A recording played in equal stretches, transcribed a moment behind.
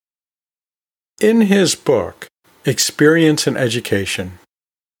In his book, Experience in Education,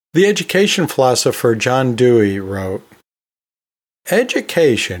 the education philosopher John Dewey wrote,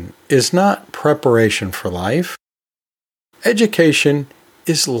 "Education is not preparation for life. Education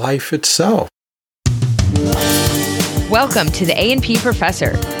is life itself." Welcome to the A&P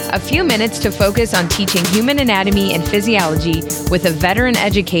Professor, a few minutes to focus on teaching human anatomy and physiology with a veteran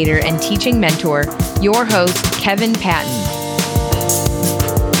educator and teaching mentor, your host, Kevin Patton.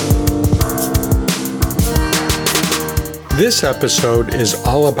 This episode is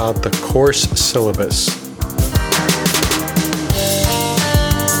all about the course syllabus.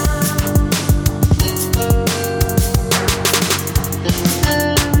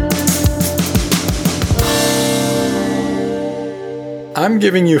 I'm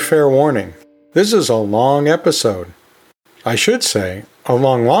giving you fair warning. This is a long episode. I should say, a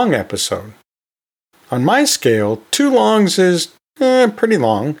long episode. On my scale, 2 longs is pretty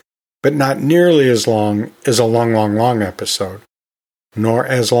long, but not nearly as long as a long episode, nor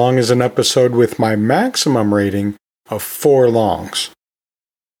as long as an episode with my maximum rating of 4 longs.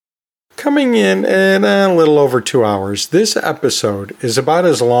 Coming in at a little over 2 hours, this episode is about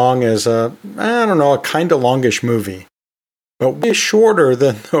as long as a kind of longish movie, but way shorter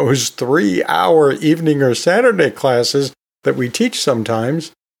than those 3-hour evening or Saturday classes that we teach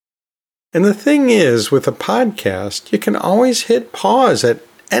sometimes. And the thing is, with a podcast, you can always hit pause at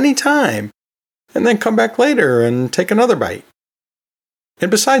any time and then come back later and take another bite.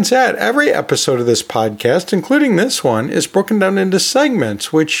 And besides that, every episode of this podcast, including this one, is broken down into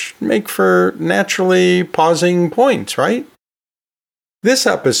segments, which make for naturally pausing points, right? This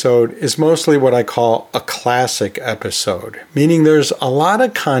episode is mostly what I call a classic episode, meaning there's a lot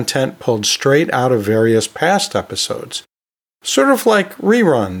of content pulled straight out of various past episodes, sort of like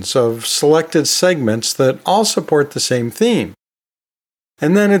reruns of selected segments that all support the same theme.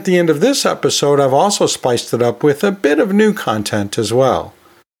 And then at the end of this episode, I've also spiced it up with a bit of new content as well.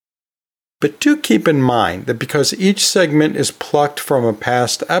 But do keep in mind that because each segment is plucked from a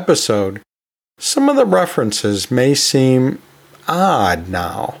past episode, some of the references may seem odd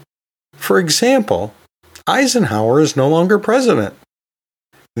now. For example, Eisenhower is no longer president.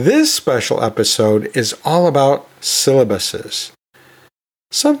 This special episode is all about syllabuses,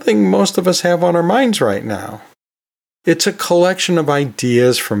 something most of us have on our minds right now. It's a collection of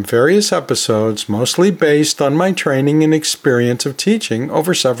ideas from various episodes, mostly based on my training and experience of teaching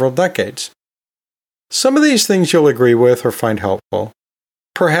over several decades. Some of these things you'll agree with or find helpful,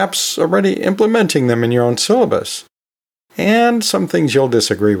 perhaps already implementing them in your own syllabus. And some things you'll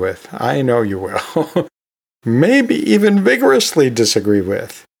disagree with. I know you will. Maybe even vigorously disagree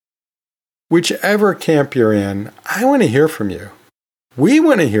with. Whichever camp you're in, I want to hear from you. We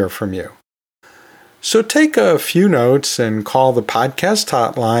want to hear from you. So take a few notes and call the podcast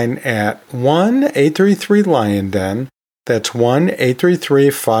hotline at 1-833-LION-DEN. That's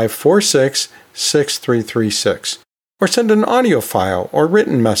 1-833-546-6336. Or send an audio file or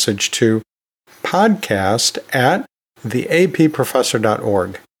written message to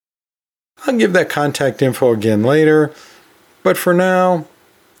podcast@theapprofessor.org. I'll give that contact info again later, but for now,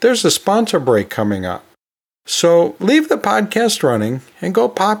 there's a sponsor break coming up. So leave the podcast running and go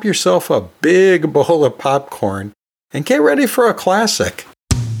pop yourself a big bowl of popcorn and get ready for a classic.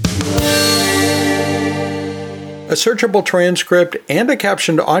 A searchable transcript and a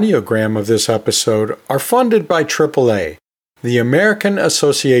captioned audiogram of this episode are funded by AAA, the American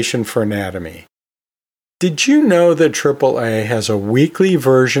Association for Anatomy. Did you know that AAA has a weekly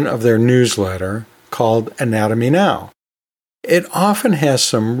version of their newsletter called Anatomy Now? It often has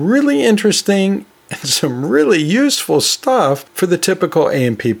some really interesting and some really useful stuff for the typical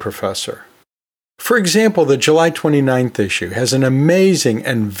A&P professor. For example, the July 29th issue has an amazing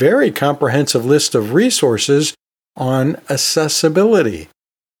and very comprehensive list of resources on accessibility.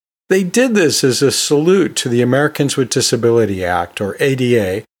 They did this as a salute to the Americans with Disability Act, or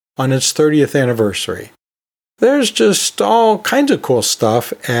ADA, on its 30th anniversary. There's just all kinds of cool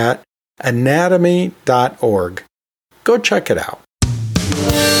stuff at anatomy.org. Go check it out.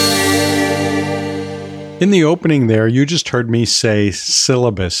 In the opening there, you just heard me say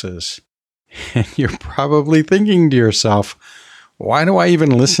syllabuses. And you're probably thinking to yourself, why do I even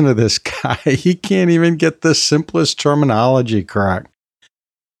listen to this guy? He can't even get the simplest terminology correct.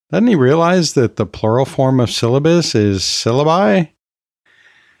 Doesn't he realize that the plural form of syllabus is syllabi?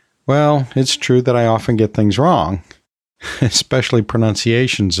 Well, it's true that I often get things wrong, especially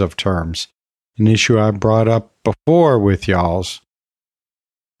pronunciations of terms, an issue I brought up before with y'alls.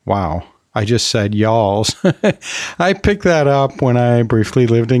 Wow, I just said y'alls. I picked that up when I briefly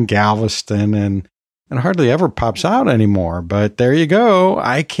lived in Galveston, and and hardly ever pops out anymore. But there you go.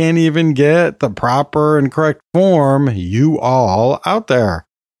 I can't even get the proper and correct form, you all, out there.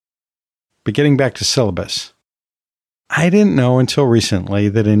 But getting back to syllabus. I didn't know until recently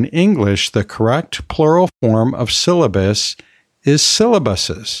that in English, the correct plural form of syllabus is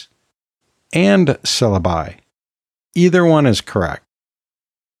syllabuses and syllabi. Either one is correct.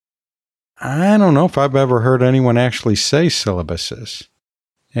 I don't know if I've ever heard anyone actually say syllabuses.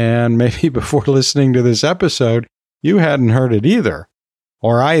 And maybe before listening to this episode, you hadn't heard it either,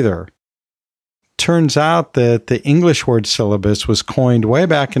 or either. Turns out that the English word syllabus was coined way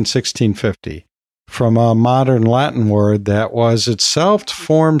back in 1650 from a modern Latin word that was itself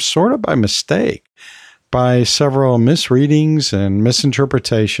formed sort of by mistake by several misreadings and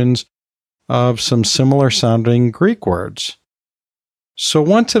misinterpretations of some similar sounding Greek words. So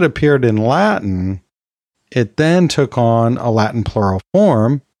once it appeared in Latin, it then took on a Latin plural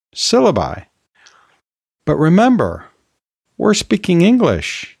form, syllabi. But remember, we're speaking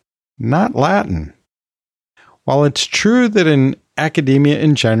English, not Latin. While it's true that in academia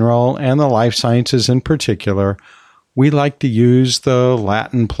in general and the life sciences in particular, we like to use the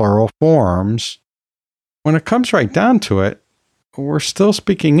Latin plural forms, when it comes right down to it, we're still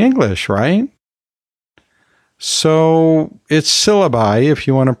speaking English, right? So it's syllabi if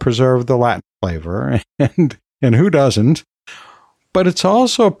you want to preserve the Latin flavor, and who doesn't? But it's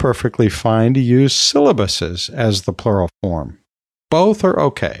also perfectly fine to use syllabuses as the plural form. Both are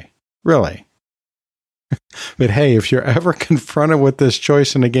okay, really. But hey, if you're ever confronted with this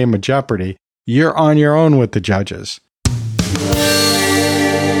choice in a game of Jeopardy, you're on your own with the judges.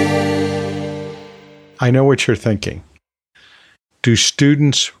 I know what you're thinking. Do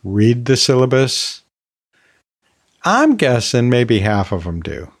students read the syllabus? I'm guessing maybe half of them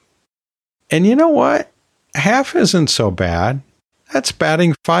do. And you know what? Half isn't so bad. That's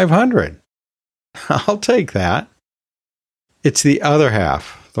batting 500. I'll take that. It's the other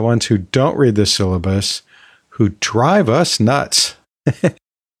half, the ones who don't read the syllabus, who drive us nuts.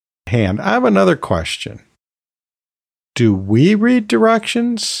 And I have another question. Do we read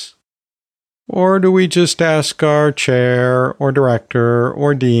directions? Or do we just ask our chair or director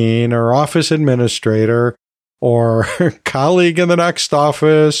or dean or office administrator or colleague in the next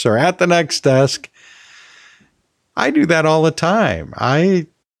office or at the next desk? I do that all the time.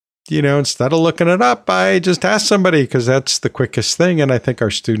 Instead of looking it up, I just ask somebody because that's the quickest thing. And I think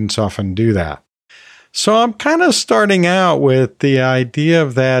our students often do that. So I'm kind of starting out with the idea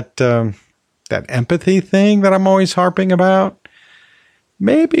of that empathy thing that I'm always harping about.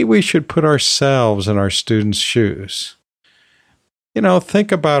 Maybe we should put ourselves in our students' shoes.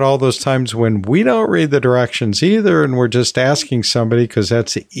 Think about all those times when we don't read the directions either, and we're just asking somebody because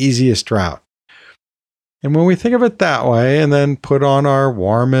that's the easiest route. And when we think of it that way, and then put on our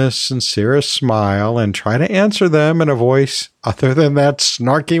warmest, sincerest smile and try to answer them in a voice other than that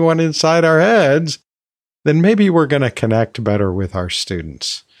snarky one inside our heads, then maybe we're going to connect better with our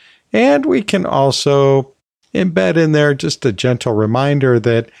students. And we can also embed in there just a gentle reminder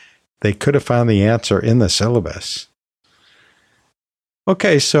that they could have found the answer in the syllabus.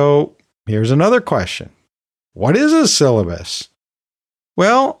 Okay, so here's another question. What is a syllabus?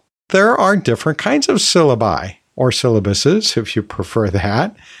 Well, there are different kinds of syllabi, or syllabuses, if you prefer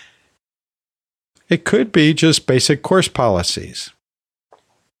that. It could be just basic course policies,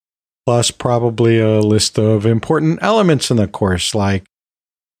 plus probably a list of important elements in the course, like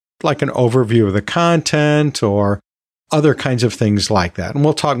an overview of the content or other kinds of things like that. And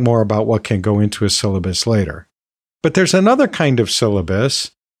we'll talk more about what can go into a syllabus later. But there's another kind of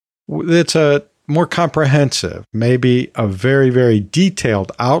syllabus that's a more comprehensive, maybe a very, very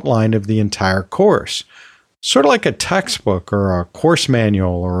detailed outline of the entire course, sort of like a textbook or a course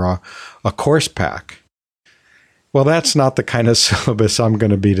manual or a course pack. Well, that's not the kind of syllabus I'm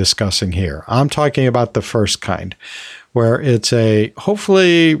going to be discussing here. I'm talking about the first kind, where it's a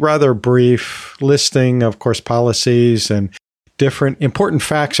hopefully rather brief listing of course policies and different important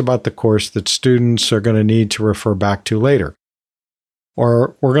facts about the course that students are going to need to refer back to later.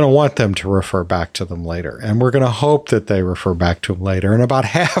 Or we're going to want them to refer back to them later. And we're going to hope that they refer back to them later. And about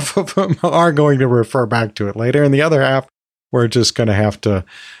half of them are going to refer back to it later. And the other half, we're just going to have to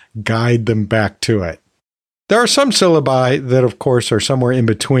guide them back to it. There are some syllabi that, of course, are somewhere in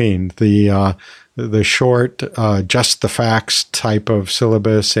between the short, just the facts type of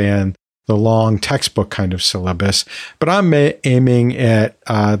syllabus and the long textbook kind of syllabus. But I'm aiming at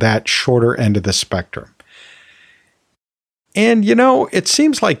that shorter end of the spectrum. And, it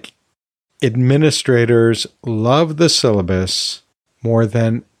seems like administrators love the syllabus more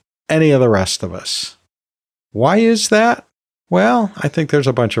than any of the rest of us. Why is that? Well, I think there's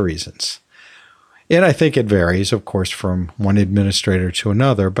a bunch of reasons. And I think it varies, of course, from one administrator to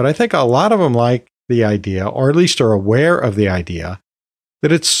another. But I think a lot of them like the idea, or at least are aware of the idea,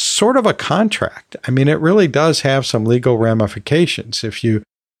 that it's sort of a contract. I mean, it really does have some legal ramifications. If you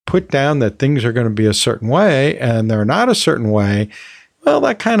put down that things are going to be a certain way and they're not a certain way, well,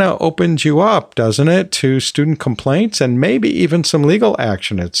 that kind of opens you up, doesn't it, to student complaints and maybe even some legal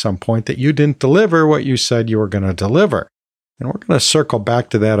action at some point that you didn't deliver what you said you were going to deliver. And we're going to circle back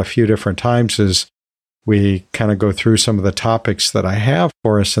to that a few different times as we kind of go through some of the topics that I have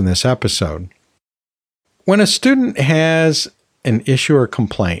for us in this episode. When a student has an issue or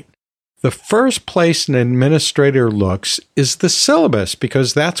complaint, the first place an administrator looks is the syllabus,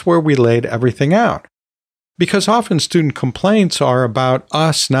 because that's where we laid everything out. Because often student complaints are about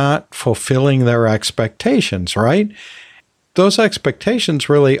us not fulfilling their expectations, right? Those expectations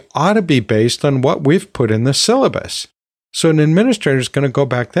really ought to be based on what we've put in the syllabus. So an administrator is going to go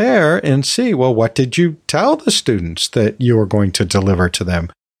back there and see, well, what did you tell the students that you were going to deliver to them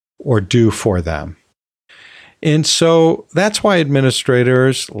or do for them? And so that's why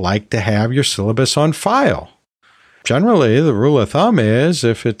administrators like to have your syllabus on file. Generally, the rule of thumb is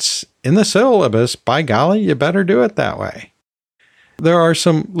if it's in the syllabus, by golly, you better do it that way. There are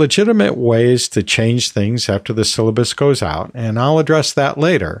some legitimate ways to change things after the syllabus goes out, and I'll address that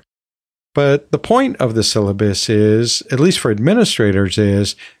later. But the point of the syllabus is, at least for administrators,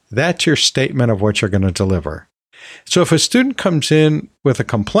 is that's your statement of what you're going to deliver. So if a student comes in with a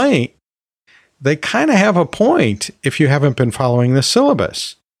complaint, they kind of have a point if you haven't been following the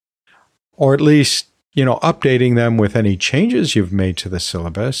syllabus, or at least, updating them with any changes you've made to the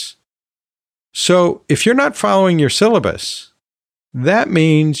syllabus. So if you're not following your syllabus, that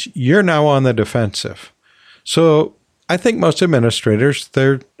means you're now on the defensive. So I think most administrators,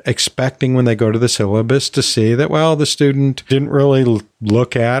 they're expecting when they go to the syllabus to see that, well, the student didn't really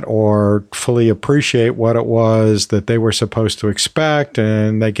look at or fully appreciate what it was that they were supposed to expect,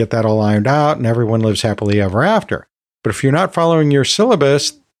 and they get that all ironed out and everyone lives happily ever after. But if you're not following your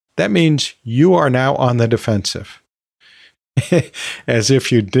syllabus, that means you are now on the defensive. As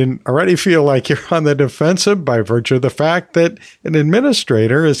if you didn't already feel like you're on the defensive by virtue of the fact that an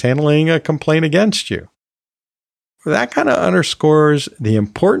administrator is handling a complaint against you. That kind of underscores the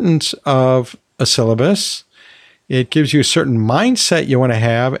importance of a syllabus. It gives you a certain mindset you want to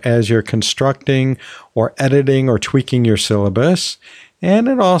have as you're constructing or editing or tweaking your syllabus. And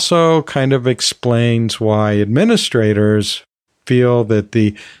it also kind of explains why administrators feel that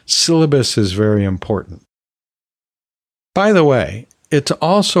the syllabus is very important. By the way, it's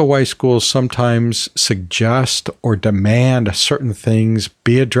also why schools sometimes suggest or demand certain things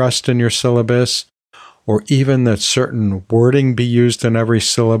be addressed in your syllabus, or even that certain wording be used in every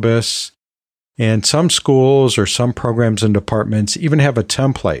syllabus. And some schools or some programs and departments even have a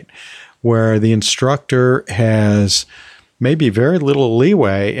template where the instructor has maybe very little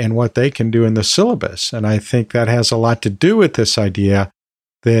leeway in what they can do in the syllabus. And I think that has a lot to do with this idea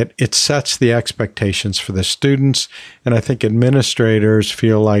that it sets the expectations for the students. And I think administrators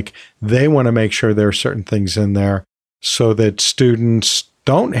feel like they want to make sure there are certain things in there so that students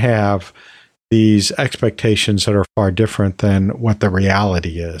don't have these expectations that are far different than what the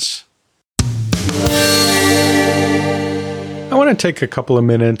reality is. I want to take a couple of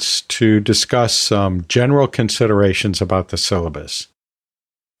minutes to discuss some general considerations about the syllabus.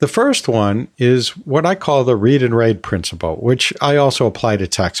 The first one is what I call the read and raid principle, which I also apply to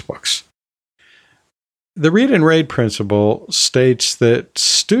textbooks. The read and raid principle states that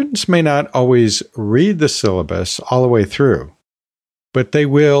students may not always read the syllabus all the way through, but they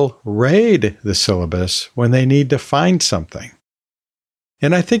will raid the syllabus when they need to find something.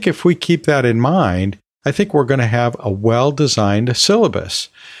 And I think if we keep that in mind, I think we're going to have a well-designed syllabus,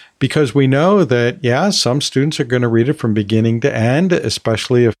 because we know that, some students are going to read it from beginning to end,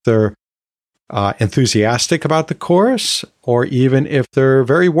 especially if they're enthusiastic about the course, or even if they're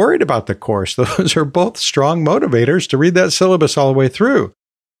very worried about the course. Those are both strong motivators to read that syllabus all the way through.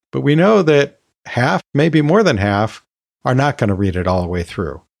 But we know that half, maybe more than half, are not going to read it all the way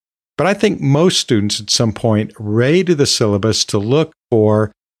through. But I think most students at some point raid the syllabus to look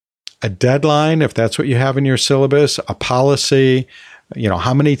for a deadline, if that's what you have in your syllabus, a policy,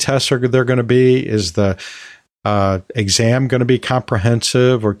 how many tests are there going to be? Is the exam going to be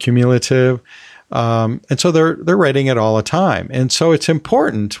comprehensive or cumulative? And so they're rating it all the time. And so it's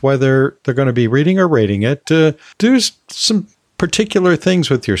important, whether they're going to be reading or rating it, to do some particular things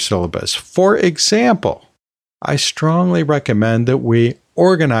with your syllabus. For example, I strongly recommend that we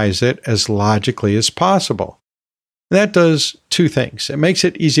organize it as logically as possible. That does two things. It makes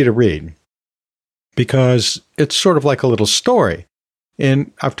it easy to read because it's sort of like a little story.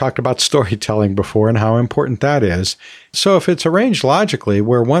 And I've talked about storytelling before and how important that is. So if it's arranged logically,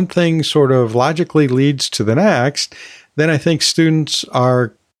 where one thing sort of logically leads to the next, then I think students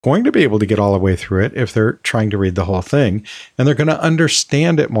are going to be able to get all the way through it if they're trying to read the whole thing, and they're going to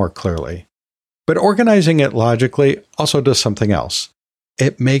understand it more clearly. But organizing it logically also does something else.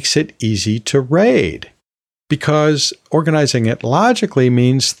 It makes it easy to raid, because organizing it logically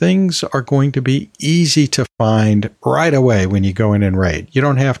means things are going to be easy to find right away when you go in and raid. You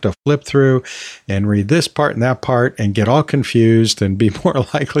don't have to flip through and read this part and that part and get all confused and be more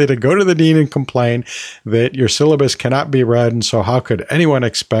likely to go to the dean and complain that your syllabus cannot be read, and so how could anyone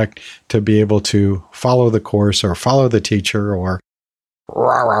expect to be able to follow the course or follow the teacher or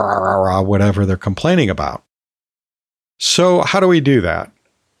whatever they're complaining about. So how do we do that?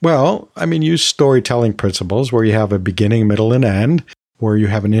 Well, use storytelling principles where you have a beginning, middle, and end, where you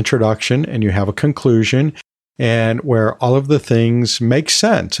have an introduction and you have a conclusion, and where all of the things make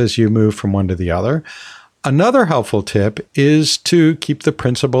sense as you move from one to the other. Another helpful tip is to keep the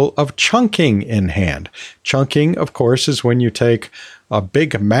principle of chunking in hand. Chunking, of course, is when you take a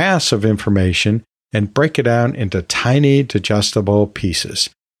big mass of information and break it down into tiny, digestible pieces.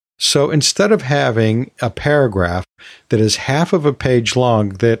 So instead of having a paragraph that is half of a page long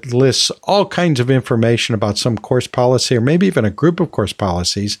that lists all kinds of information about some course policy or maybe even a group of course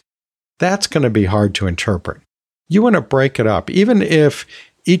policies, that's going to be hard to interpret. You want to break it up. Even if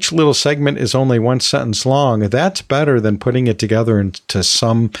each little segment is only one sentence long, that's better than putting it together into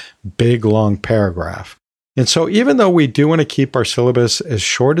some big, long paragraph. And so even though we do want to keep our syllabus as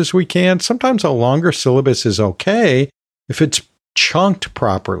short as we can, sometimes a longer syllabus is okay if it's chunked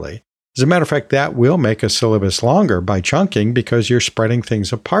properly. As a matter of fact, that will make a syllabus longer by chunking because you're spreading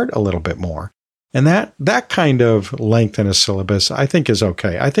things apart a little bit more. And that kind of length in a syllabus, I think, is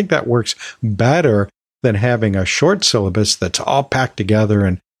okay. I think that works better than having a short syllabus that's all packed together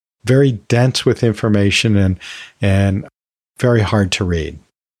and very dense with information and very hard to read.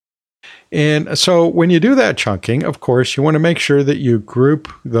 And so when you do that chunking, of course, you want to make sure that you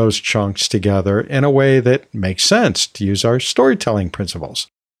group those chunks together in a way that makes sense, to use our storytelling principles.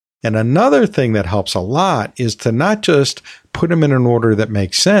 And another thing that helps a lot is to not just put them in an order that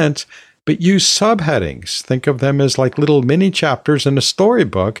makes sense, but use subheadings. Think of them as like little mini chapters in a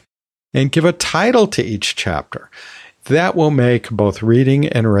storybook and give a title to each chapter. That will make both reading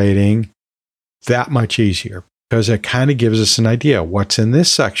and rating that much easier because it kind of gives us an idea what's in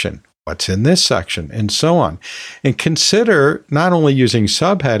this section, what's in this section, and so on. And consider not only using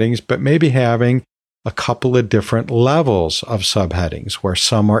subheadings, but maybe having a couple of different levels of subheadings where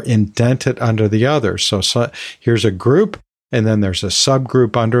some are indented under the others. So here's a group, and then there's a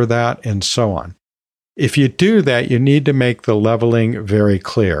subgroup under that, and so on. If you do that, you need to make the leveling very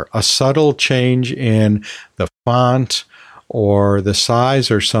clear. A subtle change in the font or the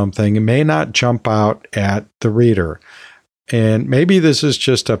size or something may not jump out at the reader. And maybe this is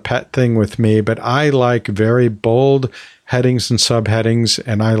just a pet thing with me, but I like very bold headings and subheadings,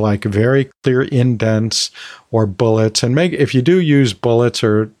 and I like very clear indents or bullets. And if you do use bullets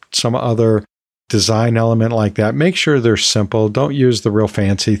or some other design element like that, make sure they're simple. Don't use the real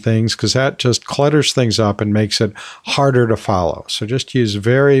fancy things because that just clutters things up and makes it harder to follow. So just use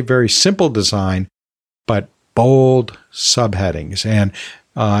very, very simple design, but bold subheadings, and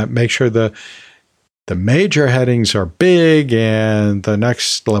make sure the major headings are big and the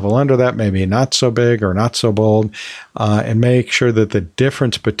next level under that maybe not so big or not so bold, and make sure that the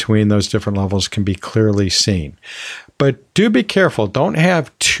difference between those different levels can be clearly seen. But do be careful. Don't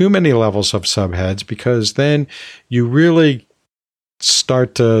have too many levels of subheads because then you really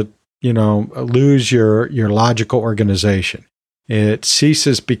start to, lose your logical organization. It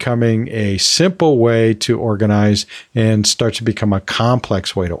ceases becoming a simple way to organize and starts to become a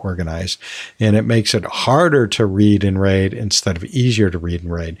complex way to organize. And it makes it harder to read and raid instead of easier to read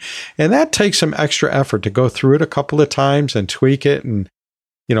and raid. And that takes some extra effort to go through it a couple of times and tweak it and,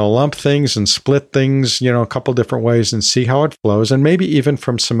 lump things and split things, a couple different ways and see how it flows. And maybe even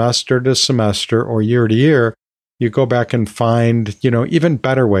from semester to semester or year to year, you go back and find, even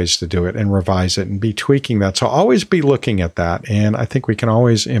better ways to do it and revise it and be tweaking that. So always be looking at that. And I think we can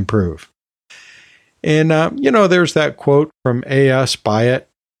always improve. And, there's that quote from A.S. Byatt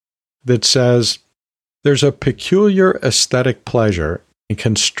that says, "There's a peculiar aesthetic pleasure in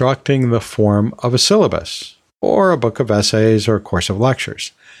constructing the form of a syllabus or a book of essays or a course of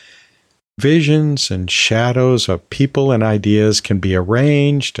lectures. Visions and shadows of people and ideas can be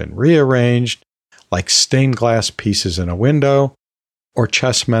arranged and rearranged like stained glass pieces in a window or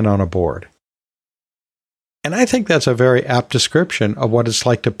chessmen on a board." And I think that's a very apt description of what it's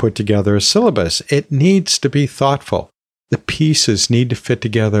like to put together a syllabus. It needs to be thoughtful. the pieces need to fit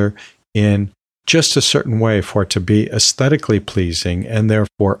together in just a certain way for it to be aesthetically pleasing and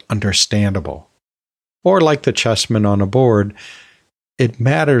therefore understandable. Or like the chessmen on a board, it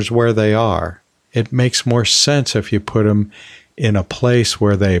matters where they are. It makes more sense if you put them in a place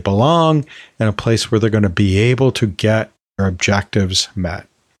where they belong and a place where they're going to be able to get their objectives met.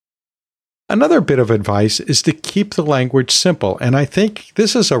 Another bit of advice is to keep the language simple. And I think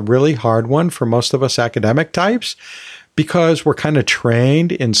this is a really hard one for most of us academic types because we're kind of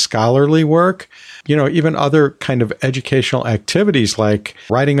trained in scholarly work. Even other kind of educational activities like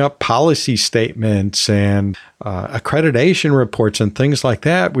writing up policy statements and accreditation reports and things like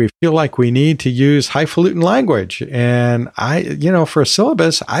that, we feel like we need to use highfalutin language. And for a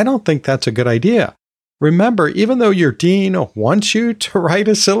syllabus, I don't think that's a good idea. Remember, even though your dean wants you to write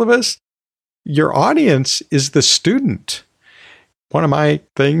a syllabus, your audience is the student. One of my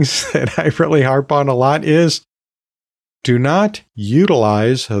things that I really harp on a lot is do not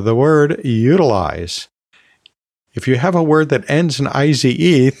utilize the word utilize. If you have a word that ends in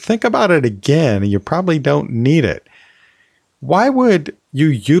IZE, think about it again. You probably don't need it. Why would you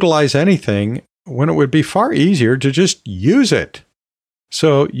utilize anything when it would be far easier to just use it?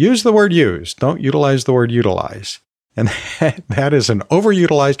 So use the word use. Don't utilize the word utilize. And that is an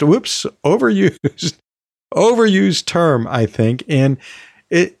overused term, I think. And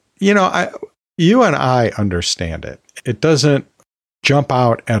you and I understand it. It doesn't jump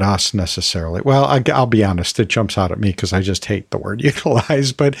out at us necessarily. Well, I'll be honest, it jumps out at me because I just hate the word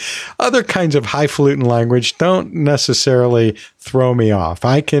utilize, but other kinds of highfalutin language don't necessarily throw me off.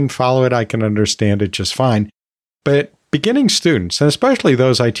 I can follow it. I can understand it just fine. But beginning students, and especially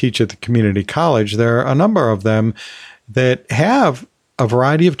those I teach at the community college, there are a number of them that have a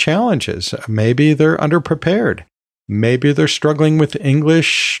variety of challenges. Maybe they're underprepared. Maybe they're struggling with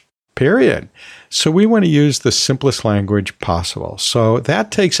English, period. So we want to use the simplest language possible. So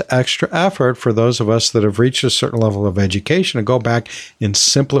that takes extra effort for those of us that have reached a certain level of education to go back and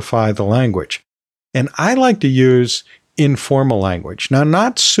simplify the language. And I like to use informal language. Now,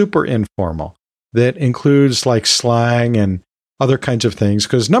 not super informal. That includes like slang and other kinds of things.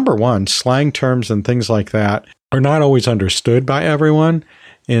 Because number one, slang terms and things like that are not always understood by everyone.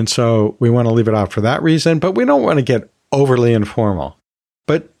 And so we want to leave it out for that reason. But we don't want to get overly informal.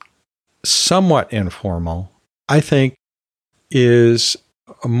 But somewhat informal, I think, is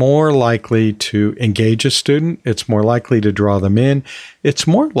more likely to engage a student. It's more likely to draw them in. It's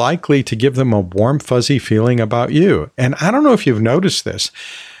more likely to give them a warm, fuzzy feeling about you. And I don't know if you've noticed this,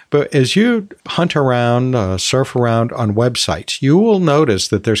 but as you hunt around, surf around on websites, you will notice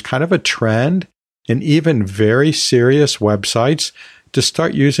that there's kind of a trend in even very serious websites to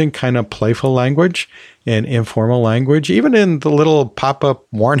start using kind of playful language and informal language, even in the little pop-up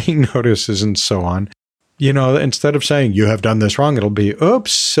warning notices and so on. Instead of saying, you have done this wrong, it'll be,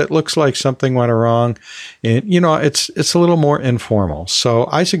 oops, it looks like something went wrong. And, it's a little more informal. So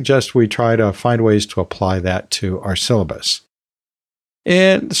I suggest we try to find ways to apply that to our syllabus.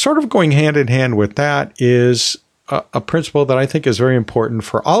 And sort of going hand in hand with that is a principle that I think is very important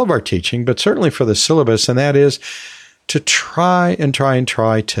for all of our teaching, but certainly for the syllabus, and that is to try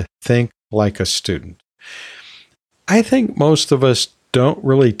to think like a student. I think most of us don't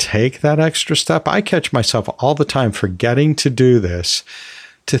really take that extra step. I catch myself all the time forgetting to do this,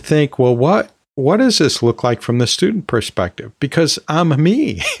 to think, well, what does this look like from the student perspective? Because I'm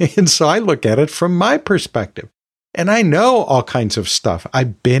me, and so I look at it from my perspective. And I know all kinds of stuff.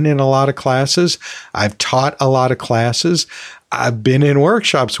 I've been in a lot of classes. I've taught a lot of classes. I've been in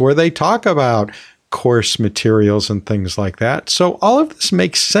workshops where they talk about course materials and things like that. So all of this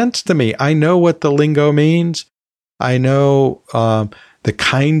makes sense to me. I know what the lingo means. I know the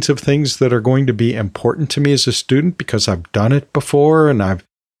kinds of things that are going to be important to me as a student because I've done it before and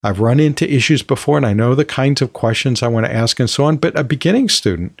I've run into issues before and I know the kinds of questions I want to ask and so on. But a beginning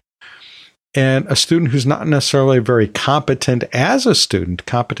student, and a student who's not necessarily very competent as a student,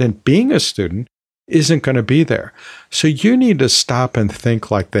 competent being a student, isn't going to be there. So you need to stop and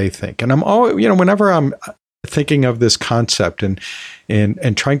think like they think. And I'm always, whenever I'm thinking of this concept and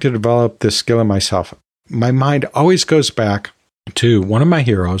trying to develop this skill in myself, my mind always goes back to one of my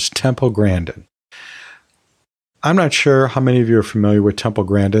heroes, Temple Grandin. I'm not sure how many of you are familiar with Temple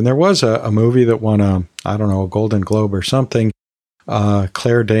Grandin. There was a movie that won a Golden Globe or something.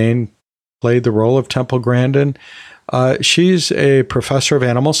 Claire Danes played the role of Temple Grandin. She's a professor of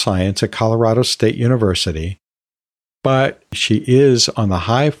animal science at Colorado State University, but she is on the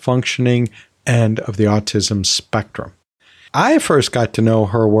high-functioning end of the autism spectrum. I first got to know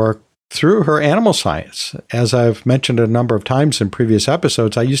her work through her animal science. As I've mentioned a number of times in previous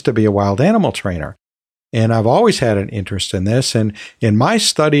episodes, I used to be a wild animal trainer. And I've always had an interest in this. And in my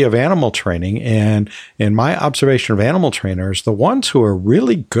study of animal training and in my observation of animal trainers, the ones who are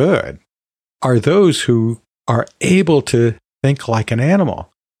really good are those who are able to think like an animal.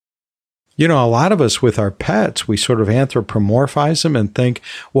 You know, a lot of us with our pets, we sort of anthropomorphize them and think,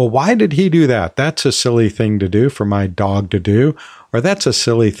 well, why did he do that? That's a silly thing to do for my dog to do, or that's a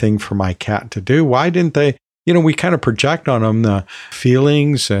silly thing for my cat to do. Why didn't they? You know, we kind of project on them the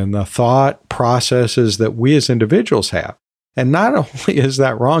feelings and the thought processes that we as individuals have. And not only is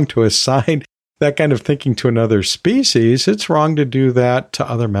that wrong to assign that kind of thinking to another species, it's wrong to do that to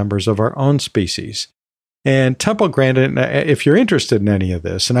other members of our own species. And Temple Grandin, if you're interested in any of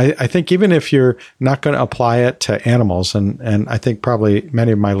this, and I think even if you're not going to apply it to animals, and I think probably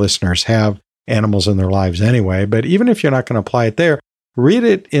many of my listeners have animals in their lives anyway, but even if you're not going to apply it there, read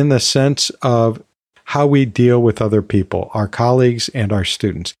it in the sense of how we deal with other people, our colleagues and our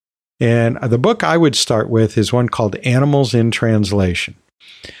students. And the book I would start with is one called Animals in Translation.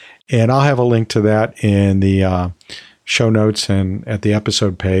 And I'll have a link to that in the show notes and at the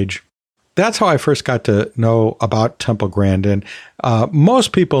episode page. That's how I first got to know about Temple Grandin.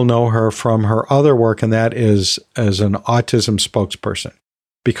 Most people know her from her other work, and that is as an autism spokesperson,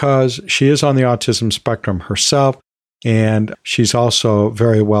 because she is on the autism spectrum herself, and she's also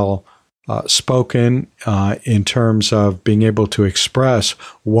very well spoken in terms of being able to express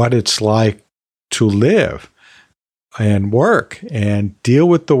what it's like to live and work and deal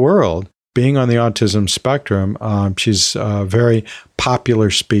with the world being on the autism spectrum. She's a very popular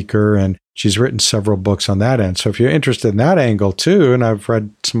speaker, and she's written several books on that end. So if you're interested in that angle too, and I've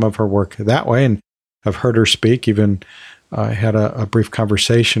read some of her work that way, and I've heard her speak, even had a brief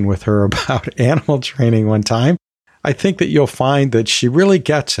conversation with her about animal training one time, I think that you'll find that she really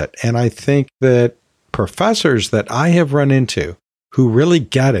gets it. And I think that professors that I have run into who really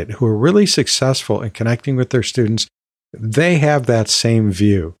get it, who are really successful in connecting with their students, they have that same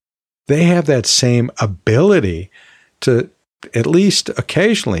view. They have that same ability to at least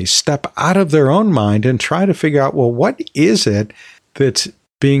occasionally step out of their own mind and try to figure out, well, what is it that's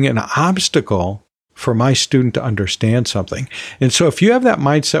being an obstacle for my student to understand something? And so if you have that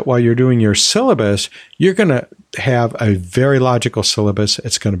mindset while you're doing your syllabus, you're going to have a very logical syllabus.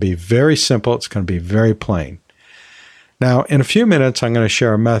 It's going to be very simple. It's going to be very plain. Now, in a few minutes, I'm going to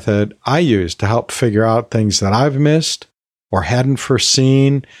share a method I use to help figure out things that I've missed or hadn't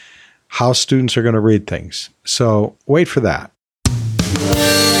foreseen, how students are going to read things. So wait for that.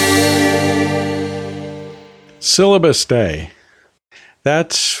 Syllabus day.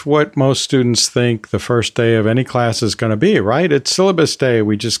 That's what most students think the first day of any class is going to be, right? It's syllabus day.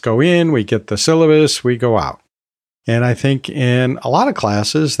 We just go in, we get the syllabus, we go out. And I think in a lot of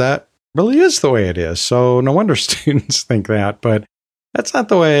classes, that really is the way it is. So no wonder students think that, but that's not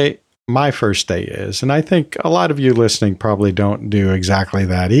the way my first day is. And I think a lot of you listening probably don't do exactly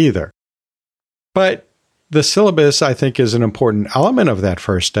that either. But the syllabus, I think, is an important element of that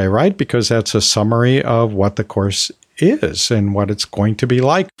first day, right? Because that's a summary of what the course is and what it's going to be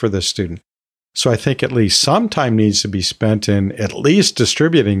like for the student. So I think at least some time needs to be spent in at least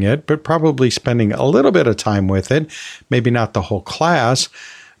distributing it, but probably spending a little bit of time with it, maybe not the whole class,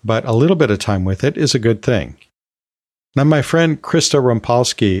 but a little bit of time with it is a good thing. Now, my friend Krista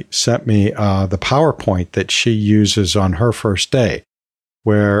Rumpalski sent me the PowerPoint that she uses on her first day,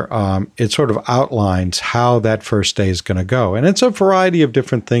 where it sort of outlines how that first day is going to go. And it's a variety of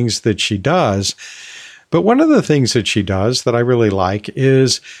different things that she does. But one of the things that she does that I really like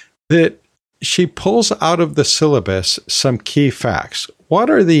is that she pulls out of the syllabus some key facts. What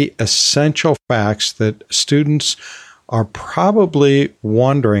are the essential facts that students are probably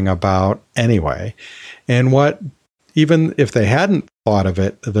wondering about anyway? And what, even if they hadn't thought of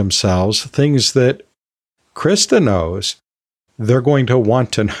it themselves, things that Krista knows they're going to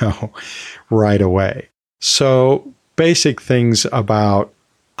want to know right away. So basic things about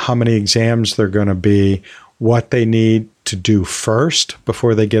how many exams they're going to be, what they need to do first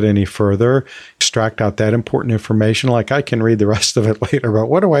before they get any further, extract out that important information. Like I can read the rest of it later, but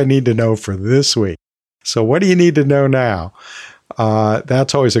what do I need to know for this week? So what do you need to know now?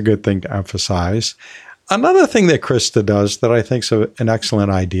 That's always a good thing to emphasize. Another thing that Krista does that I think is an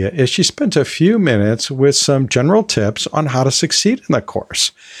excellent idea is she spends a few minutes with some general tips on how to succeed in the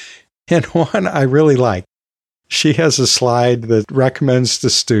course. And one I really like. She has a slide that recommends to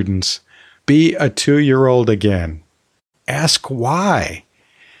students, be a 2-year-old again. Ask why.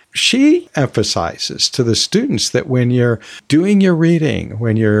 She emphasizes to the students that when you're doing your reading,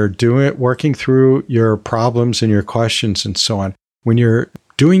 when you're working through your problems and your questions and so on, when you're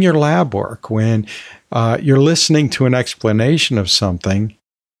doing your lab work, when you're listening to an explanation of something,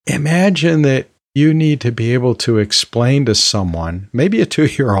 imagine that you need to be able to explain to someone, maybe a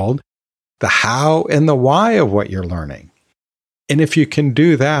 2-year-old, the how and the why of what you're learning. And if you can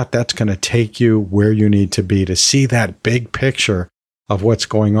do that, that's going to take you where you need to be to see that big picture of what's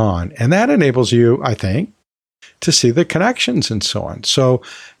going on. And that enables you, I think, to see the connections and so on. So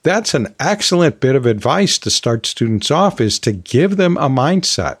that's an excellent bit of advice to start students off, is to give them a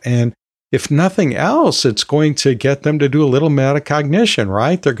mindset. And if nothing else, it's going to get them to do a little metacognition,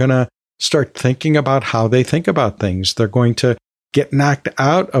 right? They're going to start thinking about how they think about things. They're going to get knocked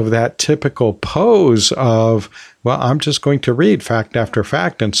out of that typical pose of, well, I'm just going to read fact after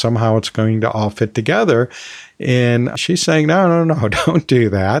fact and somehow it's going to all fit together. And she's saying, no, don't do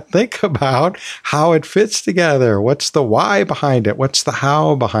that. Think about how it fits together. What's the why behind it? What's the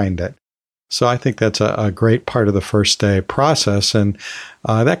how behind it? So I think that's a great part of the first day process. And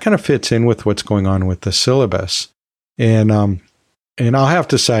that kind of fits in with what's going on with the syllabus. And I'll have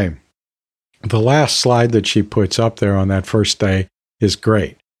to say, the last slide that she puts up there on that first day is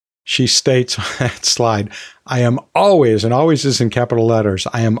great. She states on that slide, I am always, and always is in capital letters,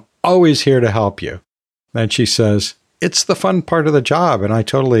 I am always here to help you. And she says, it's the fun part of the job. And I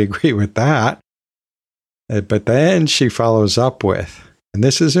totally agree with that. But then she follows up with, and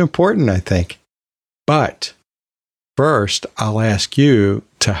this is important, I think, but first, I'll ask you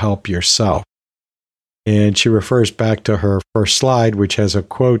to help yourself. And she refers back to her first slide, which has a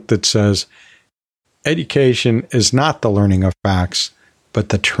quote that says, education is not the learning of facts, but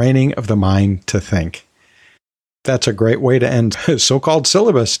the training of the mind to think. That's a great way to end so-called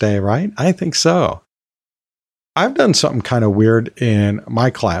syllabus day, right? I think so. I've done something kind of weird in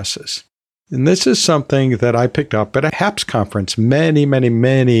my classes. And this is something that I picked up at a HAPS conference many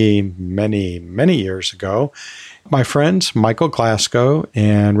years ago. My friends, Michael Glasgow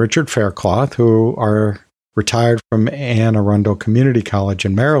and Richard Faircloth, who are retired from Anne Arundel Community College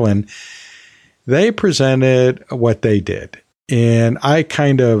in Maryland, they presented what they did. And I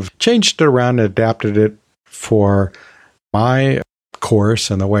kind of changed it around and adapted it for my course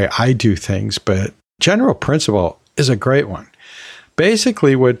and the way I do things. But general principle is a great one.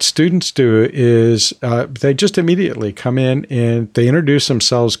 Basically, what students do is they just immediately come in and they introduce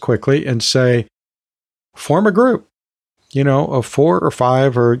themselves quickly and say, form a group, of 4 or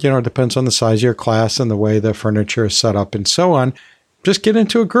 5, or, it depends on the size of your class and the way the furniture is set up and so on. Just get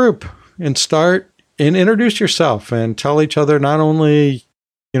into a group and start and introduce yourself and tell each other not only,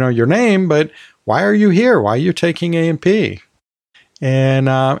 your name, but why are you here? Why are you taking A&P? And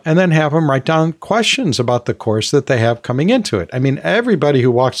then have them write down questions about the course that they have coming into it. I mean, everybody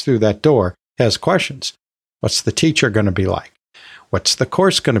who walks through that door has questions. What's the teacher going to be like? What's the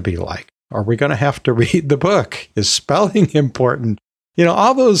course going to be like? Are we going to have to read the book? Is spelling important?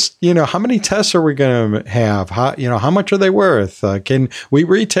 All those, how many tests are we going to have? How much are they worth? Can we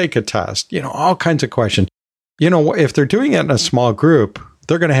retake a test? All kinds of questions. If they're doing it in a small group,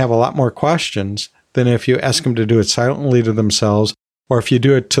 they're going to have a lot more questions than if you ask them to do it silently to themselves, or if you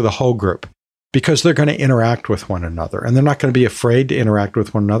do it to the whole group, because they're going to interact with one another. And they're not going to be afraid to interact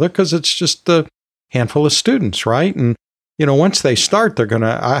with one another because it's just a handful of students, right? And, once they start,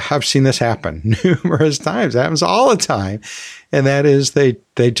 I've seen this happen numerous times. It happens all the time. And that is they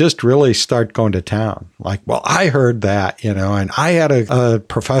just really start going to town. Like, well, I heard that, and I had a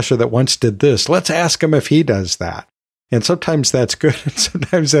professor that once did this. Let's ask him if he does that. And sometimes that's good and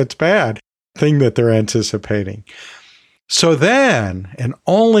sometimes that's bad thing that they're anticipating. So then, and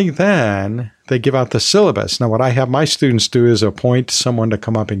only then, they give out the syllabus. Now, what I have my students do is appoint someone to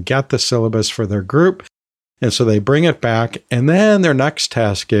come up and get the syllabus for their group. And so they bring it back. And then their next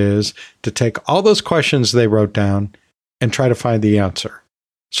task is to take all those questions they wrote down and try to find the answer.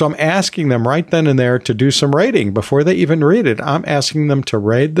 So I'm asking them right then and there to do some rating before they even read it. I'm asking them to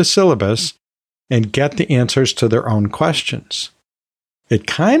read the syllabus and get the answers to their own questions. It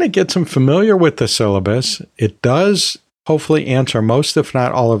kind of gets them familiar with the syllabus. It does hopefully answer most, if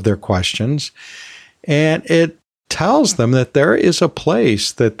not all, of their questions. And it tells them that there is a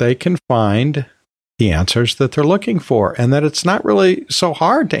place that they can find the answers that they're looking for, and that it's not really so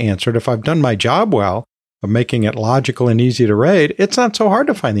hard to answer it. If I've done my job well of making it logical and easy to read, it's not so hard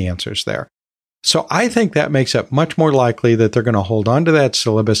to find the answers there. So I think that makes it much more likely that they're going to hold on to that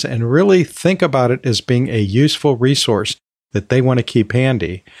syllabus and really think about it as being a useful resource that they want to keep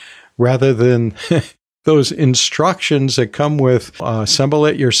handy, rather than those instructions that come with assemble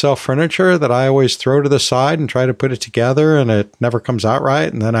it yourself furniture that I always throw to the side and try to put it together, and it never comes out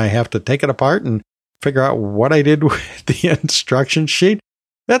right. And then I have to take it apart and figure out what I did with the instruction sheet.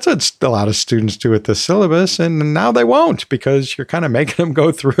 That's what a lot of students do with the syllabus. And now they won't, because you're kind of making them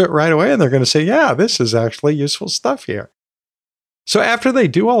go through it right away. And they're going to say, yeah, this is actually useful stuff here. So after they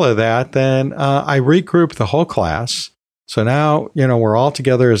do all of that, then I regroup the whole class. So now, we're all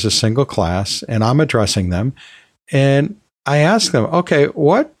together as a single class, and I'm addressing them. And I ask them, okay,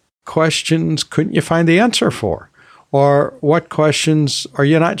 what questions couldn't you find the answer for? Or what questions are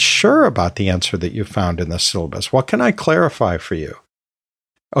you not sure about the answer that you found in the syllabus? What can I clarify for you?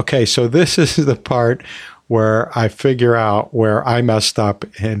 Okay, so this is the part where I figure out where I messed up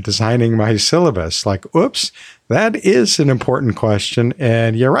in designing my syllabus. Like, oops, that is an important question.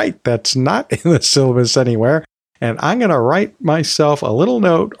 And you're right, that's not in the syllabus anywhere. And I'm going to write myself a little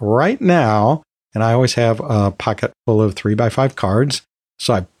note right now. And I always have a pocket full of 3x5 cards.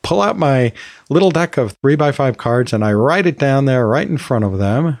 So I pull out my little deck of 3x5 cards and I write it down there right in front of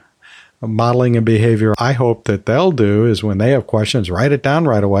them. Modeling a behavior I hope that they'll do is when they have questions, write it down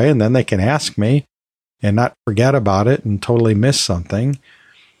right away, and then they can ask me and not forget about it and totally miss something.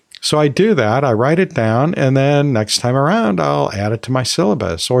 So I do that. I write it down, and then next time around, I'll add it to my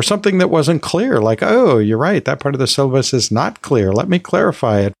syllabus. Or something that wasn't clear, like, oh, you're right, that part of the syllabus is not clear. Let me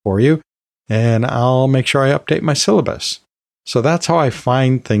clarify it for you, and I'll make sure I update my syllabus. So that's how I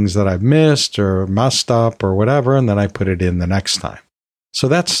find things that I've missed or messed up or whatever, and then I put it in the next time. So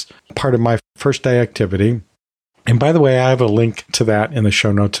that's part of my first day activity. And by the way, I have a link to that in the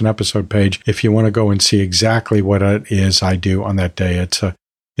show notes and episode page if you want to go and see exactly what it is I do on that day.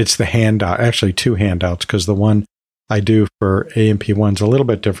 It's the handout, actually 2 handouts, because the one I do for AMP1 is a little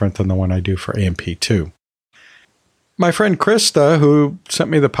bit different than the one I do for AMP2. My friend Krista, who sent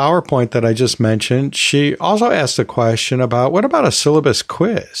me the PowerPoint that I just mentioned, she also asked a question about, what about a syllabus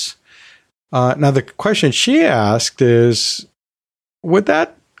quiz? Now, the question she asked is, would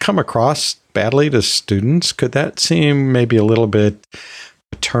that come across badly to students? Could that seem maybe a little bit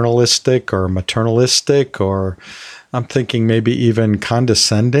paternalistic or maternalistic, or I'm thinking maybe even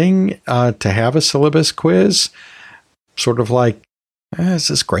condescending to have a syllabus quiz? Sort of like, is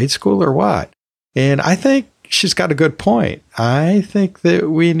this grade school or what? And I think she's got a good point. I think that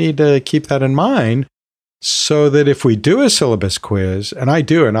we need to keep that in mind so that if we do a syllabus quiz, and I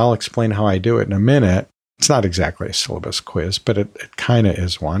do, and I'll explain how I do it in a minute, it's not exactly a syllabus quiz, but it kind of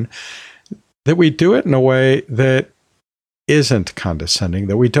is one, that we do it in a way that isn't condescending,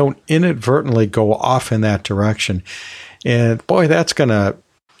 that we don't inadvertently go off in that direction. And boy, that's going to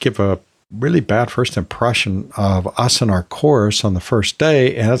give a really bad first impression of us and our course on the first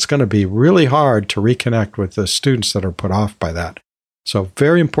day, and it's going to be really hard to reconnect with the students that are put off by that. So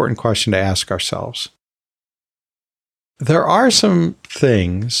very important question to ask ourselves. There are some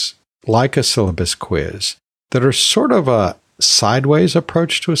things like a syllabus quiz that are sort of a sideways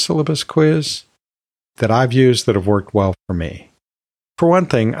approach to a syllabus quiz that I've used that have worked well for me. For one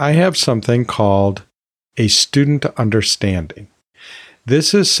thing, I have something called a student understanding.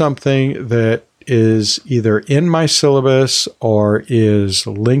 This is something that is either in my syllabus or is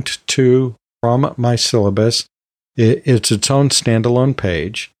linked to from my syllabus. It's its own standalone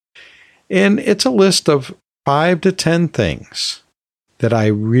page. And it's a list of 5 to 10 things that I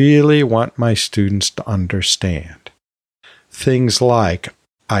really want my students to understand. Things like,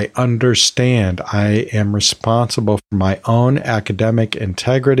 I understand I am responsible for my own academic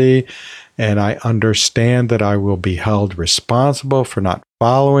integrity, and I understand that I will be held responsible for not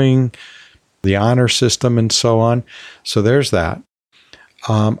following the honor system and so on. So there's that.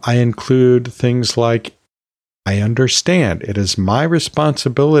 I include things like, I understand it is my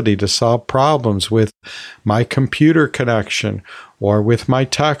responsibility to solve problems with my computer connection or with my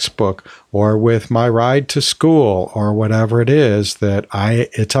textbook or with my ride to school or whatever it is that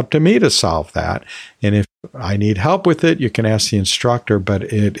it's up to me to solve that. And if I need help with it, you can ask the instructor, but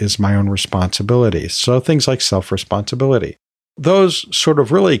it is my own responsibility. So things like self-responsibility. Those sort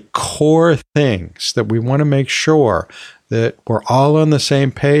of really core things that we want to make sure that we're all on the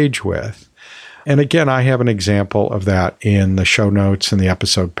same page with. And again, I have an example of that in the show notes and the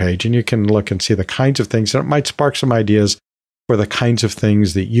episode page, and you can look and see the kinds of things, and it might spark some ideas for the kinds of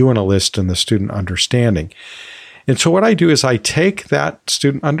things that you want to list in the student understanding. And so what I do is I take that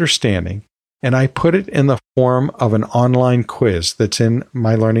student understanding and I put it in the form of an online quiz that's in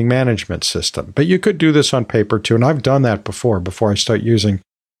my learning management system. But you could do this on paper too, and I've done that before I start using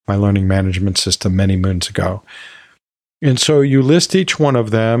my learning management system many moons ago. And so you list each one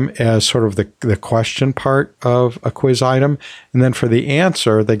of them as sort of the question part of a quiz item. And then for the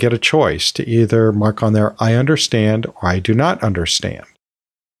answer, they get a choice to either mark on there, I understand, or I do not understand.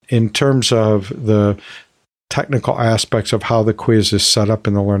 In terms of the technical aspects of how the quiz is set up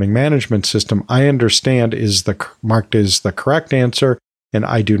in the learning management system, I understand is marked as the correct answer, and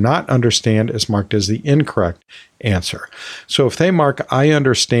I do not understand is marked as the incorrect answer. So if they mark I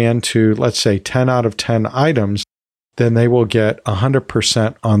understand to, let's say, 10 out of 10 items, then they will get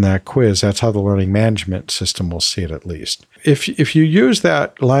 100% on that quiz. That's how the learning management system will see it, at least. If you use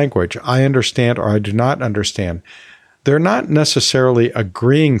that language, I understand or I do not understand, they're not necessarily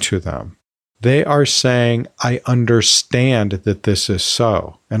agreeing to them. They are saying, I understand that this is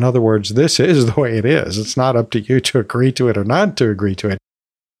so. In other words, this is the way it is. It's not up to you to agree to it or not to agree to it.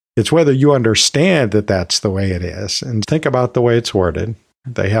 It's whether you understand that that's the way it is. And think about the way it's worded.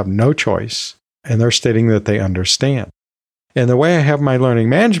 They have no choice, and they're stating that they understand. And the way I have my learning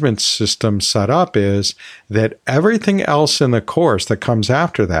management system set up is that everything else in the course that comes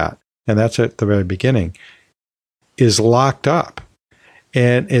after that, and that's at the very beginning, is locked up.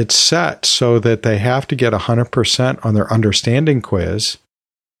 And it's set so that they have to get 100% on their understanding quiz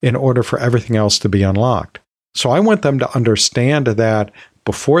in order for everything else to be unlocked. So I want them to understand that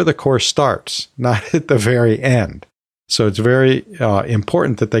before the course starts, not at the very end. So it's very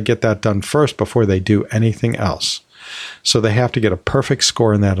important that they get that done first before they do anything else. So they have to get a perfect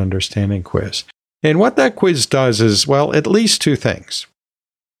score in that understanding quiz. And what that quiz does is, well, at least two things.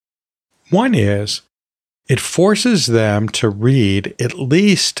 One is, it forces them to read at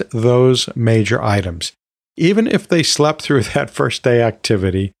least those major items. Even if they slept through that first day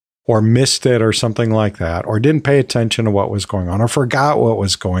activity or missed it or something like that, or didn't pay attention to what was going on or forgot what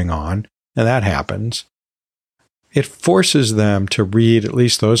was going on, and that happens, it forces them to read at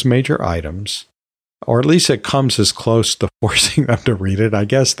least those major items, or at least it comes as close to forcing them to read it. I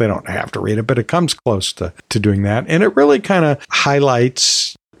guess they don't have to read it, but it comes close to doing that. And it really kind of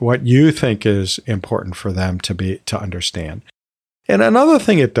highlights what you think is important for them to understand. And another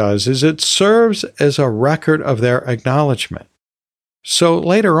thing it does is it serves as a record of their acknowledgement. So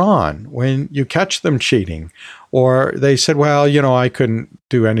later on, when you catch them cheating, or they said, well, I couldn't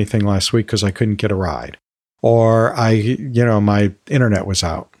do anything last week because I couldn't get a ride, or my internet was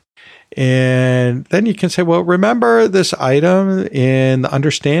out. And then you can say, well, remember this item in the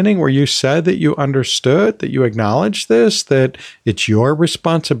understanding where you said that you understood, that you acknowledged this, that it's your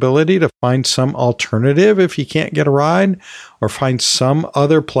responsibility to find some alternative if you can't get a ride, or find some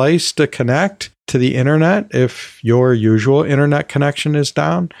other place to connect to the internet if your usual internet connection is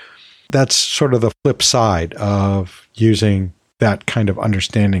down. That's sort of the flip side of using that kind of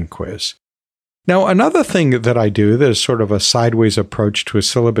understanding quiz. Now, another thing that I do that is sort of a sideways approach to a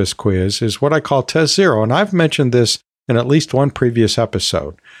syllabus quiz is what I call Test Zero, and I've mentioned this in at least one previous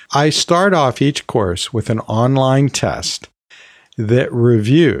episode. I start off each course with an online test that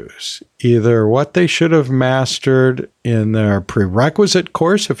reviews either what they should have mastered in their prerequisite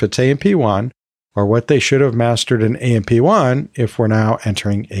course if it's A&P 1, or what they should have mastered in A&P 1 if we're now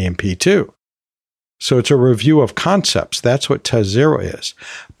entering A&P 2. So it's a review of concepts. That's what Test Zero is.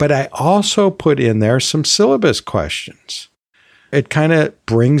 But I also put in there some syllabus questions. It kind of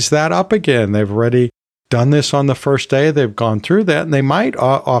brings that up again. They've already done this on the first day. They've gone through that, and they might,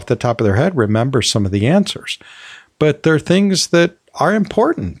 off the top of their head, remember some of the answers. But they're things that are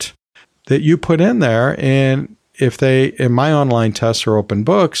important that you put in there. And in my online tests are open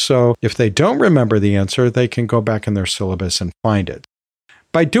books, so if they don't remember the answer, they can go back in their syllabus and find it.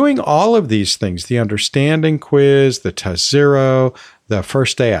 By doing all of these things, the understanding quiz, the Test Zero, the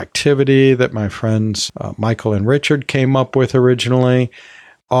first day activity that my friends Michael and Richard came up with originally,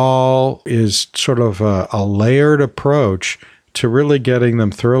 all is sort of a layered approach to really getting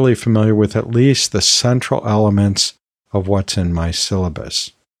them thoroughly familiar with at least the central elements of what's in my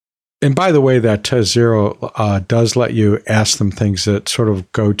syllabus. And by the way, that Test Zero does let you ask them things that sort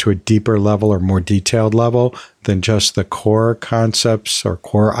of go to a deeper level or more detailed level than just the core concepts or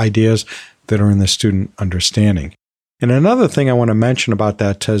core ideas that are in the student understanding. And another thing I want to mention about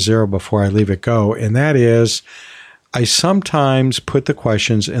that Test Zero before I leave it go, and that is I sometimes put the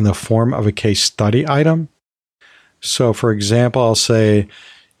questions in the form of a case study item. So, for example, I'll say,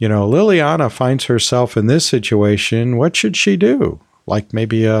 Liliana finds herself in this situation. What should she do? Like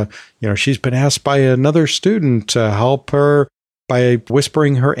maybe, she's been asked by another student to help her by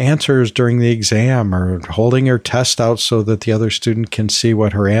whispering her answers during the exam or holding her test out so that the other student can see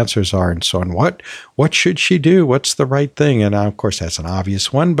what her answers are and so on. What should she do? What's the right thing? And of course, that's an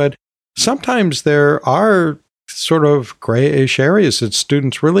obvious one, but sometimes there are sort of grayish areas that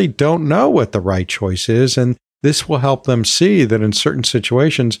students really don't know what the right choice is. And this will help them see that in certain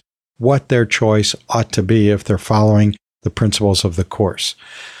situations, what their choice ought to be if they're following the principles of the course.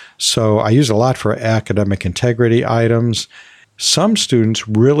 So I use a lot for academic integrity items. Some students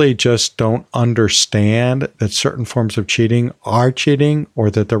really just don't understand that certain forms of cheating are cheating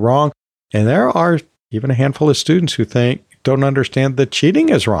or that they're wrong. And there are even a handful of students who don't understand that cheating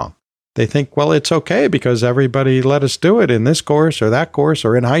is wrong. They think, well, it's okay because everybody let us do it in this course or that course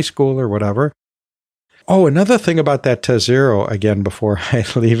or in high school or whatever. Oh, another thing about that test zero, again, before I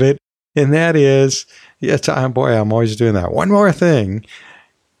leave it, and that is, I'm always doing that. One more thing.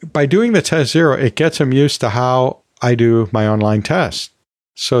 By doing the test zero, it gets them used to how I do my online tests.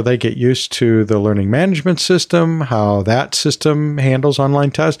 So they get used to the learning management system, how that system handles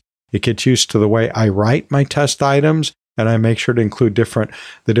online tests. It gets used to the way I write my test items, and I make sure to include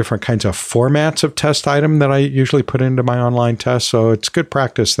the different kinds of formats of test item that I usually put into my online test. So it's good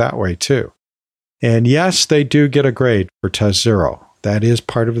practice that way too. And yes, they do get a grade for test zero. That is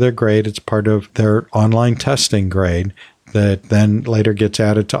part of their grade. It's part of their online testing grade that then later gets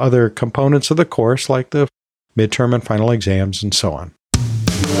added to other components of the course, like the midterm and final exams and so on.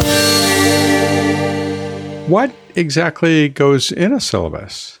 What exactly goes in a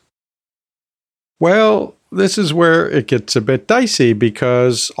syllabus? Well, this is where it gets a bit dicey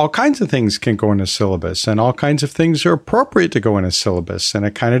because all kinds of things can go in a syllabus and all kinds of things are appropriate to go in a syllabus. And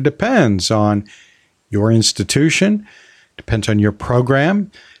it kind of depends on your institution, depends on your program,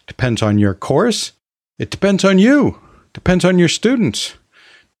 depends on your course. It depends on you, depends on your students,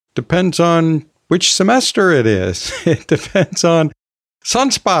 depends on which semester it is. It depends on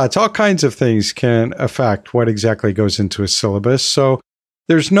sunspots. All kinds of things can affect what exactly goes into a syllabus. So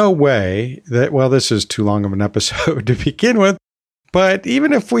there's no way that, well, this is too long of an episode to begin with, but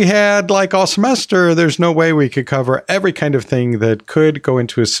even if we had like all semester, there's no way we could cover every kind of thing that could go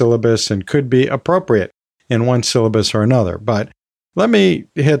into a syllabus and could be appropriate in one syllabus or another. But let me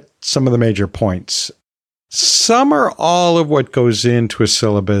hit some of the major points. Some or all of what goes into a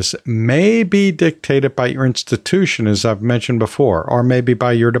syllabus may be dictated by your institution, as I've mentioned before, or maybe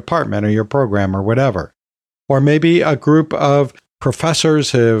by your department or your program or whatever. Or maybe a group of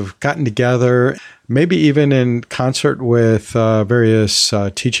professors have gotten together, maybe even in concert with various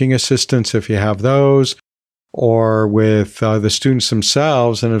teaching assistants, if you have those, or with the students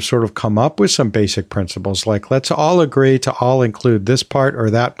themselves, and have sort of come up with some basic principles, like let's all agree to all include this part or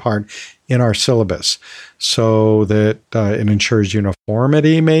that part in our syllabus so that it ensures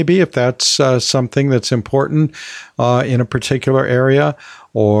uniformity, maybe, if that's something that's important in a particular area,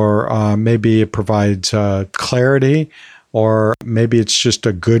 or maybe it provides clarity, or maybe it's just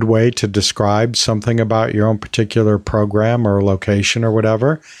a good way to describe something about your own particular program or location or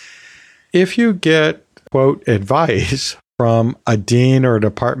whatever. If you get, quote, advice from a dean or a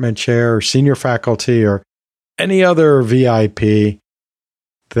department chair or senior faculty or any other VIP,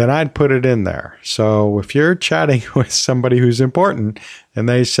 then I'd put it in there. So if you're chatting with somebody who's important and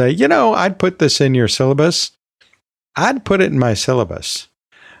they say, I'd put this in your syllabus, I'd put it in my syllabus.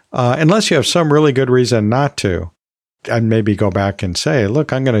 Unless you have some really good reason not to. I'd maybe go back and say,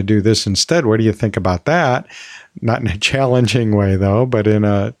 look, I'm going to do this instead. What do you think about that? Not in a challenging way, though, but in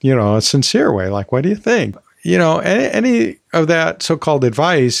a sincere way. Like, what do you think? Any of that so-called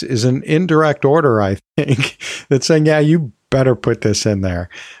advice is an indirect order, I think, that's saying, yeah, you better put this in there.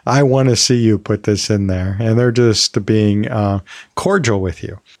 I want to see you put this in there. And they're just being cordial with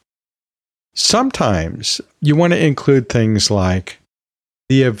you. Sometimes you want to include things like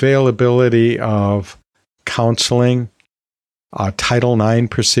the availability of counseling, Title IX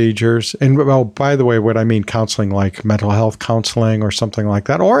procedures. And, well, by the way, what I mean counseling, like mental health counseling or something like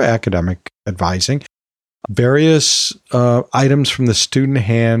that, or academic advising. Various items from the student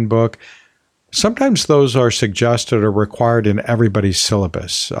handbook. Sometimes those are suggested or required in everybody's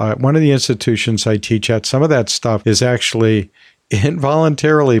syllabus. One of the institutions I teach at, some of that stuff is actually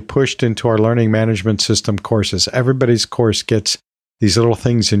involuntarily pushed into our learning management system courses. Everybody's course gets these little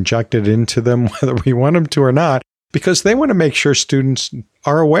things injected into them, whether we want them to or not, because they want to make sure students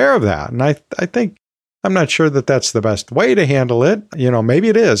are aware of that. And I think, I'm not sure that that's the best way to handle it. Maybe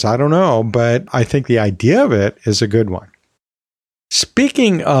it is. I don't know. But I think the idea of it is a good one.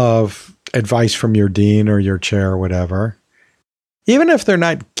 Speaking of advice from your dean or your chair or whatever, even if they're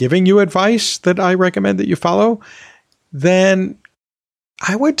not giving you advice that I recommend that you follow, then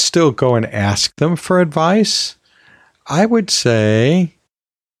I would still go and ask them for advice. I would say,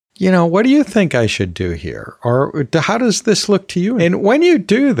 what do you think I should do here? Or how does this look to you? And when you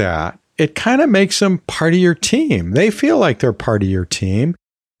do that, it kind of makes them part of your team. They feel like they're part of your team.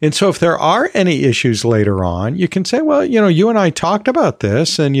 And so if there are any issues later on, you can say, well, you and I talked about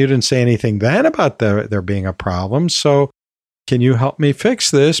this and you didn't say anything then about there being a problem. So can you help me fix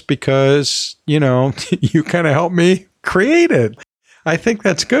this? Because, you kind of helped me create it. I think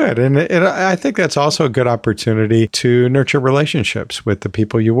that's good. And I think that's also a good opportunity to nurture relationships with the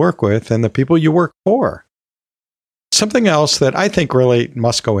people you work with and the people you work for. Something else that I think really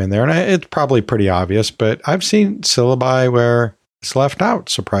must go in there, and it's probably pretty obvious, but I've seen syllabi where it's left out,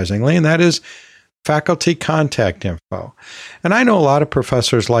 surprisingly, and that is faculty contact info. And I know a lot of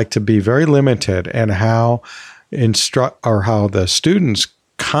professors like to be very limited in how the students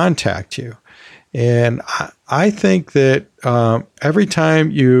contact you. And I think that every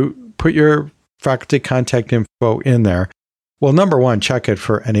time you put your faculty contact info in there, well, number one, check it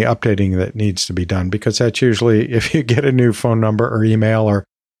for any updating that needs to be done, because that's usually, if you get a new phone number or email or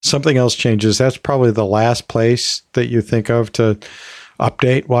something else changes, that's probably the last place that you think of to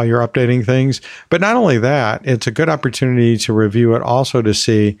update while you're updating things. But not only that, it's a good opportunity to review it also to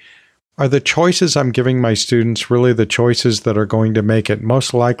see, are the choices I'm giving my students really the choices that are going to make it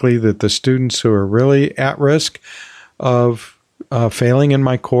most likely that the students who are really at risk of failing in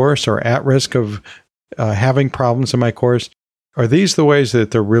my course or at risk of having problems in my course, are these the ways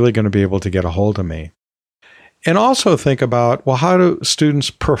that they're really going to be able to get a hold of me? And also think about, well, how do students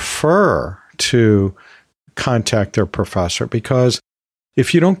prefer to contact their professor? Because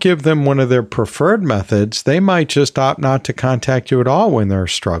if you don't give them one of their preferred methods, they might just opt not to contact you at all when they're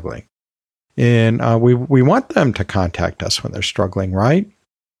struggling. And we want them to contact us when they're struggling, right?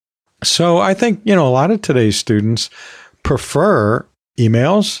 So I think, a lot of today's students prefer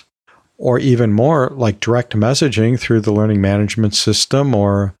emails, or even more like direct messaging through the learning management system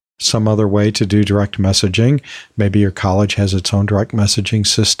or some other way to do direct messaging. Maybe your college has its own direct messaging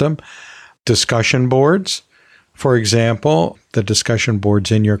system. Discussion boards, for example, the discussion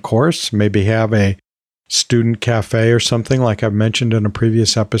boards in your course maybe have a student cafe or something like I've mentioned in a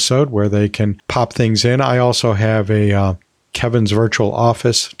previous episode where they can pop things in. I also have a Kevin's virtual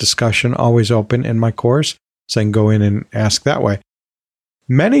office discussion always open in my course, so I can go in and ask that way.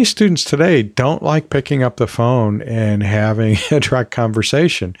 Many students today don't like picking up the phone and having a direct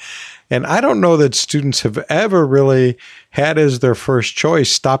conversation. And I don't know that students have ever really had as their first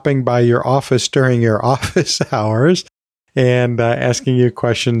choice stopping by your office during your office hours and asking you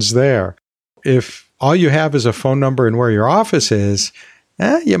questions there. If all you have is a phone number and where your office is,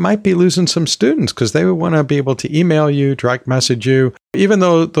 you might be losing some students because they would want to be able to email you, direct message you. Even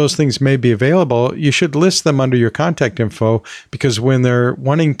though those things may be available, you should list them under your contact info, because when they're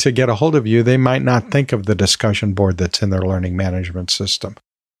wanting to get a hold of you, they might not think of the discussion board that's in their learning management system.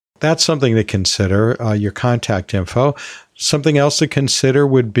 That's something to consider, your contact info. Something else to consider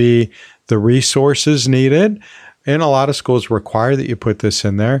would be the resources needed. And a lot of schools require that you put this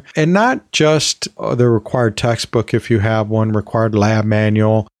in there. And not just the required textbook, if you have one, required lab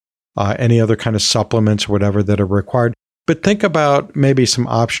manual, any other kind of supplements or whatever that are required. But think about maybe some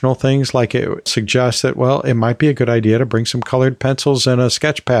optional things, like it suggests that, well, it might be a good idea to bring some colored pencils and a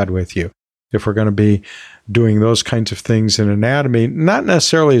sketch pad with you if we're going to be doing those kinds of things in anatomy. Not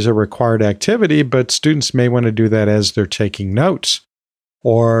necessarily as a required activity, but students may want to do that as they're taking notes.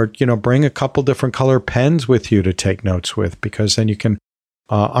 Or, bring a couple different color pens with you to take notes with, because then you can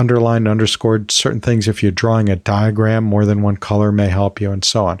underline and underscore certain things. If you're drawing a diagram, more than one color may help you, and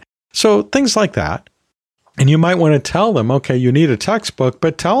so on. So things like that. And you might want to tell them, okay, you need a textbook,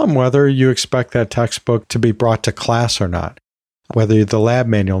 but tell them whether you expect that textbook to be brought to class or not, whether the lab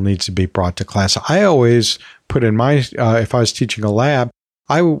manual needs to be brought to class. I always put in my, if I was teaching a lab,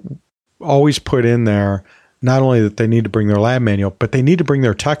 I always put in there not only that they need to bring their lab manual, but they need to bring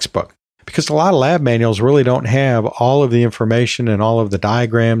their textbook, because a lot of lab manuals really don't have all of the information and all of the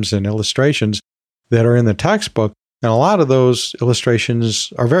diagrams and illustrations that are in the textbook. And a lot of those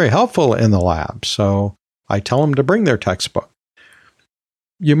illustrations are very helpful in the lab. So I tell them to bring their textbook.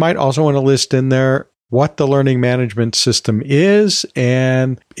 You might also want to list in there what the learning management system is,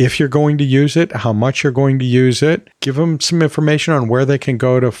 and if you're going to use it, how much you're going to use it. Give them some information on where they can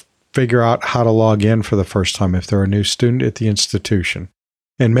go to figure out how to log in for the first time if they're a new student at the institution.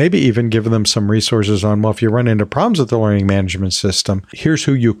 And maybe even give them some resources on, well, if you run into problems with the learning management system, here's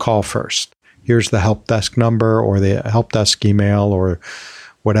who you call first. Here's the help desk number or the help desk email or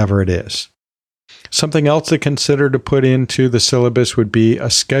whatever it is. Something else to consider to put into the syllabus would be a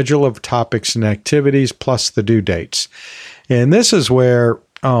schedule of topics and activities plus the due dates. And this is where,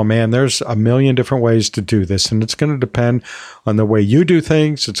 oh man, there's a million different ways to do this. And it's going to depend on the way you do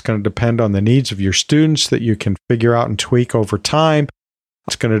things. It's going to depend on the needs of your students that you can figure out and tweak over time.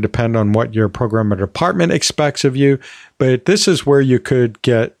 It's going to depend on what your program or department expects of you. But this is where you could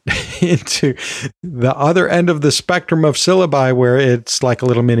get into the other end of the spectrum of syllabi, where it's like a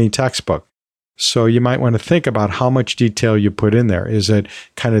little mini textbook. So you might want to think about how much detail you put in there. Is it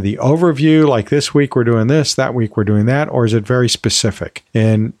kind of the overview, like this week we're doing this, that week we're doing that, or is it very specific?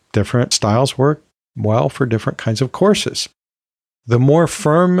 And different styles work well for different kinds of courses. The more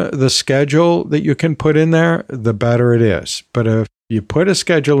firm the schedule that you can put in there, the better it is. But if you put a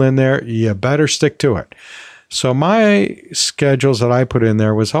schedule in there, you better stick to it. So my schedules that I put in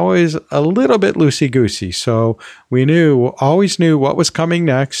there was always a little bit loosey-goosey. So we always knew what was coming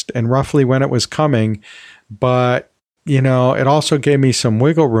next and roughly when it was coming. But, it also gave me some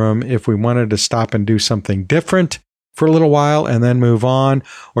wiggle room if we wanted to stop and do something different for a little while and then move on,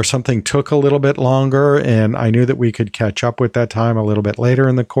 or something took a little bit longer and I knew that we could catch up with that time a little bit later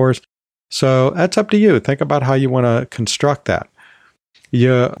in the course. So that's up to you. Think about how you want to construct that.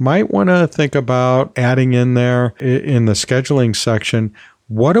 You might want to think about adding in there in the scheduling section,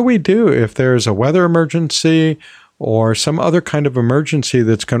 what do we do if there's a weather emergency or some other kind of emergency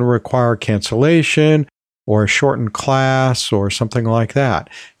that's going to require cancellation or a shortened class or something like that,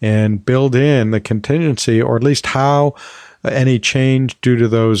 and build in the contingency, or at least how any change due to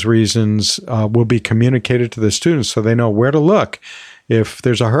those reasons will be communicated to the students so they know where to look. If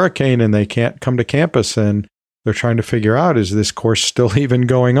there's a hurricane and they can't come to campus and they're trying to figure out, is this course still even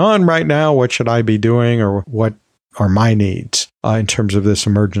going on right now? What should I be doing, or what are my needs in terms of this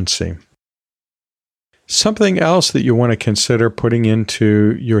emergency? Something else that you want to consider putting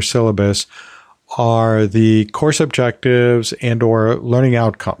into your syllabus are the course objectives and or learning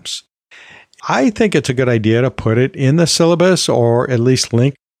outcomes. I think it's a good idea to put it in the syllabus, or at least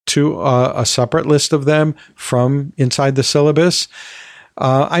link to a separate list of them from inside the syllabus.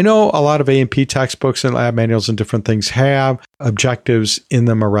 I know a lot of A&P textbooks and lab manuals and different things have objectives in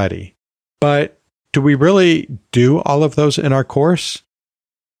them already. But do we really do all of those in our course?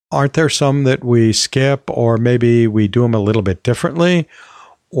 Aren't there some that we skip, or maybe we do them a little bit differently?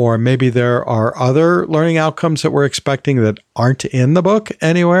 Or maybe there are other learning outcomes that we're expecting that aren't in the book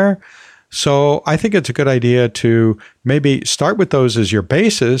anywhere? So I think it's a good idea to maybe start with those as your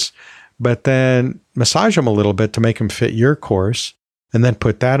basis, but then massage them a little bit to make them fit your course, and then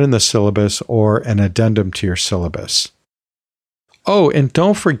put that in the syllabus or an addendum to your syllabus. Oh, and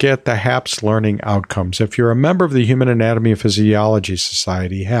don't forget the HAPS learning outcomes. If you're a member of the Human Anatomy and Physiology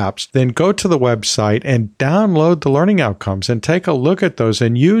Society, HAPS, then go to the website and download the learning outcomes and take a look at those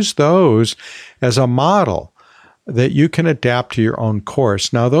and use those as a model that you can adapt to your own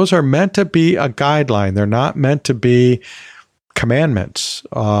course. Now, those are meant to be a guideline. They're not meant to be commandments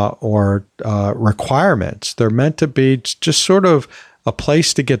or requirements. They're meant to be just sort of a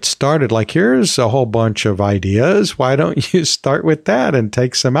place to get started. Like, here's a whole bunch of ideas. Why don't you start with that and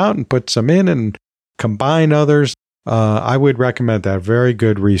take some out and put some in and combine others? I would recommend that. Very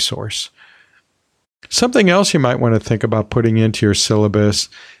good resource. Something else you might want to think about putting into your syllabus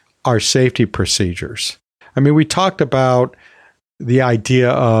are safety procedures. I mean, we talked about the idea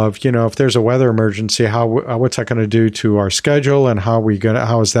of, if there's a weather emergency, what's that going to do to our schedule, and how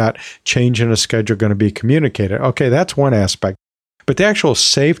is that change in a schedule going to be communicated? Okay, that's one aspect. But the actual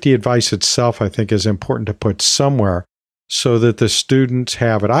safety advice itself, I think, is important to put somewhere so that the students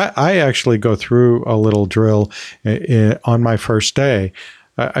have it. I actually go through a little drill on my first day.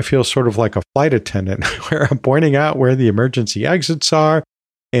 I feel sort of like a flight attendant where I'm pointing out where the emergency exits are,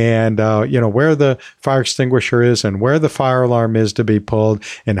 and where the fire extinguisher is and where the fire alarm is to be pulled,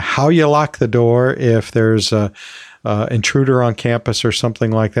 and how you lock the door if there's a intruder on campus or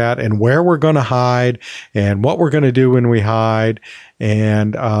something like that, and where we're going to hide and what we're going to do when we hide,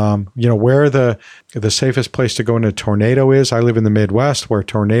 and where the safest place to go in a tornado is. I live in the Midwest, where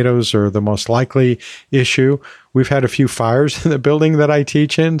tornadoes are the most likely issue. We've had a few fires in the building that I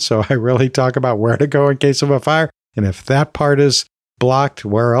teach in, so I really talk about where to go in case of a fire, and if that part is blocked,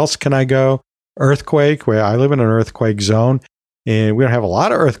 where else can I go? Earthquake, where I live in an earthquake zone. And we don't have a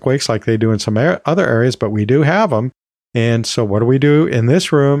lot of earthquakes like they do in some other areas, but we do have them. And so what do we do in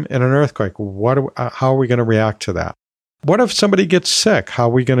this room in an earthquake? How are we going to react to that? What if somebody gets sick? How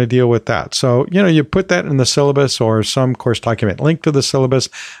are we going to deal with that? So, you put that in the syllabus or some course document linked to the syllabus.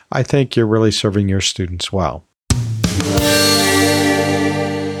 I think you're really serving your students well.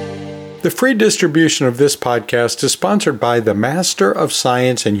 The free distribution of this podcast is sponsored by the Master of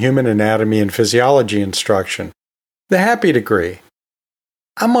Science in Human Anatomy and Physiology Instruction, the Happy Degree.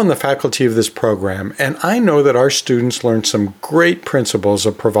 I'm on the faculty of this program, and I know that our students learn some great principles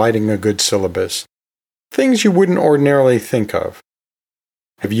of providing a good syllabus, things you wouldn't ordinarily think of.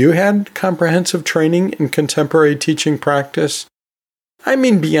 Have you had comprehensive training in contemporary teaching practice? I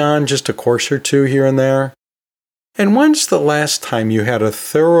mean beyond just a course or two here and there. And when's the last time you had a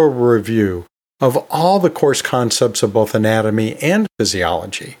thorough review of all the course concepts of both anatomy and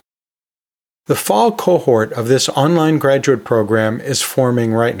physiology? The fall cohort of this online graduate program is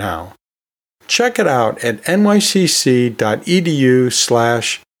forming right now. Check it out at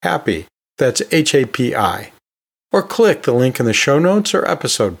nycc.edu/happy, that's HAPI, or click the link in the show notes or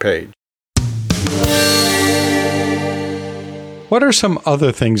episode page. What are some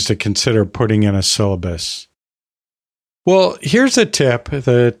other things to consider putting in a syllabus? Well, here's a tip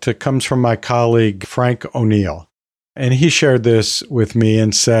that comes from my colleague, Frank O'Neill. And he shared this with me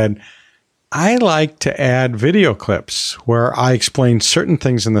and said, I like to add video clips where I explain certain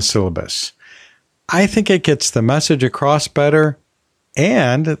things in the syllabus. I think it gets the message across better,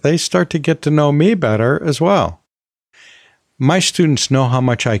 and they start to get to know me better as well. My students know how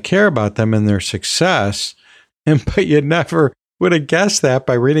much I care about them and their success, but you never would have guessed that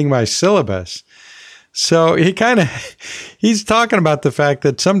by reading my syllabus. So he's talking about the fact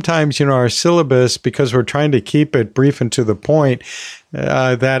that sometimes, our syllabus, because we're trying to keep it brief and to the point,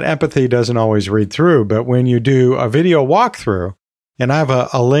 that empathy doesn't always read through. But when you do a video walkthrough, and I have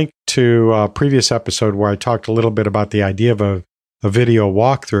a link to a previous episode where I talked a little bit about the idea of a video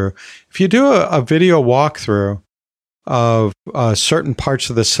walkthrough. If you do a video walkthrough of certain parts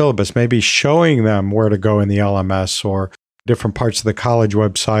of the syllabus, maybe showing them where to go in the LMS or different parts of the college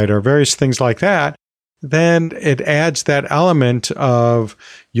website or various things like that, then it adds that element of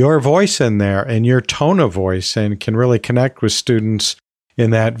your voice in there and your tone of voice and can really connect with students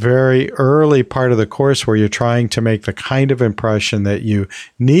in that very early part of the course where you're trying to make the kind of impression that you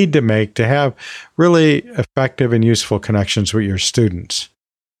need to make to have really effective and useful connections with your students.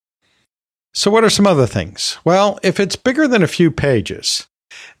 So what are some other things? Well, if it's bigger than a few pages,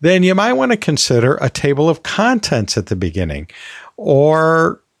 then you might want to consider a table of contents at the beginning,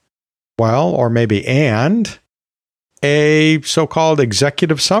 or maybe a so-called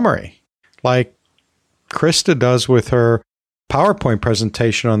executive summary, like Krista does with her PowerPoint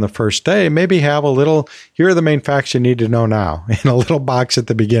presentation on the first day. Maybe have a little, here are the main facts you need to know now, in a little box at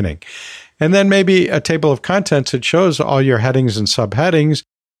the beginning. And then maybe a table of contents that shows all your headings and subheadings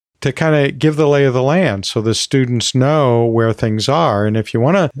to kind of give the lay of the land so the students know where things are. And if you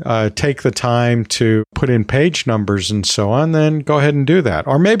want to take the time to put in page numbers and so on, then go ahead and do that.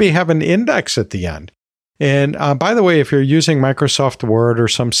 Or maybe have an index at the end. And by the way, if you're using Microsoft Word or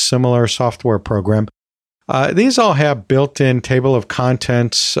some similar software program, these all have built-in table of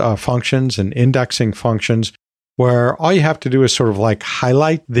contents functions and indexing functions where all you have to do is sort of like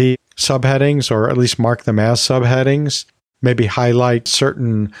highlight the subheadings, or at least mark them as subheadings. Maybe highlight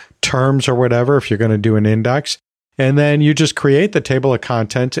certain terms or whatever if you're going to do an index. And then you just create the table of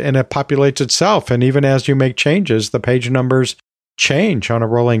content and it populates itself. And even as you make changes, the page numbers change on a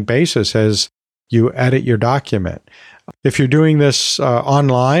rolling basis as you edit your document. If you're doing this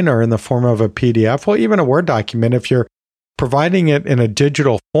online or in the form of a PDF, well, even a Word document, if you're providing it in a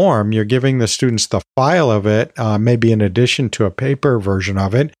digital form, you're giving the students the file of it, maybe in addition to a paper version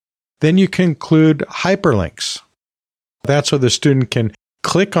of it, then you can include hyperlinks. That's so the student can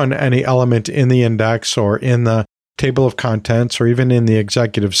click on any element in the index or in the table of contents or even in the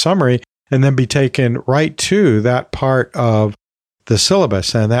executive summary and then be taken right to that part of the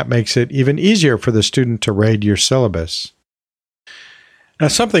syllabus. And that makes it even easier for the student to read your syllabus. Now,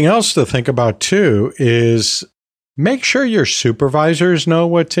 something else to think about too is make sure your supervisors know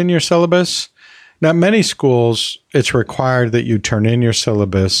what's in your syllabus. Now, many schools, it's required that you turn in your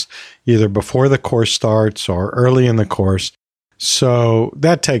syllabus either before the course starts or early in the course. So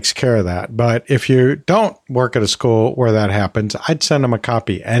that takes care of that. But if you don't work at a school where that happens, I'd send them a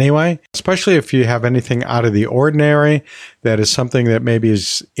copy anyway, especially if you have anything out of the ordinary that is something that maybe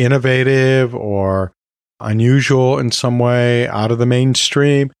is innovative or unusual in some way, out of the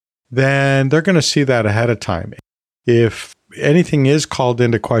mainstream, then they're going to see that ahead of time. If anything is called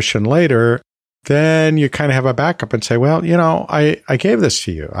into question later, then you kind of have a backup and say, well, I gave this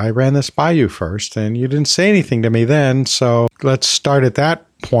to you. I ran this by you first and you didn't say anything to me then. So let's start at that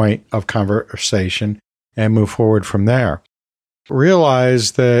point of conversation and move forward from there.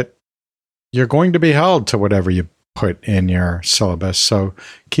 Realize that you're going to be held to whatever you put in your syllabus. So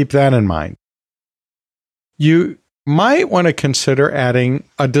keep that in mind. You might want to consider adding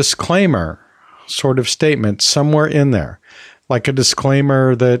a disclaimer sort of statement somewhere in there, like a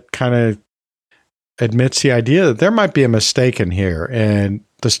disclaimer that kind of admits the idea that there might be a mistake in here and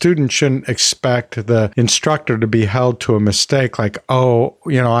the student shouldn't expect the instructor to be held to a mistake like,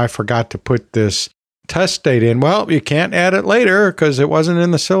 I forgot to put this test date in. Well, you can't add it later because it wasn't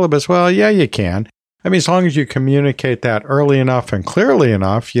in the syllabus. Well, yeah, you can. I mean, as long as you communicate that early enough and clearly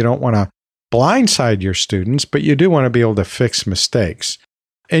enough, you don't want to blindside your students, but you do want to be able to fix mistakes.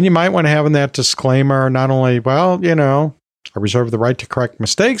 And you might want to have in that disclaimer, not only, I reserve the right to correct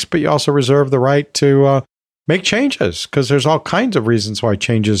mistakes, but you also reserve the right to make changes because there's all kinds of reasons why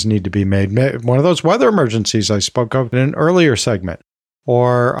changes need to be made. One of those weather emergencies I spoke of in an earlier segment,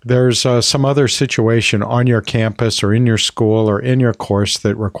 or there's some other situation on your campus or in your school or in your course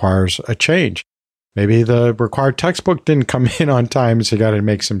that requires a change. Maybe the required textbook didn't come in on time, so you got to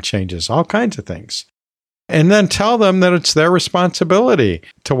make some changes, all kinds of things. And then tell them that it's their responsibility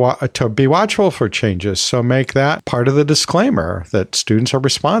to be watchful for changes. So make that part of the disclaimer that students are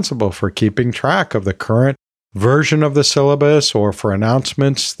responsible for keeping track of the current version of the syllabus or for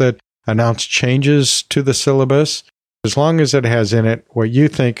announcements that announce changes to the syllabus, as long as it has in it what you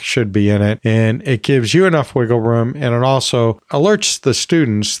think should be in it. And it gives you enough wiggle room, and it also alerts the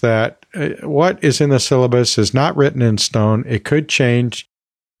students that what is in the syllabus is not written in stone. It could change.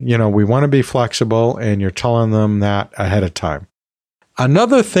 We want to be flexible, and you're telling them that ahead of time.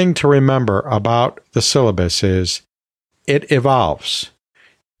 Another thing to remember about the syllabus is it evolves.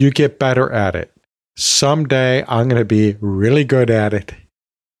 You get better at it. Someday I'm going to be really good at it.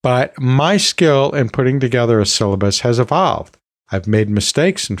 But my skill in putting together a syllabus has evolved. I've made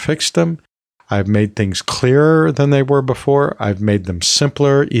mistakes and fixed them. I've made things clearer than they were before. I've made them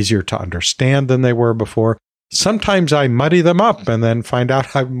simpler, easier to understand than they were before. Sometimes I muddy them up and then find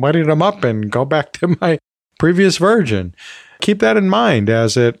out I've muddied them up and go back to my previous version. Keep that in mind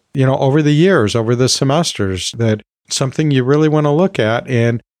as it, over the years, over the semesters, that it's something you really want to look at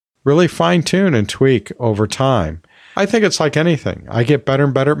and really fine tune and tweak over time. I think it's like anything. I get better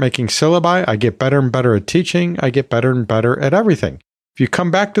and better at making syllabi. I get better and better at teaching. I get better and better at everything. If you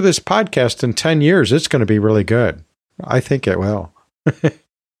come back to this podcast in 10 years, it's going to be really good. I think it will.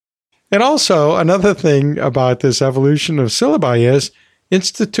 And also, another thing about this evolution of syllabi is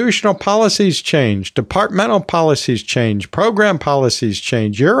institutional policies change, departmental policies change, program policies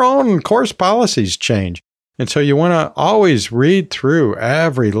change, your own course policies change. And so you want to always read through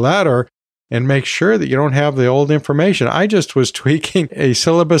every letter and make sure that you don't have the old information. I just was tweaking a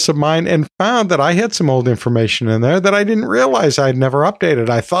syllabus of mine and found that I had some old information in there that I didn't realize I'd never updated.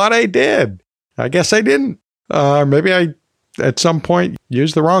 I thought I did. I guess I didn't. Maybe I, at some point,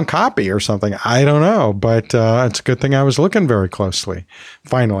 used the wrong copy or something. I don't know, but it's a good thing I was looking very closely,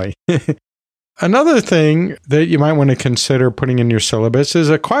 finally. Another thing that you might want to consider putting in your syllabus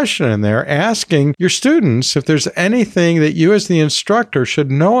is a question in there asking your students if there's anything that you as the instructor should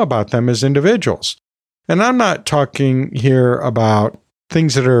know about them as individuals. And I'm not talking here about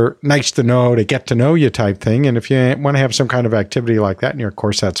things that are nice to know, to get to know you type thing. And if you want to have some kind of activity like that in your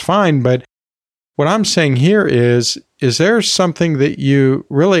course, that's fine. But what I'm saying here is there something that you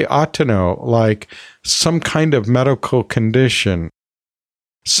really ought to know, like some kind of medical condition,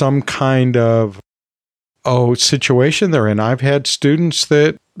 some kind of situation they're in? I've had students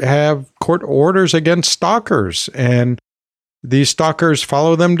that have court orders against stalkers, and these stalkers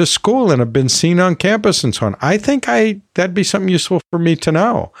follow them to school and have been seen on campus and so on. I think that'd be something useful for me to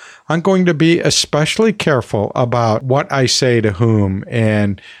know. I'm going to be especially careful about what I say to whom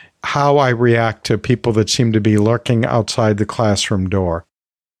and how I react to people that seem to be lurking outside the classroom door.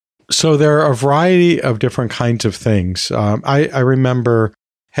 So there are a variety of different kinds of things. I remember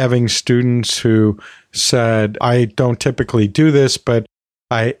having students who said, I don't typically do this, but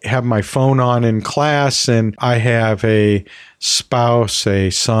I have my phone on in class and I have a spouse, a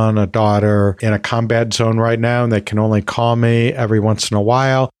son, a daughter in a combat zone right now, and they can only call me every once in a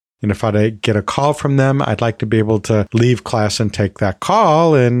while. And if I get a call from them, I'd like to be able to leave class and take that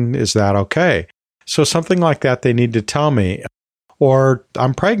call. And is that okay? So something like that, they need to tell me. Or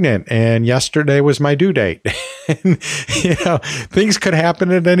I'm pregnant and yesterday was my due date. And, things could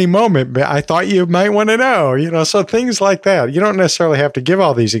happen at any moment, but I thought you might want to know, so things like that. You don't necessarily have to give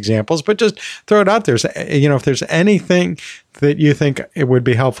all these examples, but just throw it out there. If there's anything that you think it would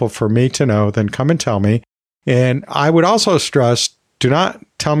be helpful for me to know, then come and tell me. And I would also stress, do not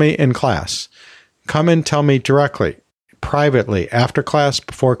tell me in class. Come and tell me directly, privately, after class,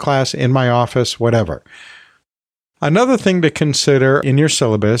 before class, in my office, whatever. Another thing to consider in your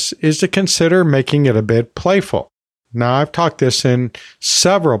syllabus is to consider making it a bit playful. Now, I've talked this in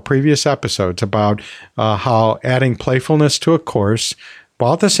several previous episodes about how adding playfulness to a course,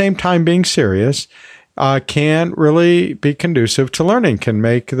 while at the same time being serious, can really be conducive to learning, can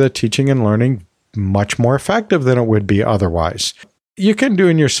make the teaching and learning much more effective than it would be otherwise. You can do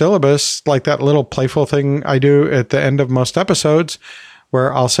in your syllabus like that little playful thing I do at the end of most episodes,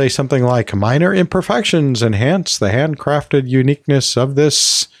 where I'll say something like, minor imperfections enhance the handcrafted uniqueness of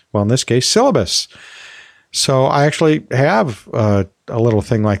this, well, in this case, syllabus. So I actually have a little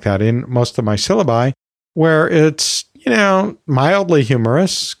thing like that in most of my syllabi, where it's, mildly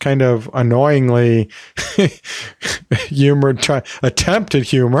humorous, kind of annoyingly attempted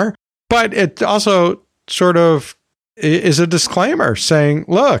humor, but it also sort of is a disclaimer saying,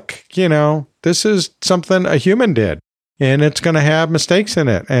 look, this is something a human did. And it's going to have mistakes in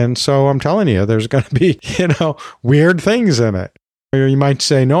it. And so I'm telling you, there's going to be, weird things in it. Or you might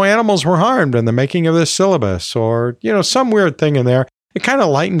say, no animals were harmed in the making of this syllabus, or, some weird thing in there. It kind of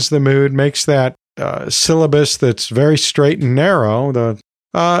lightens the mood, makes that syllabus that's very straight and narrow,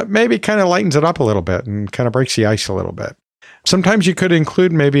 maybe kind of lightens it up a little bit and kind of breaks the ice a little bit. Sometimes you could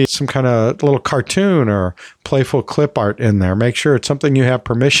include maybe some kind of little cartoon or playful clip art in there. Make sure it's something you have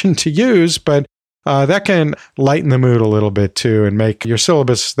permission to use, but that can lighten the mood a little bit too and make your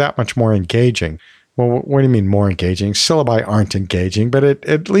syllabus that much more engaging. Well, what do you mean more engaging? Syllabi aren't engaging, but it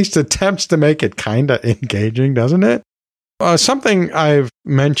at least attempts to make it kind of engaging, doesn't it? Something I've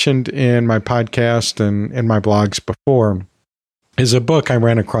mentioned in my podcast and in my blogs before is a book I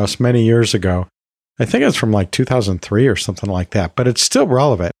ran across many years ago. I think it's from like 2003 or something like that, but it's still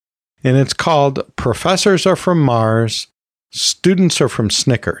relevant. And it's called Professors Are From Mars, Students Are From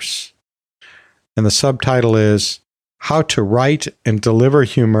Snickers. And the subtitle is How to Write and Deliver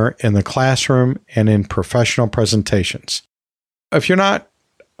Humor in the Classroom and in Professional Presentations. If you're not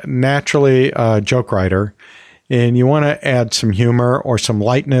naturally a joke writer and you want to add some humor or some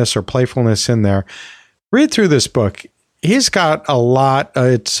lightness or playfulness in there, read through this book. He's got a lot,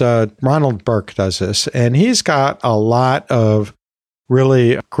 it's Ronald Burke does this, and he's got a lot of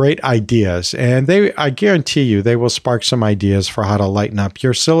really great ideas. And I guarantee you, they will spark some ideas for how to lighten up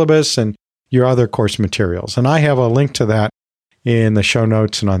your syllabus and your other course materials. And I have a link to that in the show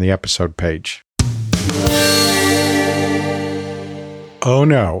notes and on the episode page. Oh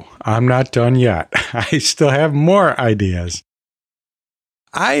no, I'm not done yet. I still have more ideas.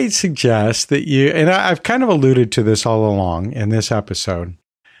 I suggest that and I've kind of alluded to this all along in this episode.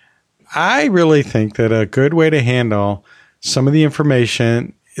 I really think that a good way to handle some of the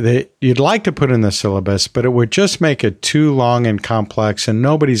information that you'd like to put in the syllabus, but it would just make it too long and complex and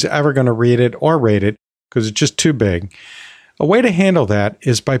nobody's ever going to read it or rate it because it's just too big. A way to handle that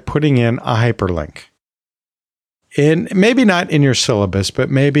is by putting in a hyperlink. And maybe not in your syllabus, but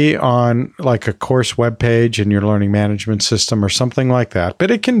maybe on like a course webpage in your learning management system or something like that.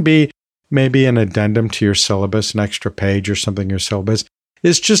 But it can be maybe an addendum to your syllabus, an extra page or something in your syllabus.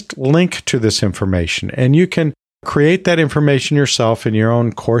 Is just link to this information. And you can create that information yourself in your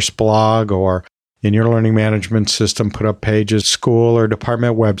own course blog or in your learning management system, put up pages, school or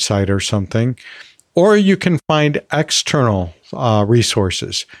department website or something. Or you can find external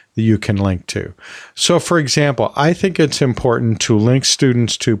resources that you can link to. So, for example, I think it's important to link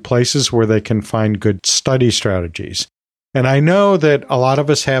students to places where they can find good study strategies. And I know that a lot of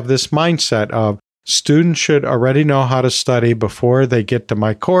us have this mindset of students should already know how to study before they get to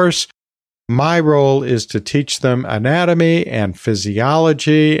my course. My role is to teach them anatomy and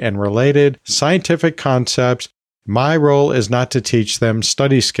physiology and related scientific concepts. My role is not to teach them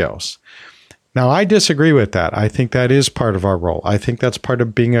study skills. Now, I disagree with that. I think that is part of our role. I think that's part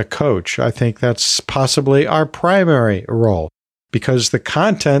of being a coach. I think that's possibly our primary role because the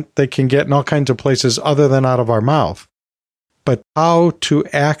content they can get in all kinds of places other than out of our mouth. But how to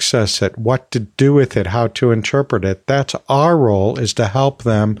access it, what to do with it, how to interpret it, that's our role, is to help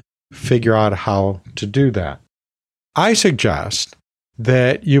them figure out how to do that. I suggest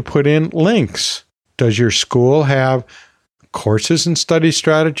that you put in links. Does your school have courses and study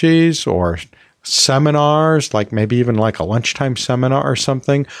strategies or seminars, like maybe even like a lunchtime seminar or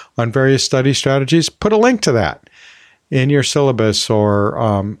something on various study strategies? Put a link to that in your syllabus or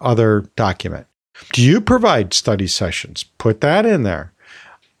other document. Do you provide study sessions? Put that in there.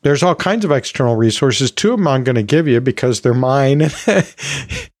 There's all kinds of external resources. Two of them I'm going to give you because they're mine.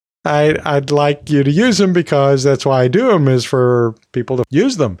 I'd like you to use them because that's why I do them, is for people to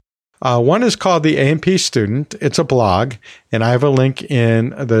use them. One is called the A&P Student. It's a blog, and I have a link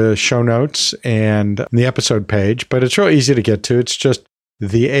in the show notes and the episode page, but it's real easy to get to. It's just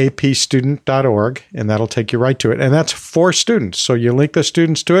theapstudent.org, and that'll take you right to it. And that's for students. So you link the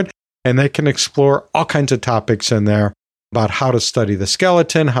students to it, and they can explore all kinds of topics in there about how to study the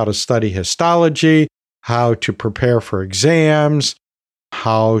skeleton, how to study histology, how to prepare for exams,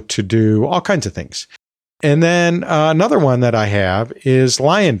 how to do all kinds of things. And then another one that I have is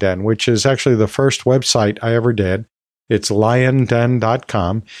Lion Den, which is actually the first website I ever did. It's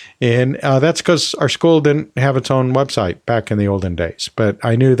lionden.com. And that's because our school didn't have its own website back in the olden days. But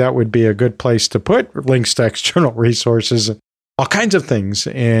I knew that would be a good place to put links to external resources and all kinds of things.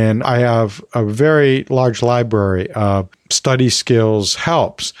 And I have a very large library of study skills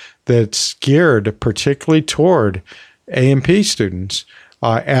helps that's geared particularly toward A&P students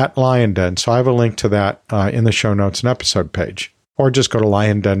at Lion Den. So I have a link to that in the show notes and episode page, or just go to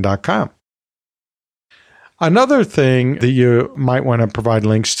lionden.com. Another thing that you might want to provide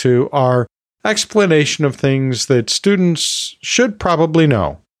links to are explanation of things that students should probably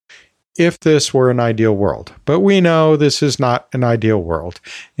know if this were an ideal world. But we know this is not an ideal world.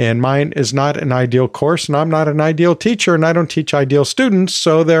 And mine is not an ideal course, and I'm not an ideal teacher, and I don't teach ideal students.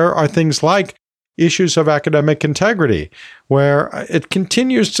 So there are things like, issues of academic integrity, where it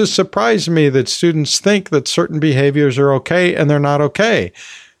continues to surprise me that students think that certain behaviors are okay and they're not okay.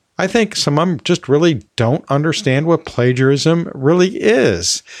 I think some of them just really don't understand what plagiarism really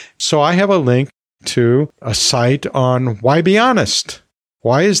is. So I have a link to a site on why be honest.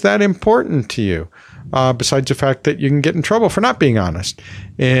 Why is that important to you? Besides the fact that you can get in trouble for not being honest.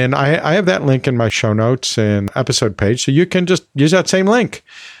 And I have that link in my show notes and episode page, so you can just use that same link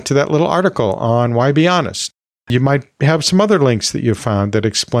to that little article on why be honest. You might have some other links that you found that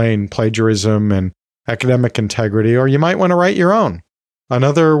explain plagiarism and academic integrity, or you might want to write your own.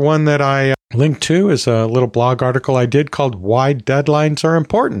 Another one that I linked to is a little blog article I did called Why Deadlines Are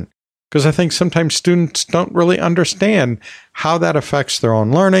Important. Because I think sometimes students don't really understand how that affects their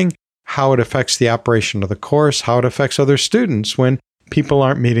own learning, how it affects the operation of the course, how it affects other students when people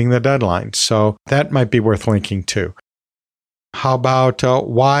aren't meeting the deadlines. So that might be worth linking to. How about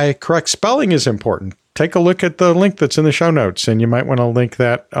why correct spelling is important? Take a look at the link that's in the show notes, and you might want to link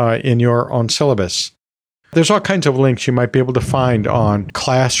that in your own syllabus. There's all kinds of links you might be able to find on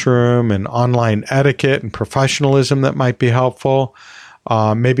classroom and online etiquette and professionalism that might be helpful.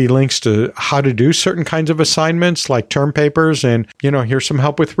 Maybe links to how to do certain kinds of assignments like term papers, and, here's some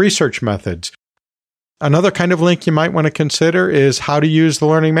help with research methods. Another kind of link you might want to consider is how to use the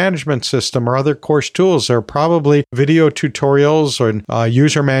learning management system or other course tools. There are probably video tutorials or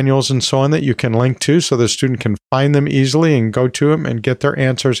user manuals and so on that you can link to so the student can find them easily and go to them and get their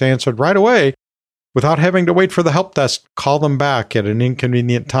answers answered right away without having to wait for the help desk to call them back at an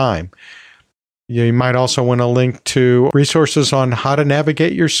inconvenient time. You might also want to link to resources on how to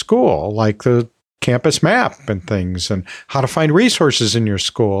navigate your school, like the campus map and things, and how to find resources in your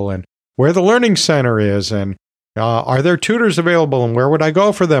school, and where the learning center is, and are there tutors available, and where would I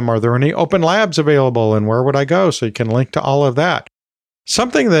go for them? Are there any open labs available, and where would I go? So you can link to all of that.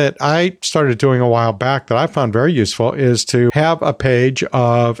 Something that I started doing a while back that I found very useful is to have a page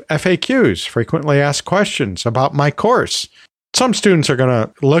of FAQs, frequently asked questions, about my course. Some students are going to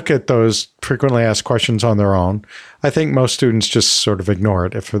look at those frequently asked questions on their own. I think most students just sort of ignore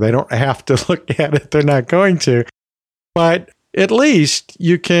it. If they don't have to look at it, they're not going to. But at least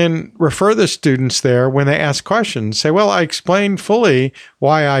you can refer the students there when they ask questions. Say, well, I explained fully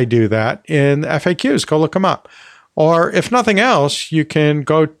why I do that in the FAQs. Go look them up. Or if nothing else, you can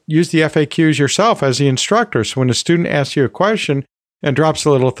go use the FAQs yourself as the instructor. So when a student asks you a question and drops a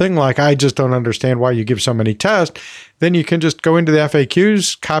little thing like, I just don't understand why you give so many tests, then you can just go into the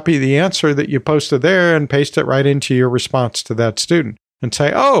FAQs, copy the answer that you posted there, and paste it right into your response to that student. And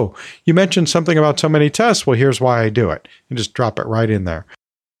say, oh, you mentioned something about so many tests. Well, here's why I do it. And just drop it right in there.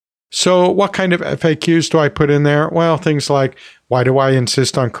 So what kind of FAQs do I put in there? Well, things like, why do I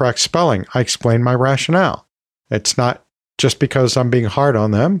insist on correct spelling? I explain my rationale. It's not just because I'm being hard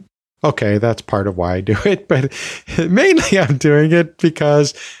on them. Okay, that's part of why I do it, but mainly I'm doing it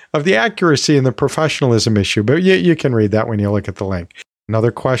because of the accuracy and the professionalism issue. But you can read that when you look at the link.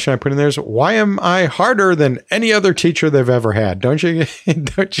 Another question I put in there is, why am I harder than any other teacher they've ever had? Don't you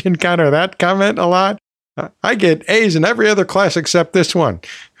encounter that comment a lot? I get A's in every other class except this one,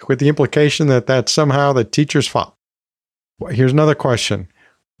 with the implication that that's somehow the teacher's fault. Here's another question.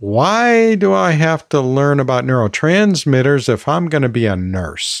 Why do I have to learn about neurotransmitters if I'm going to be a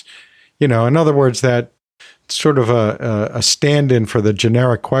nurse? In other words, that sort of a stand-in for the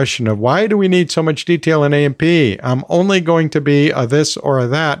generic question of why do we need so much detail in A&P? I'm only going to be a this or a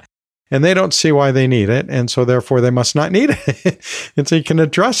that, and they don't see why they need it, and so therefore they must not need it. And so you can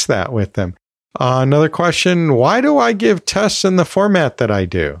address that with them. Another question, why do I give tests in the format that I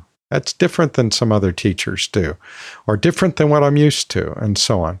do? That's different than some other teachers do, or different than what I'm used to, and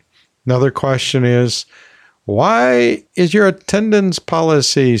so on. Another question is, why is your attendance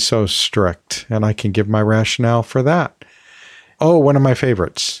policy so strict? And I can give my rationale for that. Oh, one of my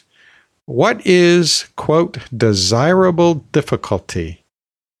favorites. What is, quote, desirable difficulty?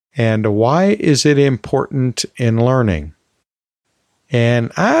 And why is it important in learning?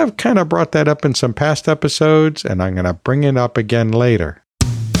 And I've kind of brought that up in some past episodes, and I'm going to bring it up again later.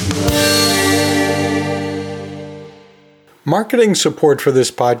 Marketing support for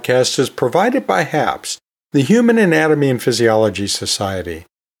this podcast is provided by HAPS, the Human Anatomy and Physiology Society,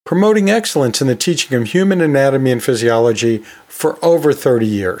 promoting excellence in the teaching of human anatomy and physiology for over 30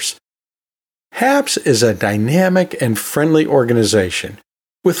 years. HAPS is a dynamic and friendly organization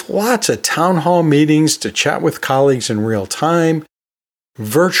with lots of town hall meetings to chat with colleagues in real time,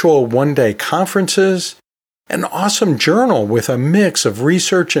 virtual one-day conferences, an awesome journal with a mix of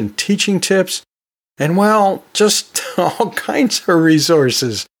research and teaching tips, and, well, just all kinds of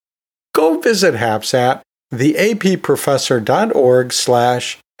resources. Go visit HAPS at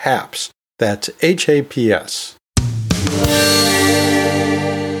theapprofessor.org/HAPS. That's HAPS.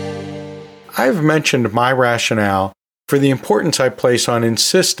 I've mentioned my rationale for the importance I place on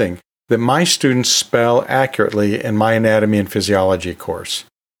insisting that my students spell accurately in my anatomy and physiology course.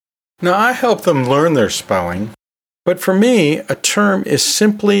 Now, I help them learn their spelling, but for me, a term is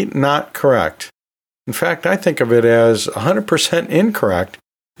simply not correct. In fact, I think of it as 100% incorrect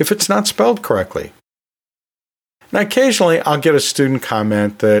if it's not spelled correctly. Now, occasionally I'll get a student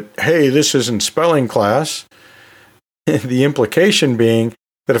comment that, hey, this isn't spelling class. The implication being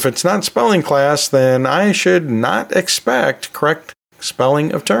that if it's not spelling class, then I should not expect correct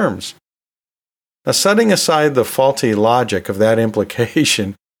spelling of terms. Now, setting aside the faulty logic of that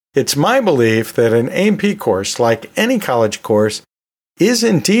implication, it's my belief that an A&P course, like any college course, is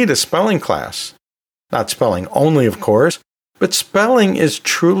indeed a spelling class. Not spelling only, of course, but spelling is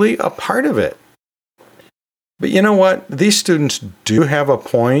truly a part of it. But you know what? These students do have a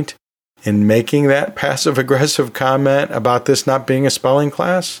point in making that passive-aggressive comment about this not being a spelling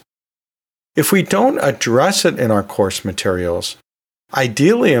class. If we don't address it in our course materials,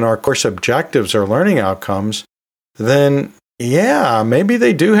 ideally in our course objectives or learning outcomes, then yeah, maybe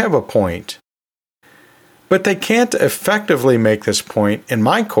they do have a point. But they can't effectively make this point in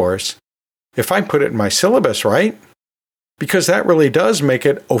my course if I put it in my syllabus, right? Because that really does make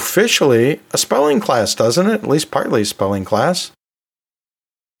it officially a spelling class, doesn't it? At least partly a spelling class.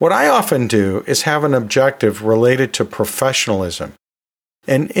 What I often do is have an objective related to professionalism.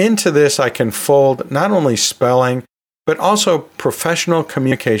 And into this I can fold not only spelling, but also professional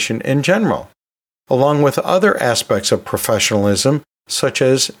communication in general, along with other aspects of professionalism, such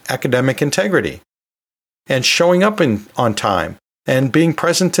as academic integrity, and showing up on time, and being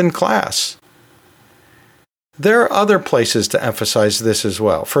present in class. There are other places to emphasize this as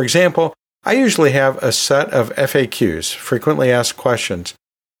well. For example, I usually have a set of FAQs, frequently asked questions,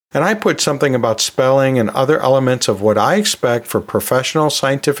 and I put something about spelling and other elements of what I expect for professional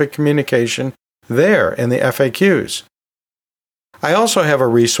scientific communication there in the FAQs. I also have a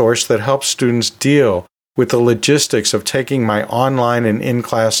resource that helps students deal with the logistics of taking my online and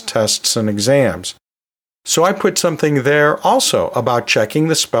in-class tests and exams. So I put something there also about checking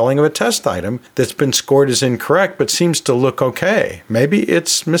the spelling of a test item that's been scored as incorrect but seems to look okay. Maybe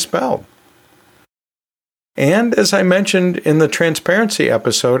it's misspelled. And as I mentioned in the transparency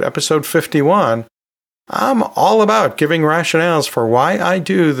episode, episode 51, I'm all about giving rationales for why I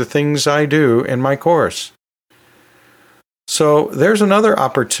do the things I do in my course. So there's another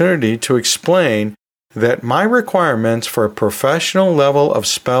opportunity to explain that my requirements for a professional level of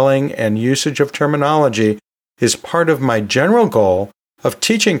spelling and usage of terminology is part of my general goal of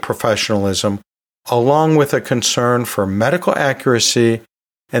teaching professionalism, along with a concern for medical accuracy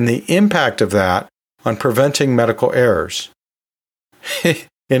and the impact of that on preventing medical errors.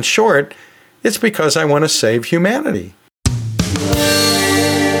 In short, it's because I want to save humanity.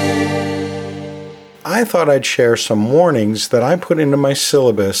 I thought I'd share some warnings that I put into my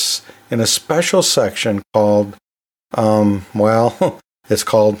syllabus in a special section called, it's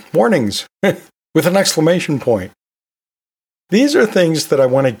called Warnings with an exclamation point. These are things that I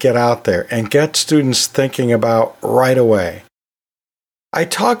want to get out there and get students thinking about right away. I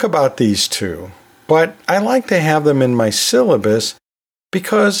talk about these too, but I like to have them in my syllabus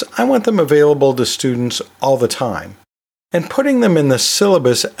because I want them available to students all the time. And putting them in the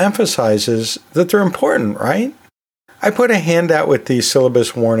syllabus emphasizes that they're important, right? I put a handout with these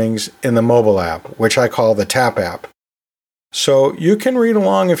syllabus warnings in the mobile app, which I call the TAP app. So you can read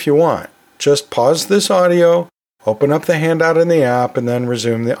along if you want. Just pause this audio, open up the handout in the app, and then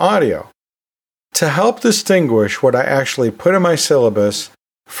resume the audio. To help distinguish what I actually put in my syllabus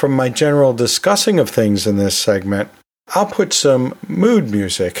from my general discussing of things in this segment, I'll put some mood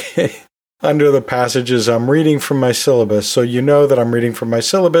music under the passages I'm reading from my syllabus, so you know that I'm reading from my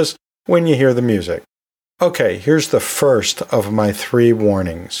syllabus when you hear the music. Okay, here's the first of my 3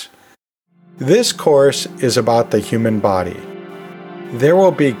 warnings. This course is about the human body. There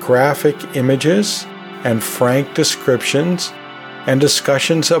will be graphic images and frank descriptions and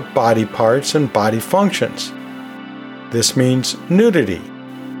discussions of body parts and body functions. This means nudity.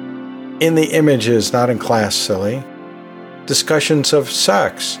 In the images, not in class, silly. Discussions of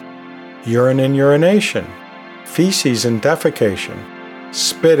sex, urine and urination, feces and defecation,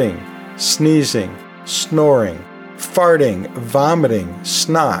 spitting, sneezing, snoring, farting, vomiting,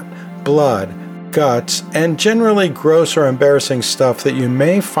 snot, blood, guts, and generally gross or embarrassing stuff that you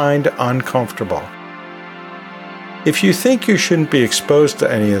may find uncomfortable. If you think you shouldn't be exposed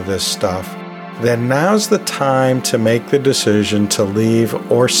to any of this stuff, then now's the time to make the decision to leave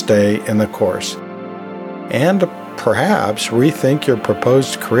or stay in the course, and perhaps rethink your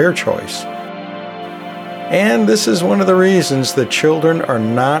proposed career choice. And this is one of the reasons that children are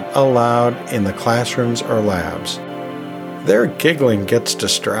not allowed in the classrooms or labs. Their giggling gets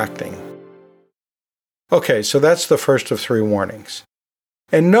distracting. Okay, so that's the first of 3 warnings.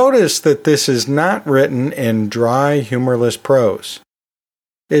 And notice that this is not written in dry, humorless prose.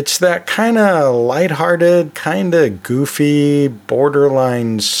 It's that kind of lighthearted, kind of goofy,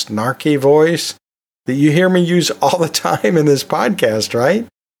 borderline snarky voice that you hear me use all the time in this podcast, right?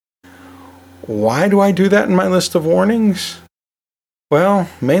 Why do I do that in my list of warnings? Well,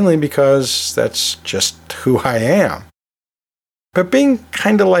 mainly because that's just who I am. But being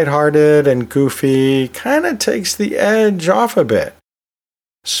kind of lighthearted and goofy kind of takes the edge off a bit,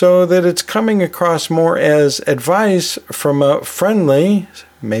 so that it's coming across more as advice from a friendly,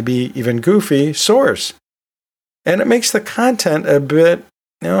 maybe even goofy, source. And it makes the content a bit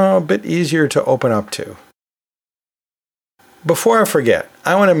easier to open up to. Before I forget,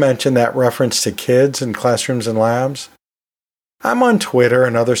 I want to mention that reference to kids in classrooms and labs. I'm on Twitter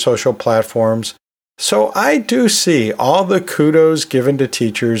and other social platforms, so I do see all the kudos given to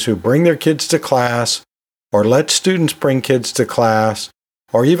teachers who bring their kids to class, or let students bring kids to class,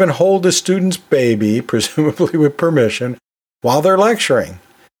 or even hold a student's baby, presumably with permission, while they're lecturing.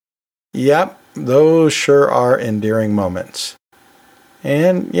 Yep, those sure are endearing moments.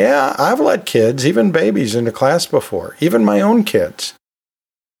 And yeah, I've let kids, even babies, into class before, even my own kids.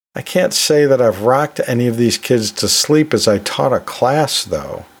 I can't say that I've rocked any of these kids to sleep as I taught a class,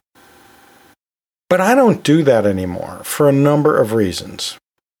 though. But I don't do that anymore for a number of reasons.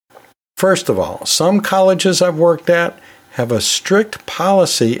 First of all, some colleges I've worked at have a strict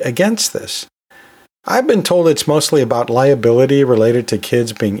policy against this. I've been told it's mostly about liability related to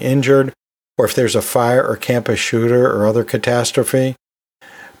kids being injured, or if there's a fire or campus shooter or other catastrophe.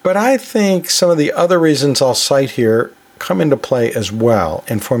 But I think some of the other reasons I'll cite here come into play as well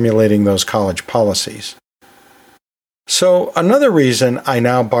in formulating those college policies. So another reason I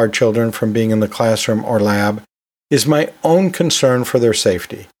now bar children from being in the classroom or lab is my own concern for their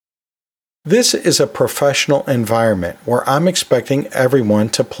safety. This is a professional environment where I'm expecting everyone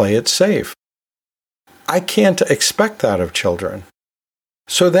to play it safe. I can't expect that of children.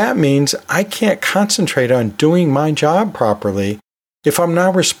 So that means I can't concentrate on doing my job properly if I'm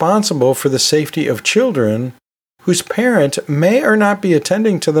not responsible for the safety of children whose parent may or not be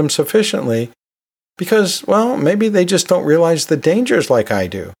attending to them sufficiently because, well, maybe they just don't realize the dangers like I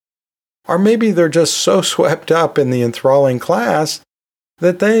do. Or maybe they're just so swept up in the enthralling class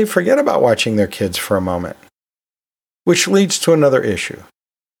that they forget about watching their kids for a moment. Which leads to another issue.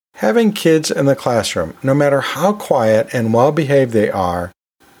 Having kids in the classroom, no matter how quiet and well-behaved they are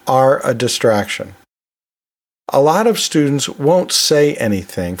a distraction. A lot of students won't say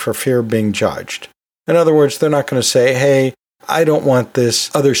anything for fear of being judged. In other words, they're not going to say, hey, I don't want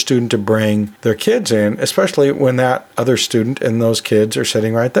this other student to bring their kids in, especially when that other student and those kids are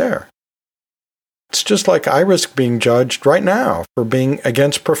sitting right there. It's just like I risk being judged right now for being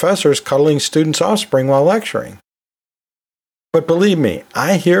against professors cuddling students' offspring while lecturing. But believe me,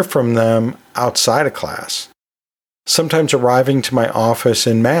 I hear from them outside of class, sometimes arriving to my office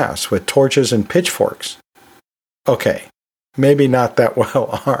en masse with torches and pitchforks. Okay, maybe not that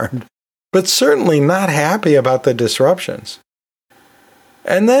well armed, but certainly not happy about the disruptions.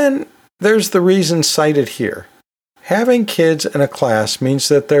 And then there's the reason cited here. Having kids in a class means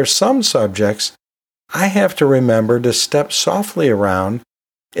that there's some subjects I have to remember to step softly around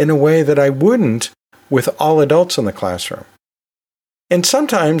in a way that I wouldn't with all adults in the classroom. And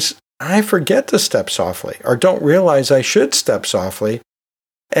sometimes I forget to step softly or don't realize I should step softly,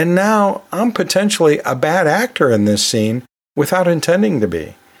 and now I'm potentially a bad actor in this scene without intending to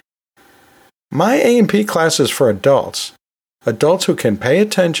be. My A&P class is for adults who can pay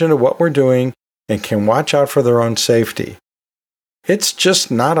attention to what we're doing and can watch out for their own safety. It's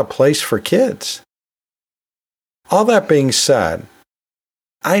just not a place for kids. All that being said,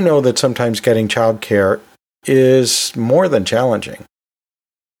 I know that sometimes getting childcare is more than challenging.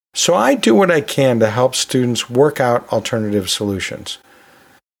 So I do what I can to help students work out alternative solutions.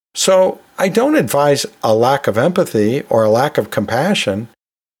 So I don't advise a lack of empathy or a lack of compassion.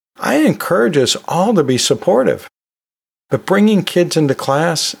 I encourage us all to be supportive. But bringing kids into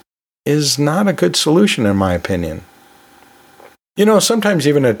class is not a good solution, in my opinion. You know, sometimes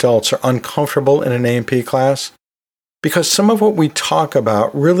even adults are uncomfortable in an A&P class because some of what we talk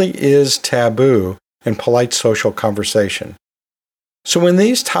about really is taboo in polite social conversation. So when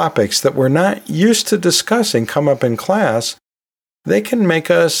these topics that we're not used to discussing come up in class, they can make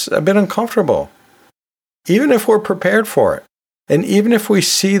us a bit uncomfortable, even if we're prepared for it, and even if we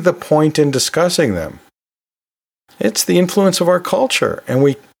see the point in discussing them. It's the influence of our culture, and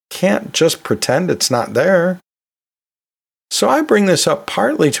we can't just pretend it's not there. So I bring this up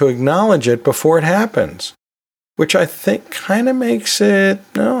partly to acknowledge it before it happens, which I think kind of makes it,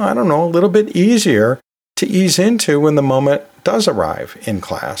 a little bit easier to ease into when the moment does arrive in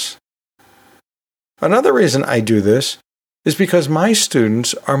class. Another reason I do this is because my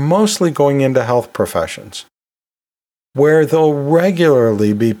students are mostly going into health professions, where they'll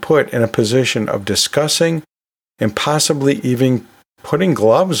regularly be put in a position of discussing and possibly even putting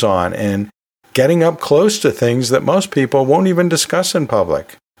gloves on and getting up close to things that most people won't even discuss in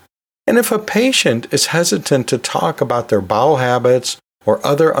public. And if a patient is hesitant to talk about their bowel habits or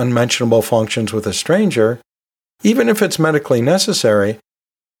other unmentionable functions with a stranger, even if it's medically necessary,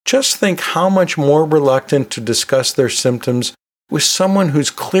 just think how much more reluctant to discuss their symptoms with someone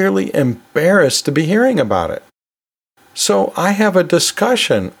who's clearly embarrassed to be hearing about it. So I have a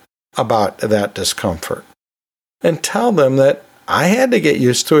discussion about that discomfort and tell them that I had to get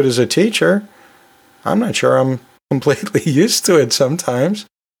used to it as a teacher. I'm not sure I'm completely used to it sometimes.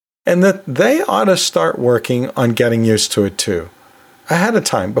 And that they ought to start working on getting used to it too, ahead of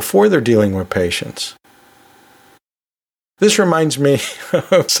time, before they're dealing with patients. This reminds me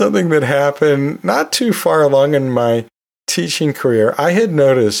of something that happened not too far along in my teaching career. I had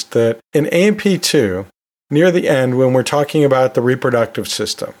noticed that in A&P 2, near the end, when we're talking about the reproductive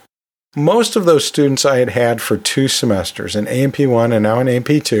system, most of those students I had had for 2 semesters, in A&P 1 and now in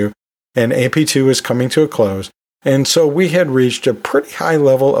A&P 2, and A&P 2 is coming to a close. And so we had reached a pretty high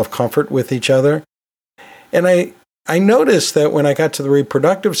level of comfort with each other. And I noticed that when I got to the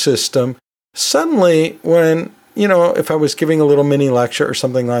reproductive system, suddenly when, if I was giving a little mini lecture or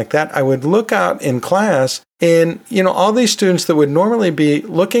something like that, I would look out in class and, all these students that would normally be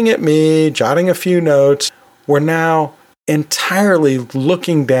looking at me, jotting a few notes, were now entirely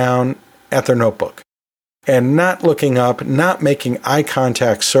looking down at their notebook and not looking up, not making eye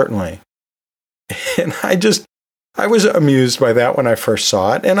contact, certainly. And I was amused by that when I first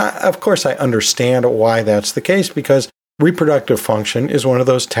saw it. And of course, I understand why that's the case, because reproductive function is one of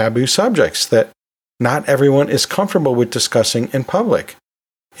those taboo subjects that not everyone is comfortable with discussing in public.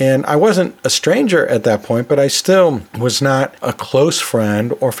 And I wasn't a stranger at that point, but I still was not a close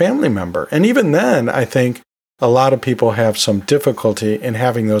friend or family member. And even then, I think a lot of people have some difficulty in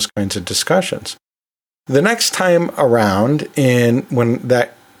having those kinds of discussions. The next time around, when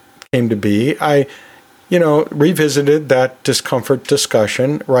that came to be, I revisited that discomfort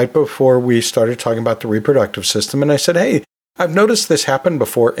discussion right before we started talking about the reproductive system. And I said, hey, I've noticed this happen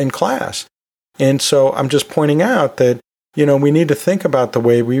before in class. And so I'm just pointing out that, we need to think about the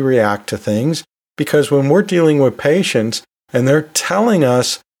way we react to things, because when we're dealing with patients and they're telling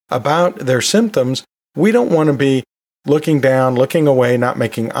us about their symptoms, we don't want to be looking down, looking away, not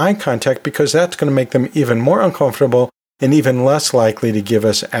making eye contact, because that's going to make them even more uncomfortable and even less likely to give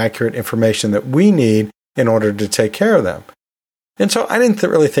us accurate information that we need in order to take care of them. And so I didn't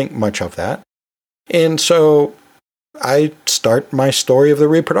really think much of that. And so I start my story of the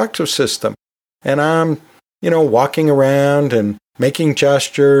reproductive system. And I'm, walking around and making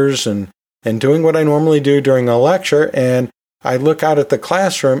gestures and doing what I normally do during a lecture. And I look out at the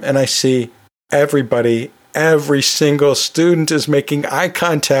classroom and I see everybody, every single student is making eye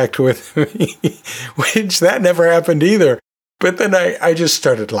contact with me, which that never happened either. But then I just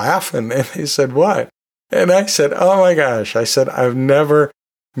started laughing and they said, what? And I said, oh my gosh. I said, I've never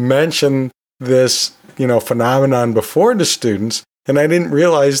mentioned this, phenomenon before to students, and I didn't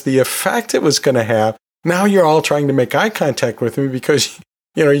realize the effect it was going to have. Now you're all trying to make eye contact with me because,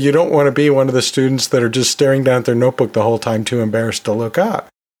 you don't want to be one of the students that are just staring down at their notebook the whole time, too embarrassed to look up.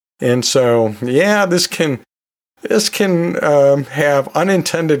 And so, yeah, this can have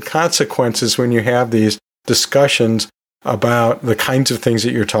unintended consequences when you have these discussions about the kinds of things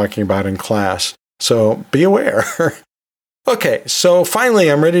that you're talking about in class. So be aware. Okay, so finally,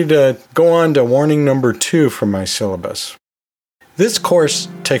 I'm ready to go on to warning number 2 from my syllabus. This course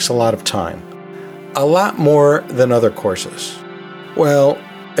takes a lot of time, a lot more than other courses. Well,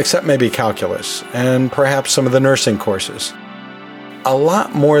 except maybe calculus and perhaps some of the nursing courses. A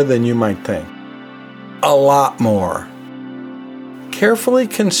lot more than you might think. A lot more. Carefully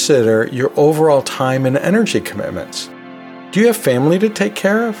consider your overall time and energy commitments. Do you have family to take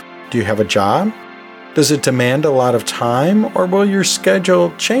care of? Do you have a job? Does it demand a lot of time, or will your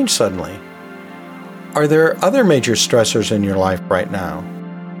schedule change suddenly? Are there other major stressors in your life right now?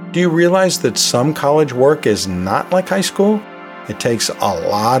 Do you realize that some college work is not like high school? It takes a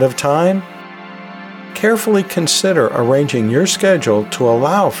lot of time. Carefully consider arranging your schedule to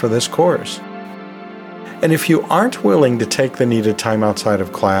allow for this course. And if you aren't willing to take the needed time outside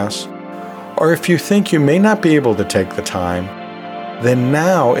of class, or if you think you may not be able to take the time, then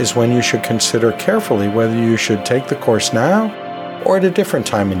now is when you should consider carefully whether you should take the course now or at a different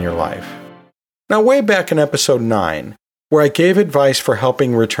time in your life. Now, way back in episode 9, where I gave advice for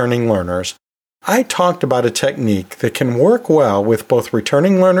helping returning learners, I talked about a technique that can work well with both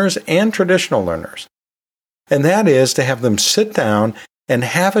returning learners and traditional learners. And that is to have them sit down and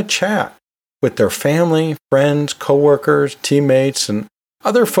have a chat with their family, friends, coworkers, teammates, and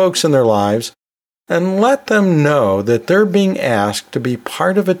other folks in their lives, and let them know that they're being asked to be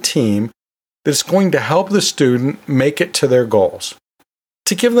part of a team that's going to help the student make it to their goals,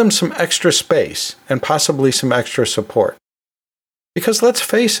 to give them some extra space and possibly some extra support. Because let's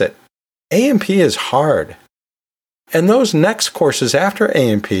face it, A&P is hard. And those next courses after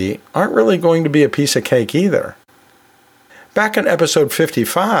A&P aren't really going to be a piece of cake either. Back in episode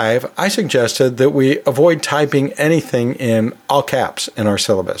 55, I suggested that we avoid typing anything in all caps in our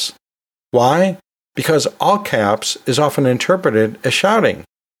syllabus. Why? Because all caps is often interpreted as shouting.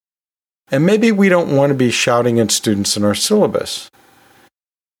 And maybe we don't want to be shouting at students in our syllabus.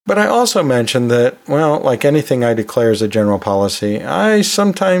 But I also mentioned that, well, like anything I declare as a general policy, I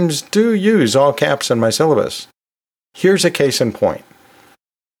sometimes do use all caps in my syllabus. Here's a case in point.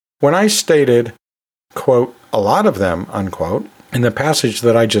 When I stated, quote, a lot of them, unquote, in the passage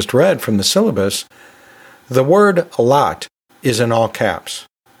that I just read from the syllabus, the word a lot is in all caps.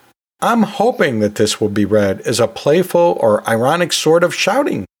 I'm hoping that this will be read as a playful or ironic sort of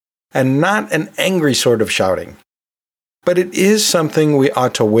shouting, and not an angry sort of shouting. But it is something we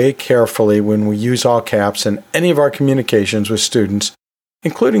ought to weigh carefully when we use all caps in any of our communications with students,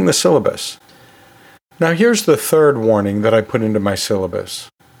 including the syllabus. Now here's the third warning that I put into my syllabus.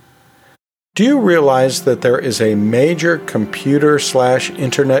 Do you realize that there is a major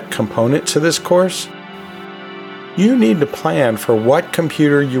computer/internet component to this course? You need to plan for what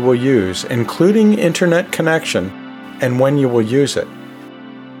computer you will use, including internet connection, and when you will use it.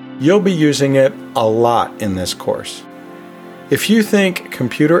 You'll be using it a lot in this course. If you think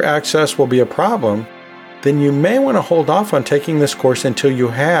computer access will be a problem, then you may want to hold off on taking this course until you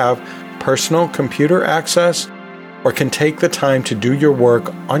have personal computer access or can take the time to do your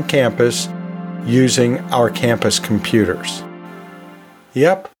work on campus using our campus computers.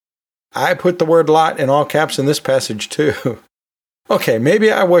 Yep, I put the word lot in all caps in this passage too. Okay, maybe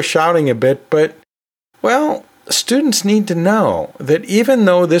I was shouting a bit, but, well, students need to know that even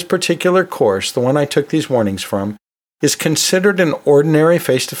though this particular course, the one I took these warnings from, is considered an ordinary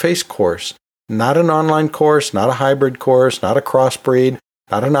face-to-face course, not an online course, not a hybrid course, not a crossbreed,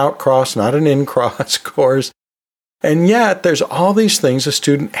 not an outcross, not an in-cross course. And yet, there's all these things a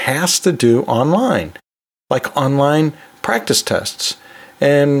student has to do online, like online practice tests,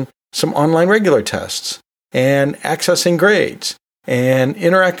 and some online regular tests, and accessing grades, and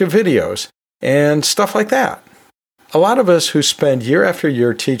interactive videos, and stuff like that. A lot of us who spend year after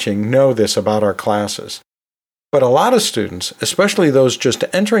year teaching know this about our classes. But a lot of students, especially those just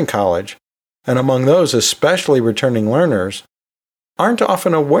entering college, and among those especially returning learners, aren't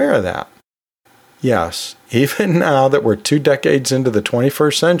often aware of that. Yes, even now that we're 2 decades into the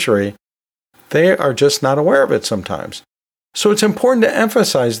 21st century, they are just not aware of it sometimes. So it's important to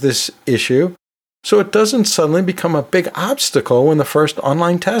emphasize this issue so it doesn't suddenly become a big obstacle when the first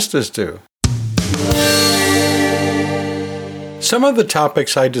online test is due. Some of the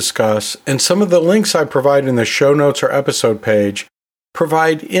topics I discuss and some of the links I provide in the show notes or episode page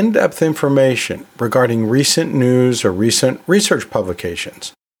provide in-depth information regarding recent news or recent research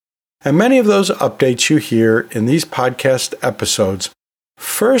publications. And many of those updates you hear in these podcast episodes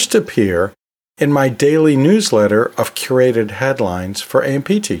first appear in my daily newsletter of curated headlines for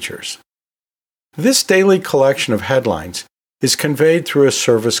A&P teachers. This daily collection of headlines is conveyed through a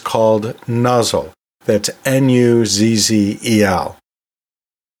service called Nuzzle. That's Nuzzel.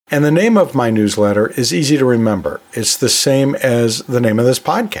 And the name of my newsletter is easy to remember. It's the same as the name of this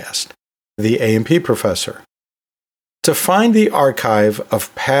podcast, The A&P Professor. To find the archive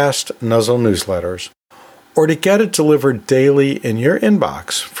of past Nuzzle newsletters, or to get it delivered daily in your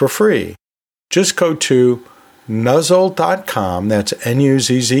inbox for free, just go to nuzzle.com, that's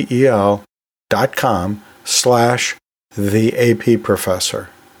Nuzzel.com/The AP Professor.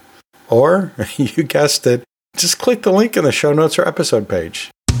 Or, you guessed it, just click the link in the show notes or episode page.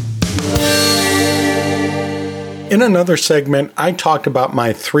 In another segment, I talked about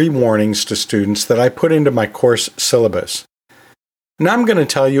my 3 warnings to students that I put into my course syllabus. Now I'm going to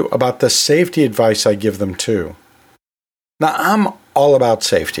tell you about the safety advice I give them too. Now, I'm all about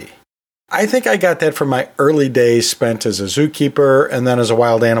safety. I think I got that from my early days spent as a zookeeper and then as a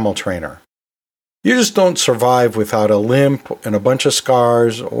wild animal trainer. You just don't survive without a limp and a bunch of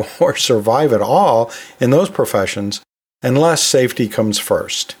scars, or survive at all in those professions, unless safety comes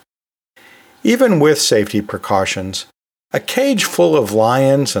first. Even with safety precautions, a cage full of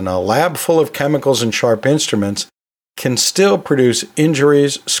lions and a lab full of chemicals and sharp instruments can still produce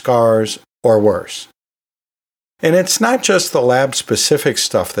injuries, scars, or worse. And it's not just the lab-specific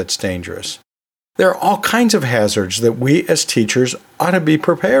stuff that's dangerous. There are all kinds of hazards that we as teachers ought to be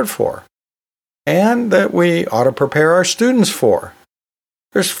prepared for, and that we ought to prepare our students for.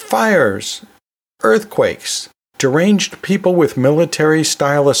 There's fires, earthquakes, deranged people with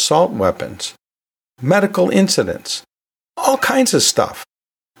military-style assault weapons, medical incidents, all kinds of stuff.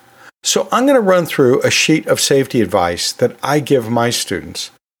 So I'm going to run through a sheet of safety advice that I give my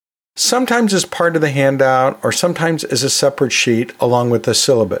students, sometimes as part of the handout or sometimes as a separate sheet along with the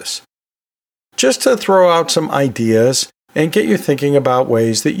syllabus, just to throw out some ideas and get you thinking about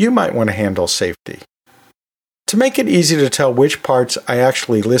ways that you might want to handle safety. To make it easy to tell which parts I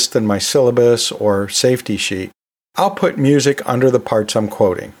actually list in my syllabus or safety sheet, I'll put music under the parts I'm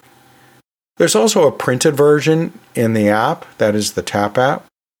quoting. There's also a printed version in the app, that is the TAP app.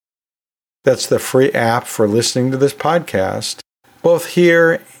 That's the free app for listening to this podcast. Both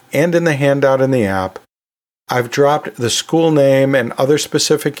here and in the handout in the app, I've dropped the school name and other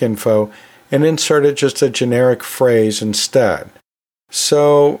specific info and inserted just a generic phrase instead.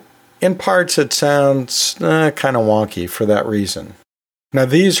 So, in parts it sounds kind of wonky for that reason. Now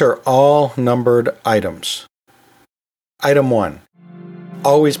these are all numbered items. Item 1.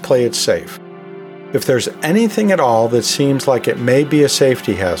 Always play it safe. If there's anything at all that seems like it may be a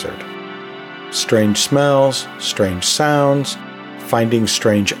safety hazard, strange smells, strange sounds, finding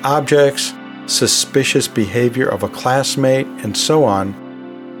strange objects, suspicious behavior of a classmate, and so on,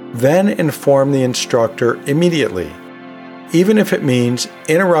 then inform the instructor immediately, even if it means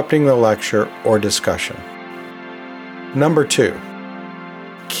interrupting the lecture or discussion. Number 2,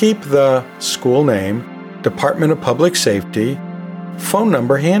 keep the school name, Department of Public Safety, phone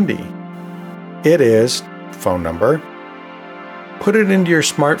number handy. It is phone number. Put it into your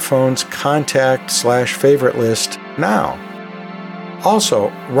smartphone's contact/favorite list now. Also,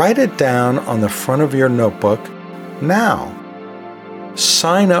 write it down on the front of your notebook now.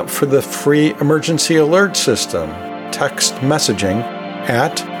 Sign up for the free emergency alert system, text messaging,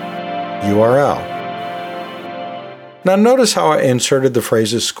 at URL. Now notice how I inserted the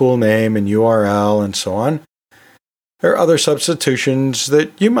phrases school name and URL and so on. There are other substitutions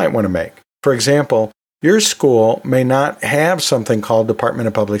that you might want to make. For example, your school may not have something called Department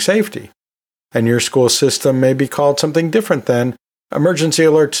of Public Safety, and your school system may be called something different than Emergency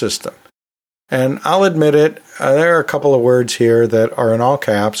Alert System. And I'll admit it, there are a couple of words here that are in all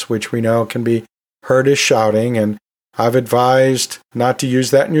caps, which we know can be heard as shouting, and I've advised not to use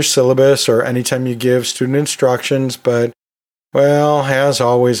that in your syllabus or anytime you give student instructions, but, well, as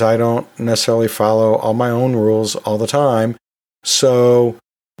always, I don't necessarily follow all my own rules all the time. So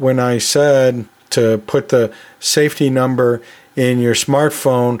when I said to put the safety number in your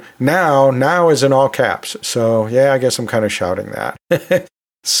smartphone now is in all caps. So yeah, I guess I'm kind of shouting that.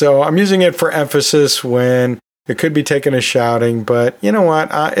 So I'm using it for emphasis when it could be taken as shouting, but you know what?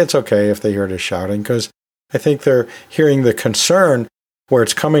 It's okay if they hear it as shouting because I think they're hearing the concern where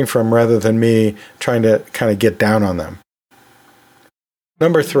it's coming from rather than me trying to kind of get down on them.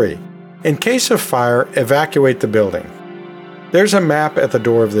 Number 3, in case of fire, evacuate the building. There's a map at the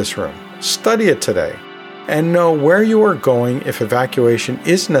door of this room. Study it today and know where you are going if evacuation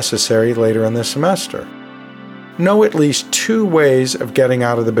is necessary later in the semester. Know at least 2 ways of getting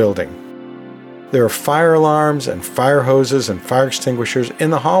out of the building. There are fire alarms and fire hoses and fire extinguishers in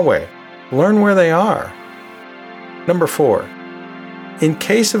the hallway. Learn where they are. Number 4, in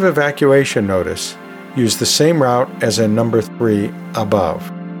case of evacuation notice, use the same route as in number 3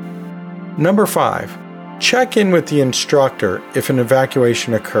 above. Number 5, check in with the instructor if an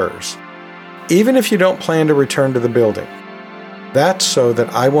evacuation occurs, even if you don't plan to return to the building. That's so that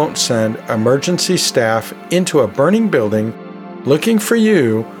I won't send emergency staff into a burning building looking for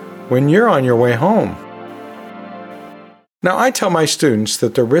you when you're on your way home. Now, I tell my students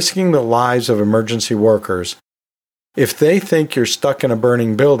that they're risking the lives of emergency workers if they think you're stuck in a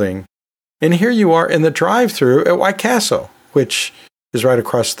burning building, and here you are in the drive-thru at White Castle, which is right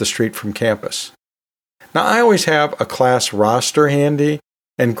across the street from campus. Now, I always have a class roster handy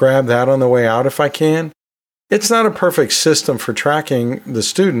and grab that on the way out if I can. It's not a perfect system for tracking the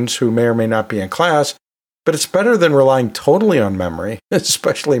students who may or may not be in class, but it's better than relying totally on memory,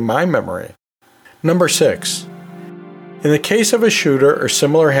 especially my memory. Number 6, in the case of a shooter or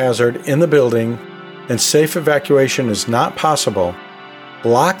similar hazard in the building and safe evacuation is not possible,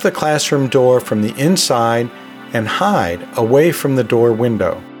 lock the classroom door from the inside and hide away from the door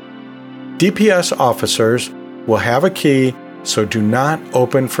window. DPS officers will have a key, so do not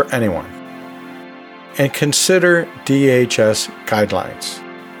open for anyone. And consider DHS guidelines.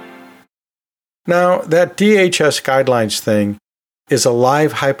 Now, that DHS guidelines thing is a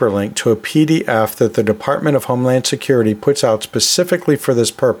live hyperlink to a PDF that the Department of Homeland Security puts out specifically for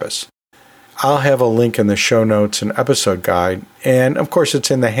this purpose. I'll have a link in the show notes and episode guide, and of course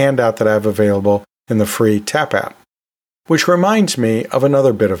it's in the handout that I have available in the free TAP app. Which reminds me of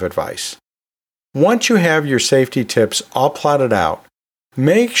another bit of advice. Once you have your safety tips all plotted out,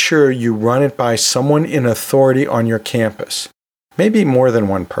 make sure you run it by someone in authority on your campus, maybe more than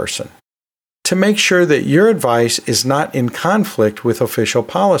one person, to make sure that your advice is not in conflict with official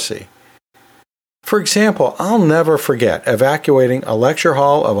policy. For example, I'll never forget evacuating a lecture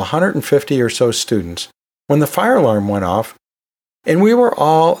hall of 150 or so students when the fire alarm went off, and we were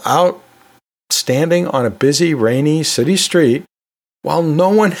all out standing on a busy, rainy city street while no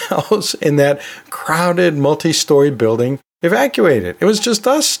one else in that crowded multi-story building evacuated. It was just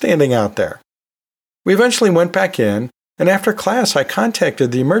us standing out there. We eventually went back in, and after class I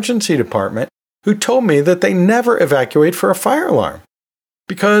contacted the emergency department, who told me that they never evacuate for a fire alarm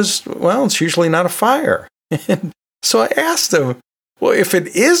because, well, it's usually not a fire. And so I asked them, well, if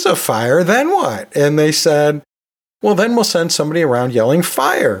it is a fire, then what? And they said, well, then we'll send somebody around yelling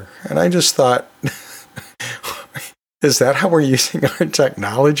fire. And I just thought, is that how we're using our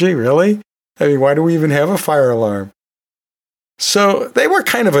technology, really? I mean, why do we even have a fire alarm? So they were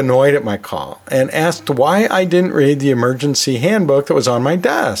kind of annoyed at my call and asked why I didn't read the emergency handbook that was on my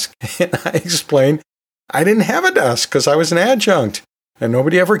desk. And I explained I didn't have a desk because I was an adjunct and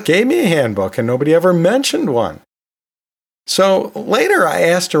nobody ever gave me a handbook and nobody ever mentioned one. So later I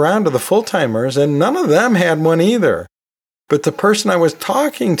asked around to the full-timers and none of them had one either. But the person I was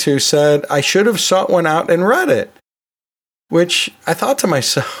talking to said I should have sought one out and read it, which I thought to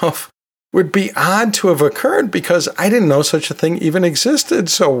myself would be odd to have occurred because I didn't know such a thing even existed.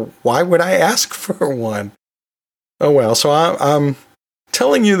 So why would I ask for one? Oh well, so I'm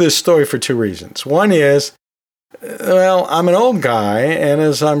telling you this story for two reasons. One is, well, I'm an old guy, and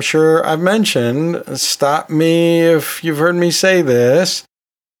as I'm sure I've mentioned, stop me if you've heard me say this,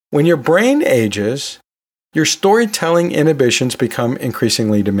 when your brain ages, your storytelling inhibitions become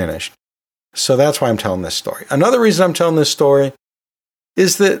increasingly diminished. So that's why I'm telling this story. Another reason I'm telling this story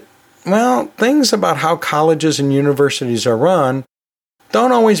is that, well, things about how colleges and universities are run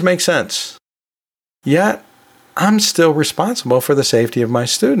don't always make sense. Yet, I'm still responsible for the safety of my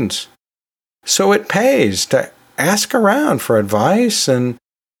students. So it pays to ask around for advice and,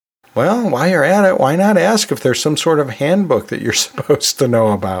 well, while you're at it, why not ask if there's some sort of handbook that you're supposed to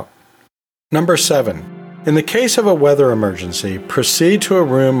know about? Number 7. In the case of a weather emergency, proceed to a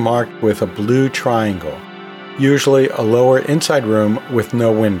room marked with a blue triangle, usually a lower inside room with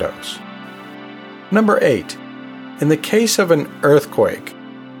no windows. Number 8. In the case of an earthquake,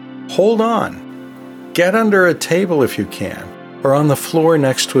 hold on. Get under a table if you can, or on the floor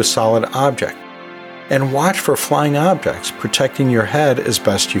next to a solid object, and watch for flying objects, protecting your head as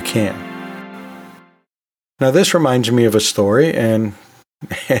best you can. Now this reminds me of a story, and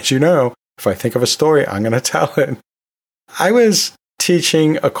as you know, if I think of a story, I'm going to tell it. I was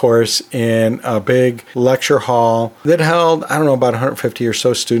teaching a course in a big lecture hall that held, I don't know, about 150 or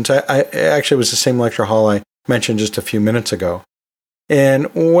so students. I actually, it was the same lecture hall I mentioned just a few minutes ago.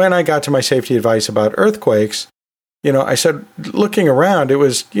 And when I got to my safety advice about earthquakes, I said, looking around, it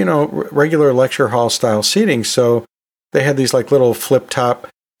was, regular lecture hall style seating. So they had these like little flip top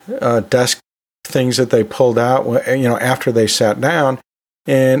desk things that they pulled out, after they sat down.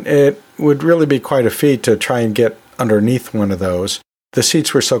 And it would really be quite a feat to try and get underneath one of those. The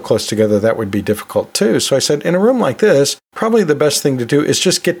seats were so close together that would be difficult too. So I said, in a room like this, probably the best thing to do is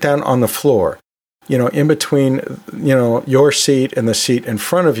just get down on the floor, in between, your seat and the seat in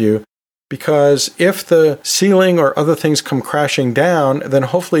front of you. Because if the ceiling or other things come crashing down, then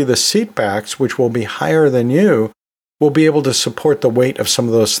hopefully the seat backs, which will be higher than you, will be able to support the weight of some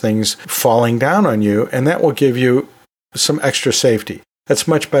of those things falling down on you. And that will give you some extra safety. That's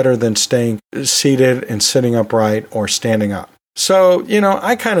much better than staying seated and sitting upright or standing up. So,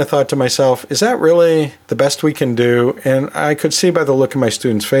 I kind of thought to myself, is that really the best we can do? And I could see by the look in my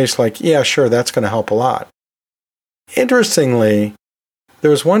student's face, like, yeah, sure, that's going to help a lot. Interestingly,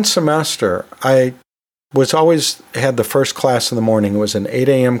 there was one semester I was always had the first class in the morning. It was an 8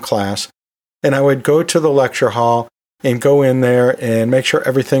 a.m. class. And I would go to the lecture hall and go in there and make sure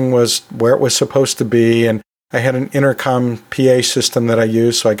everything was where it was supposed to be. And I had an intercom PA system that I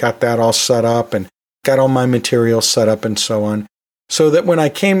used, so I got that all set up and got all my materials set up and so on, so that when I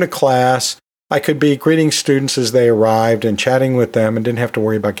came to class, I could be greeting students as they arrived and chatting with them and didn't have to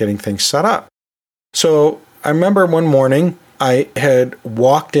worry about getting things set up. So I remember one morning I had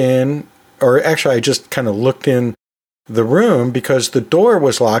walked in, or actually I just kind of looked in the room because the door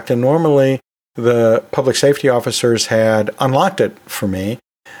was locked, and normally the public safety officers had unlocked it for me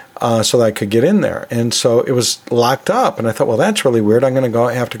so that I could get in there. And so it was locked up, and I thought, well, that's really weird. I'm going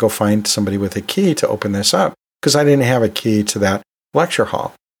to have to go find somebody with a key to open this up because I didn't have a key to that lecture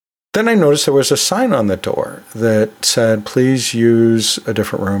hall. Then I noticed there was a sign on the door that said, please use a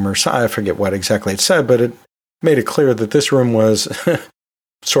different room, or I forget what exactly it said, but it made it clear that this room was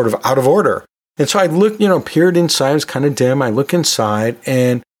sort of out of order. And so I looked, peered inside. It was kind of dim. I look inside,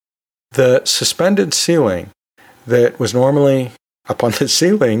 and the suspended ceiling that was normally up on the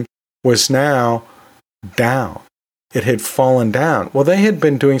ceiling was now down. It had fallen down. Well, they had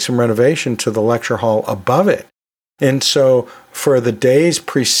been doing some renovation to the lecture hall above it. And so for the days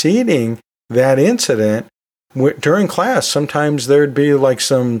preceding that incident, during class, sometimes there'd be like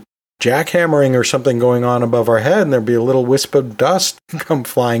some jackhammering or something going on above our head, and there'd be a little wisp of dust come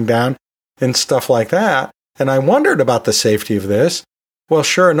flying down and stuff like that. And I wondered about the safety of this. Well,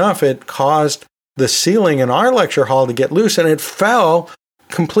 sure enough, it caused the ceiling in our lecture hall to get loose, and it fell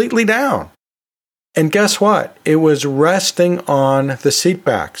completely down. And guess what? It was resting on the seat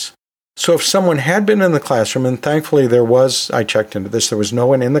backs. So if someone had been in the classroom, and thankfully I checked into this, there was no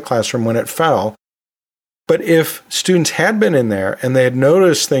one in the classroom when it fell. But if students had been in there and they had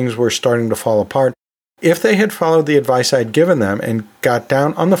noticed things were starting to fall apart, if they had followed the advice I had given them and got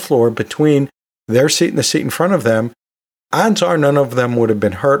down on the floor between their seat and the seat in front of them, odds are none of them would have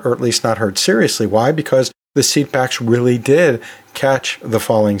been hurt, or at least not hurt seriously. Why? Because the seat backs really did catch the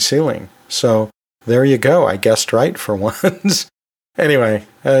falling ceiling. So there you go. I guessed right for once. Anyway,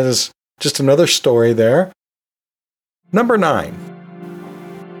 that is just another story there. Number 9.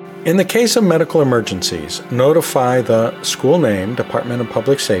 In the case of medical emergencies, notify the school name, Department of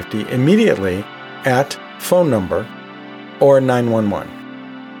Public Safety, immediately at phone number or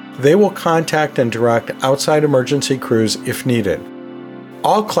 911. They will contact and direct outside emergency crews if needed.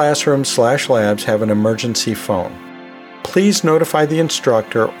 All classrooms/labs have an emergency phone. Please notify the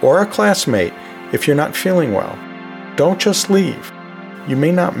instructor or a classmate if you're not feeling well. Don't just leave. You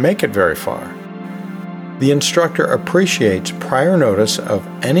may not make it very far. The instructor appreciates prior notice of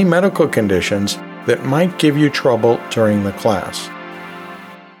any medical conditions that might give you trouble during the class.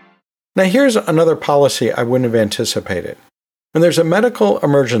 Now here's another policy I wouldn't have anticipated. When there's a medical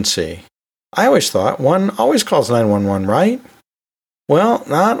emergency, I always thought one always calls 911, right? Well,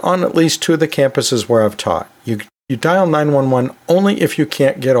 not on at least 2 of the campuses where I've taught. You dial 911 only if you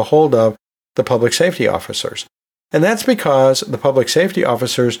can't get a hold of the public safety officers. And that's because the public safety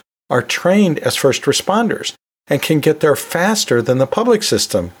officers are trained as first responders and can get there faster than the public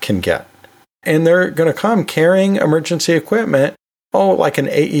system can get. And they're going to come carrying emergency equipment, like an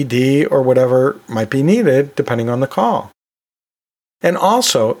AED or whatever might be needed, depending on the call. And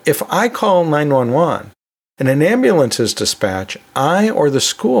also, if I call 911 and an ambulance is dispatched, I or the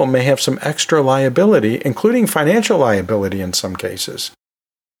school may have some extra liability, including financial liability in some cases.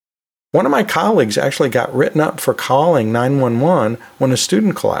 One of my colleagues actually got written up for calling 911 when a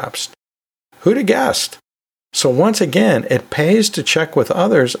student collapsed. Who'd have guessed? So once again, it pays to check with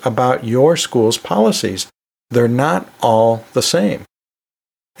others about your school's policies. They're not all the same.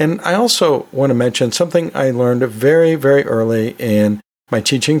 And I also want to mention something I learned very, very early in my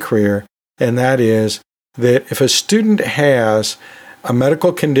teaching career, and that is that if a student has a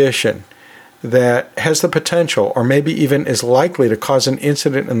medical condition that has the potential or maybe even is likely to cause an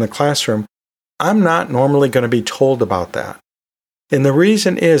incident in the classroom, I'm not normally going to be told about that. And the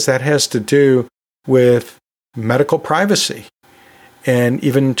reason is that has to do with medical privacy and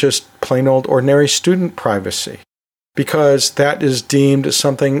even just plain old ordinary student privacy, because that is deemed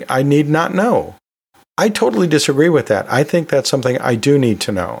something I need not know. I totally disagree with that. I think that's something I do need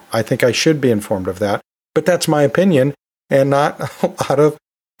to know. I think I should be informed of that, but that's my opinion, and not a lot of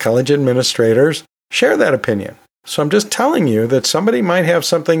college administrators share that opinion. So I'm just telling you that somebody might have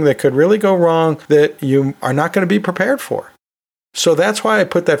something that could really go wrong that you are not going to be prepared for. So that's why I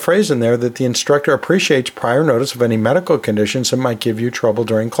put that phrase in there, that the instructor appreciates prior notice of any medical conditions that might give you trouble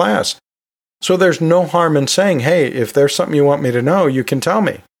during class. So there's no harm in saying, hey, if there's something you want me to know, you can tell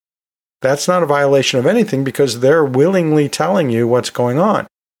me. That's not a violation of anything because they're willingly telling you what's going on.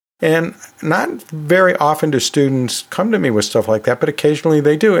 And not very often do students come to me with stuff like that, but occasionally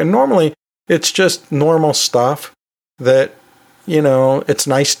they do. And normally it's just normal stuff that, it's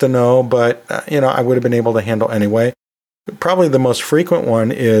nice to know, but, I would have been able to handle anyway. Probably the most frequent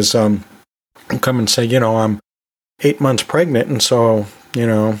one is come and say, I'm 8 months pregnant, and so,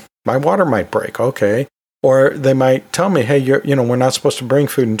 my water might break. Okay. Or they might tell me, hey, we're not supposed to bring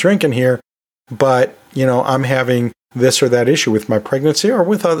food and drink in here. but, I'm having this or that issue with my pregnancy or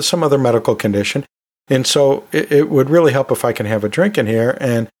with some other medical condition. And so it would really help if I can have a drink in here.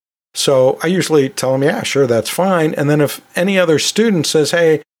 And so I usually tell them, yeah, sure, that's fine. And then if any other student says,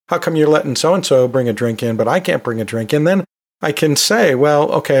 hey, how come you're letting so-and-so bring a drink in, but I can't bring a drink in? Then I can say, well,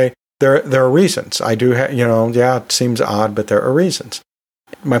 okay, there are reasons. I do have, it seems odd, but there are reasons.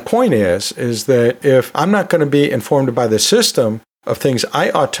 My point is that if I'm not going to be informed by the system of things I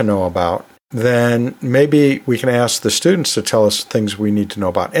ought to know about, then maybe we can ask the students to tell us things we need to know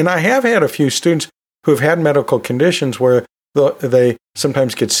about. And I have had a few students who have had medical conditions where they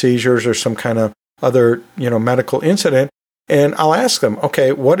sometimes get seizures or some kind of other, medical incident. And I'll ask them,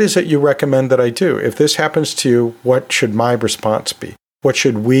 okay, what is it you recommend that I do? If this happens to you, what should my response be? What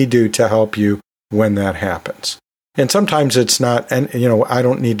should we do to help you when that happens? And sometimes it's not, and I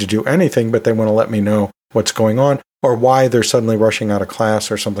don't need to do anything, but they want to let me know what's going on or why they're suddenly rushing out of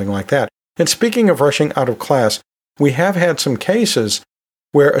class or something like that. And speaking of rushing out of class, we have had some cases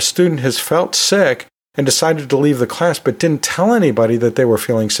where a student has felt sick and decided to leave the class but didn't tell anybody that they were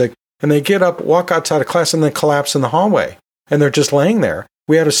feeling sick. And they get up, walk outside of class, and then collapse in the hallway. And they're just laying there.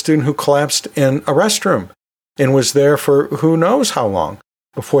 We had a student who collapsed in a restroom and was there for who knows how long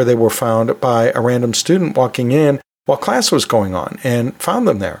before they were found by a random student walking in while class was going on and found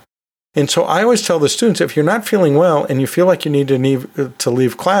them there. And so I always tell the students, if you're not feeling well and you feel like you need to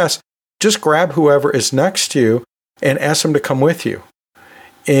leave class, just grab whoever is next to you and ask them to come with you.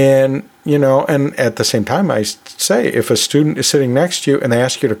 And, and at the same time, I say, if a student is sitting next to you and they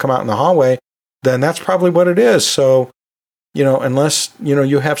ask you to come out in the hallway, then that's probably what it is. So, unless,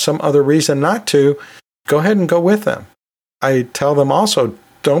 you have some other reason not to, go ahead and go with them. I tell them also,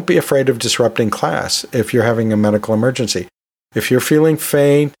 don't be afraid of disrupting class if you're having a medical emergency. If you're feeling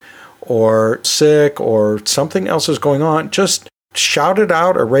faint or sick or something else is going on, just shout it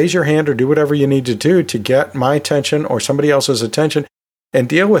out or raise your hand or do whatever you need to do to get my attention or somebody else's attention and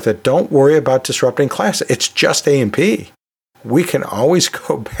deal with it. Don't worry about disrupting class. It's just A&P. We can always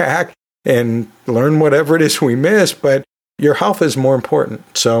go back and learn whatever it is we missed, but your health is more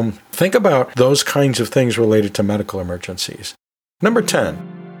important. So think about those kinds of things related to medical emergencies. Number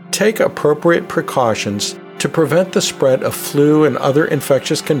 10, take appropriate precautions to prevent the spread of flu and other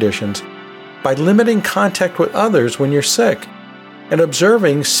infectious conditions by limiting contact with others when you're sick and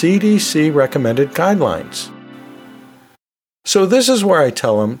observing CDC recommended guidelines. So this is where I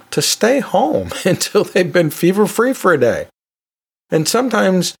tell them to stay home until they've been fever-free for a day. And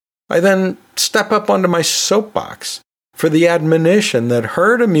sometimes I then step up onto my soapbox for the admonition that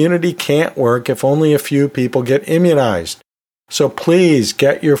herd immunity can't work if only a few people get immunized. So please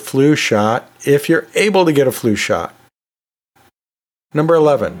get your flu shot if you're able to get a flu shot. Number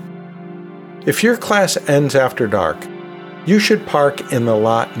 11, if your class ends after dark, you should park in the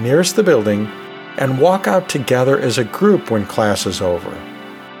lot nearest the building and walk out together as a group when class is over.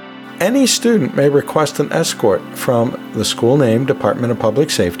 Any student may request an escort from the school name, Department of Public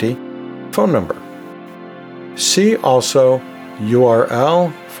Safety, phone number. See also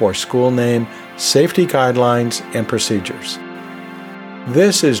URL for school name, safety guidelines, and procedures.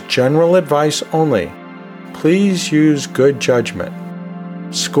 This is general advice only. Please use good judgment.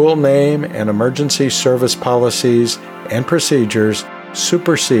 School name and emergency service policies and procedures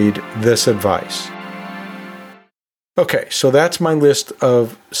supersede this advice. Okay, so that's my list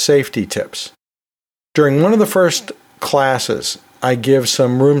of safety tips. During one of the first classes, I give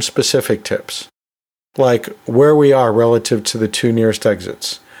some room-specific tips, like where we are relative to the two nearest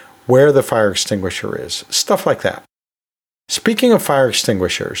exits, where the fire extinguisher is, stuff like that. Speaking of fire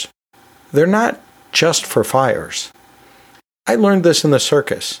extinguishers, they're not just for fires. I learned this in the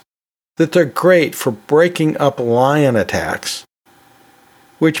circus, that they're great for breaking up lion attacks,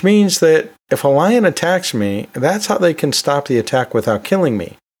 which means that if a lion attacks me, that's how they can stop the attack without killing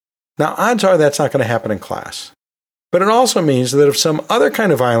me. Now, odds are that's not going to happen in class. But it also means that if some other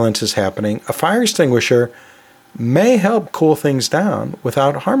kind of violence is happening, a fire extinguisher may help cool things down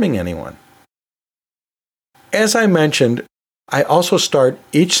without harming anyone. As I mentioned, I also start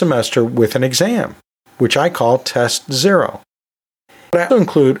each semester with an exam, which I call Test 0. I also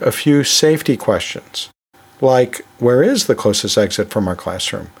include a few safety questions, like where is the closest exit from our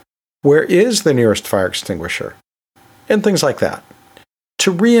classroom? Where is the nearest fire extinguisher? And things like that,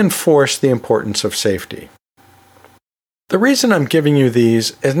 to reinforce the importance of safety. The reason I'm giving you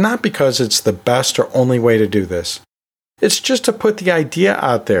these is not because it's the best or only way to do this. It's just to put the idea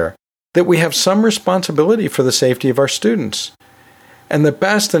out there that we have some responsibility for the safety of our students. And the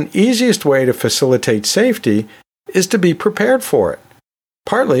best and easiest way to facilitate safety is to be prepared for it,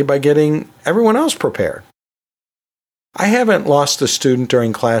 partly by getting everyone else prepared. I haven't lost a student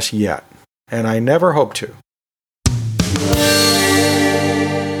during class yet, and I never hope to.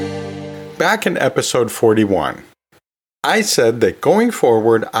 Back in episode 41, I said that going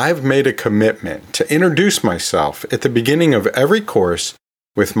forward, I've made a commitment to introduce myself at the beginning of every course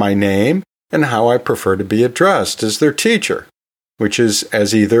with my name and how I prefer to be addressed as their teacher, which is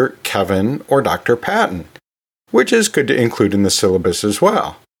as either Kevin or Dr. Patton, which is good to include in the syllabus as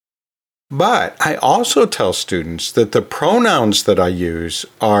well. But I also tell students that the pronouns that I use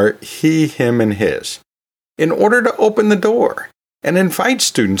are he, him, and his, in order to open the door and invite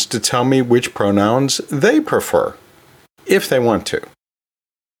students to tell me which pronouns they prefer, if they want to.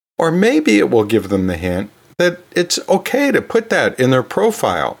 Or maybe it will give them the hint that it's okay to put that in their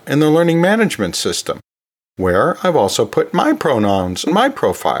profile in their learning management system, where I've also put my pronouns in my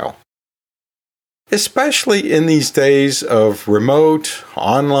profile. Especially in these days of remote,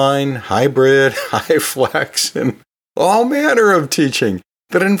 online, hybrid, high flex, and all manner of teaching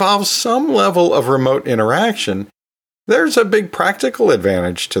that involves some level of remote interaction, there's a big practical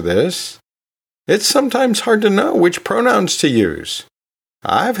advantage to this. It's sometimes hard to know which pronouns to use.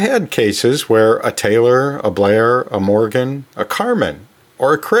 I've had cases where a Taylor, a Blair, a Morgan, a Carmen,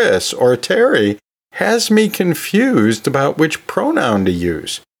 or a Chris, or a Terry has me confused about which pronoun to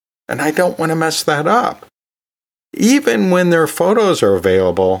use, and I don't want to mess that up. Even when their photos are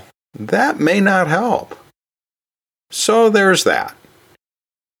available, that may not help. So there's that.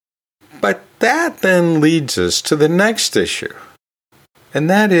 But that then leads us to the next issue, and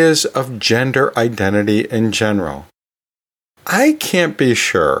that is of gender identity in general. I can't be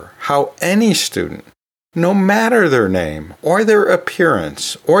sure how any student, no matter their name or their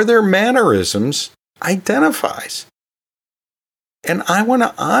appearance or their mannerisms, identifies. And I want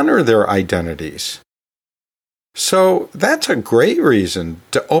to honor their identities. So that's a great reason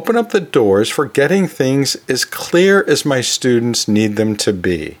to open up the doors for getting things as clear as my students need them to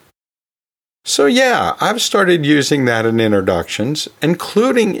be. So yeah, I've started using that in introductions,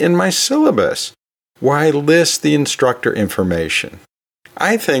 including in my syllabus, where I list the instructor information.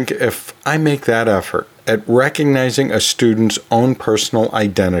 I think if I make that effort at recognizing a student's own personal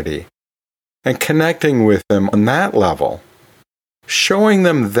identity and connecting with them on that level, showing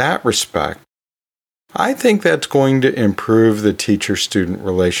them that respect, I think that's going to improve the teacher-student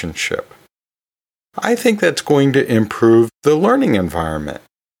relationship. I think that's going to improve the learning environment.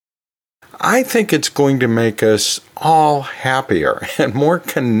 I think it's going to make us all happier and more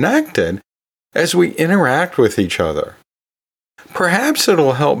connected as we interact with each other. Perhaps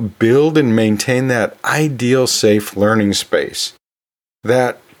it'll help build and maintain that ideal safe learning space,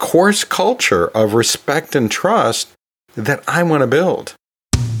 that course culture of respect and trust that I want to build.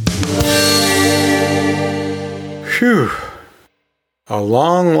 Phew. A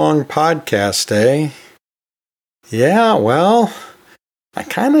long podcast, eh? Yeah, well, I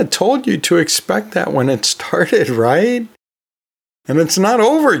kind of told you to expect that when it started, right? And it's not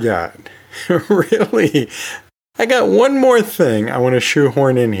over yet. Really. I got one more thing I want to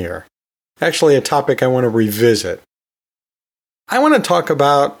shoehorn in here. Actually, a topic I want to revisit. I want to talk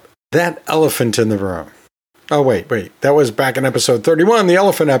about that elephant in the room. Oh, wait. That was back in episode 31, the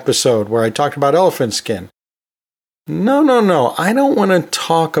elephant episode, where I talked about elephant skin. No. I don't want to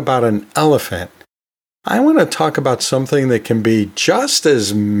talk about an elephant. I want to talk about something that can be just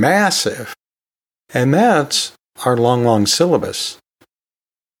as massive, and that's our long syllabus.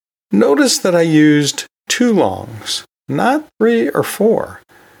 Notice that I used 2 longs, not 3 or 4,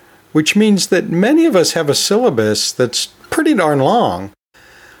 which means that many of us have a syllabus that's pretty darn long,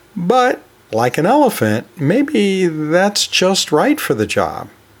 but like an elephant, maybe that's just right for the job.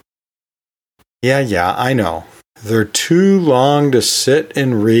 Yeah, I know. They're too long to sit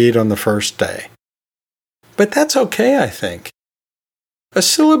and read on the first day. But that's okay, I think. A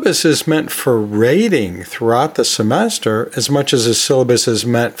syllabus is meant for rating throughout the semester as much as a syllabus is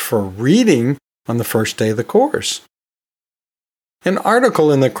meant for reading on the first day of the course. An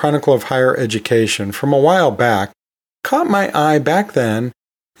article in the Chronicle of Higher Education from a while back caught my eye back then,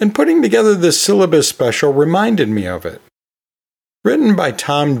 and putting together the Syllabus Special reminded me of it. Written by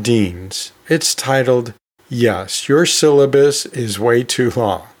Tom Deans, it's titled, "Yes, Your Syllabus is Way Too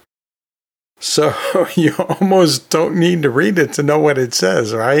Long." So you almost don't need to read it to know what it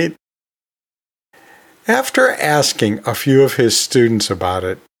says, right? After asking a few of his students about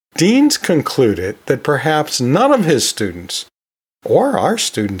it, Deans concluded that perhaps none of his students, or our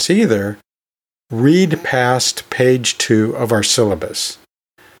students either, read past page 2 of our syllabus.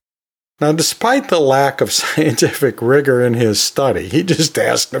 Now, despite the lack of scientific rigor in his study, he just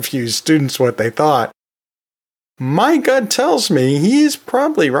asked a few students what they thought. My gut tells me he's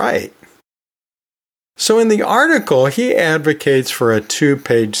probably right. So in the article, he advocates for a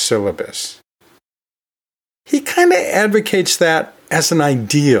 2-page syllabus. He kind of advocates that as an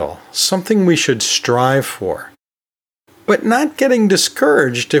ideal, something we should strive for, but not getting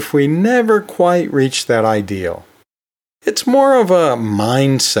discouraged if we never quite reach that ideal. It's more of a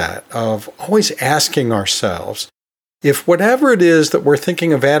mindset of always asking ourselves, if whatever it is that we're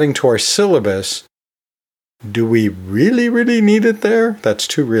thinking of adding to our syllabus, do we really need it there? That's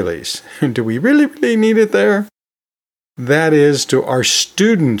two reallys. Do we really need it there? That is, do our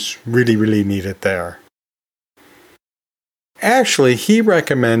students really need it there? Actually, he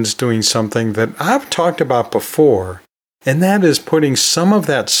recommends doing something that I've talked about before, and that is putting some of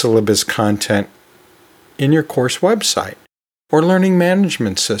that syllabus content in your course website or learning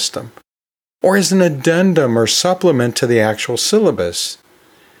management system, or as an addendum or supplement to the actual syllabus.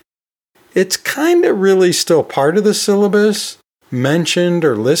 It's kind of really still part of the syllabus, mentioned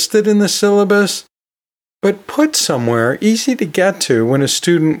or listed in the syllabus, but put somewhere easy to get to when a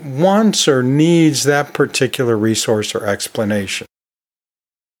student wants or needs that particular resource or explanation.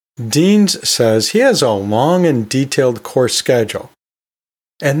 Deans says he has a long and detailed course schedule,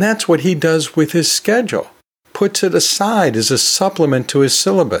 and that's what he does with his schedule, puts it aside as a supplement to his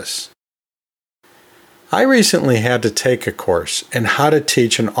syllabus. I recently had to take a course in how to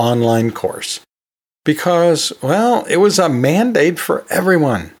teach an online course because, well, it was a mandate for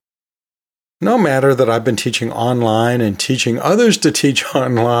everyone. No matter that I've been teaching online and teaching others to teach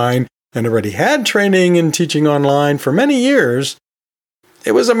online and already had training in teaching online for many years,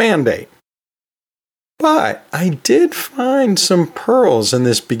 it was a mandate. But I did find some pearls in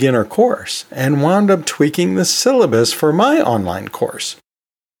this beginner course and wound up tweaking the syllabus for my online course.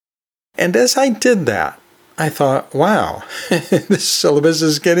 And as I did that, I thought, wow, this syllabus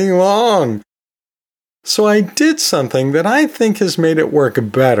is getting long. So I did something that I think has made it work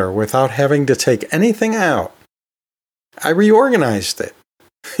better without having to take anything out. I reorganized it.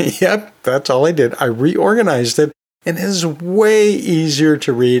 Yep, that's all I did. I reorganized it, and it is way easier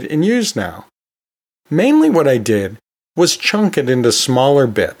to read and use now. Mainly what I did was chunk it into smaller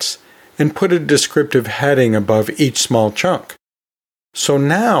bits and put a descriptive heading above each small chunk. So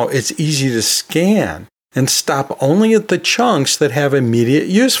now it's easy to scan and stop only at the chunks that have immediate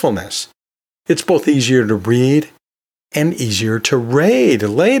usefulness. It's both easier to read and easier to raid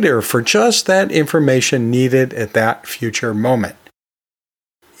later for just that information needed at that future moment.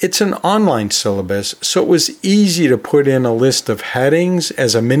 It's an online syllabus, so it was easy to put in a list of headings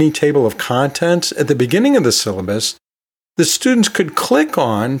as a mini table of contents at the beginning of the syllabus the students could click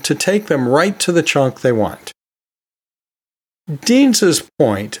on to take them right to the chunk they want. Deans'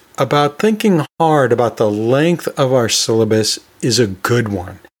 point about thinking hard about the length of our syllabus is a good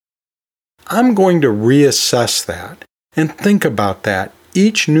one. I'm going to reassess that and think about that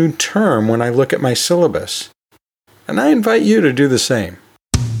each new term when I look at my syllabus. And I invite you to do the same.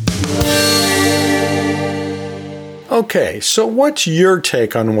 Okay, so what's your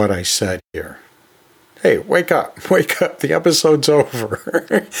take on what I said here? Hey, wake up, the episode's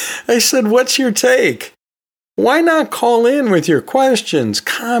over. I said, what's your take? Why not call in with your questions,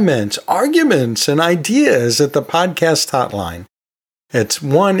 comments, arguments, and ideas at the podcast hotline? It's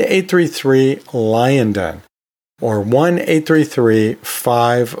 1-833-LION-DEN or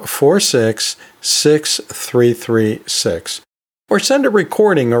 1-833-546-6336 or send a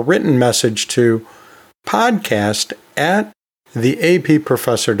recording or written message to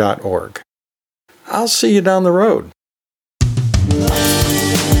podcast@theapprofessor.org. I'll see you down the road.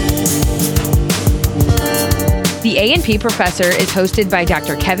 The A&P Professor is hosted by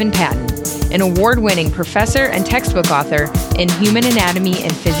Dr. Kevin Patton, an award-winning professor and textbook author in human anatomy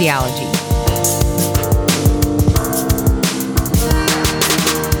and physiology.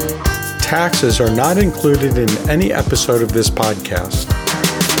 Taxes are not included in any episode of this podcast.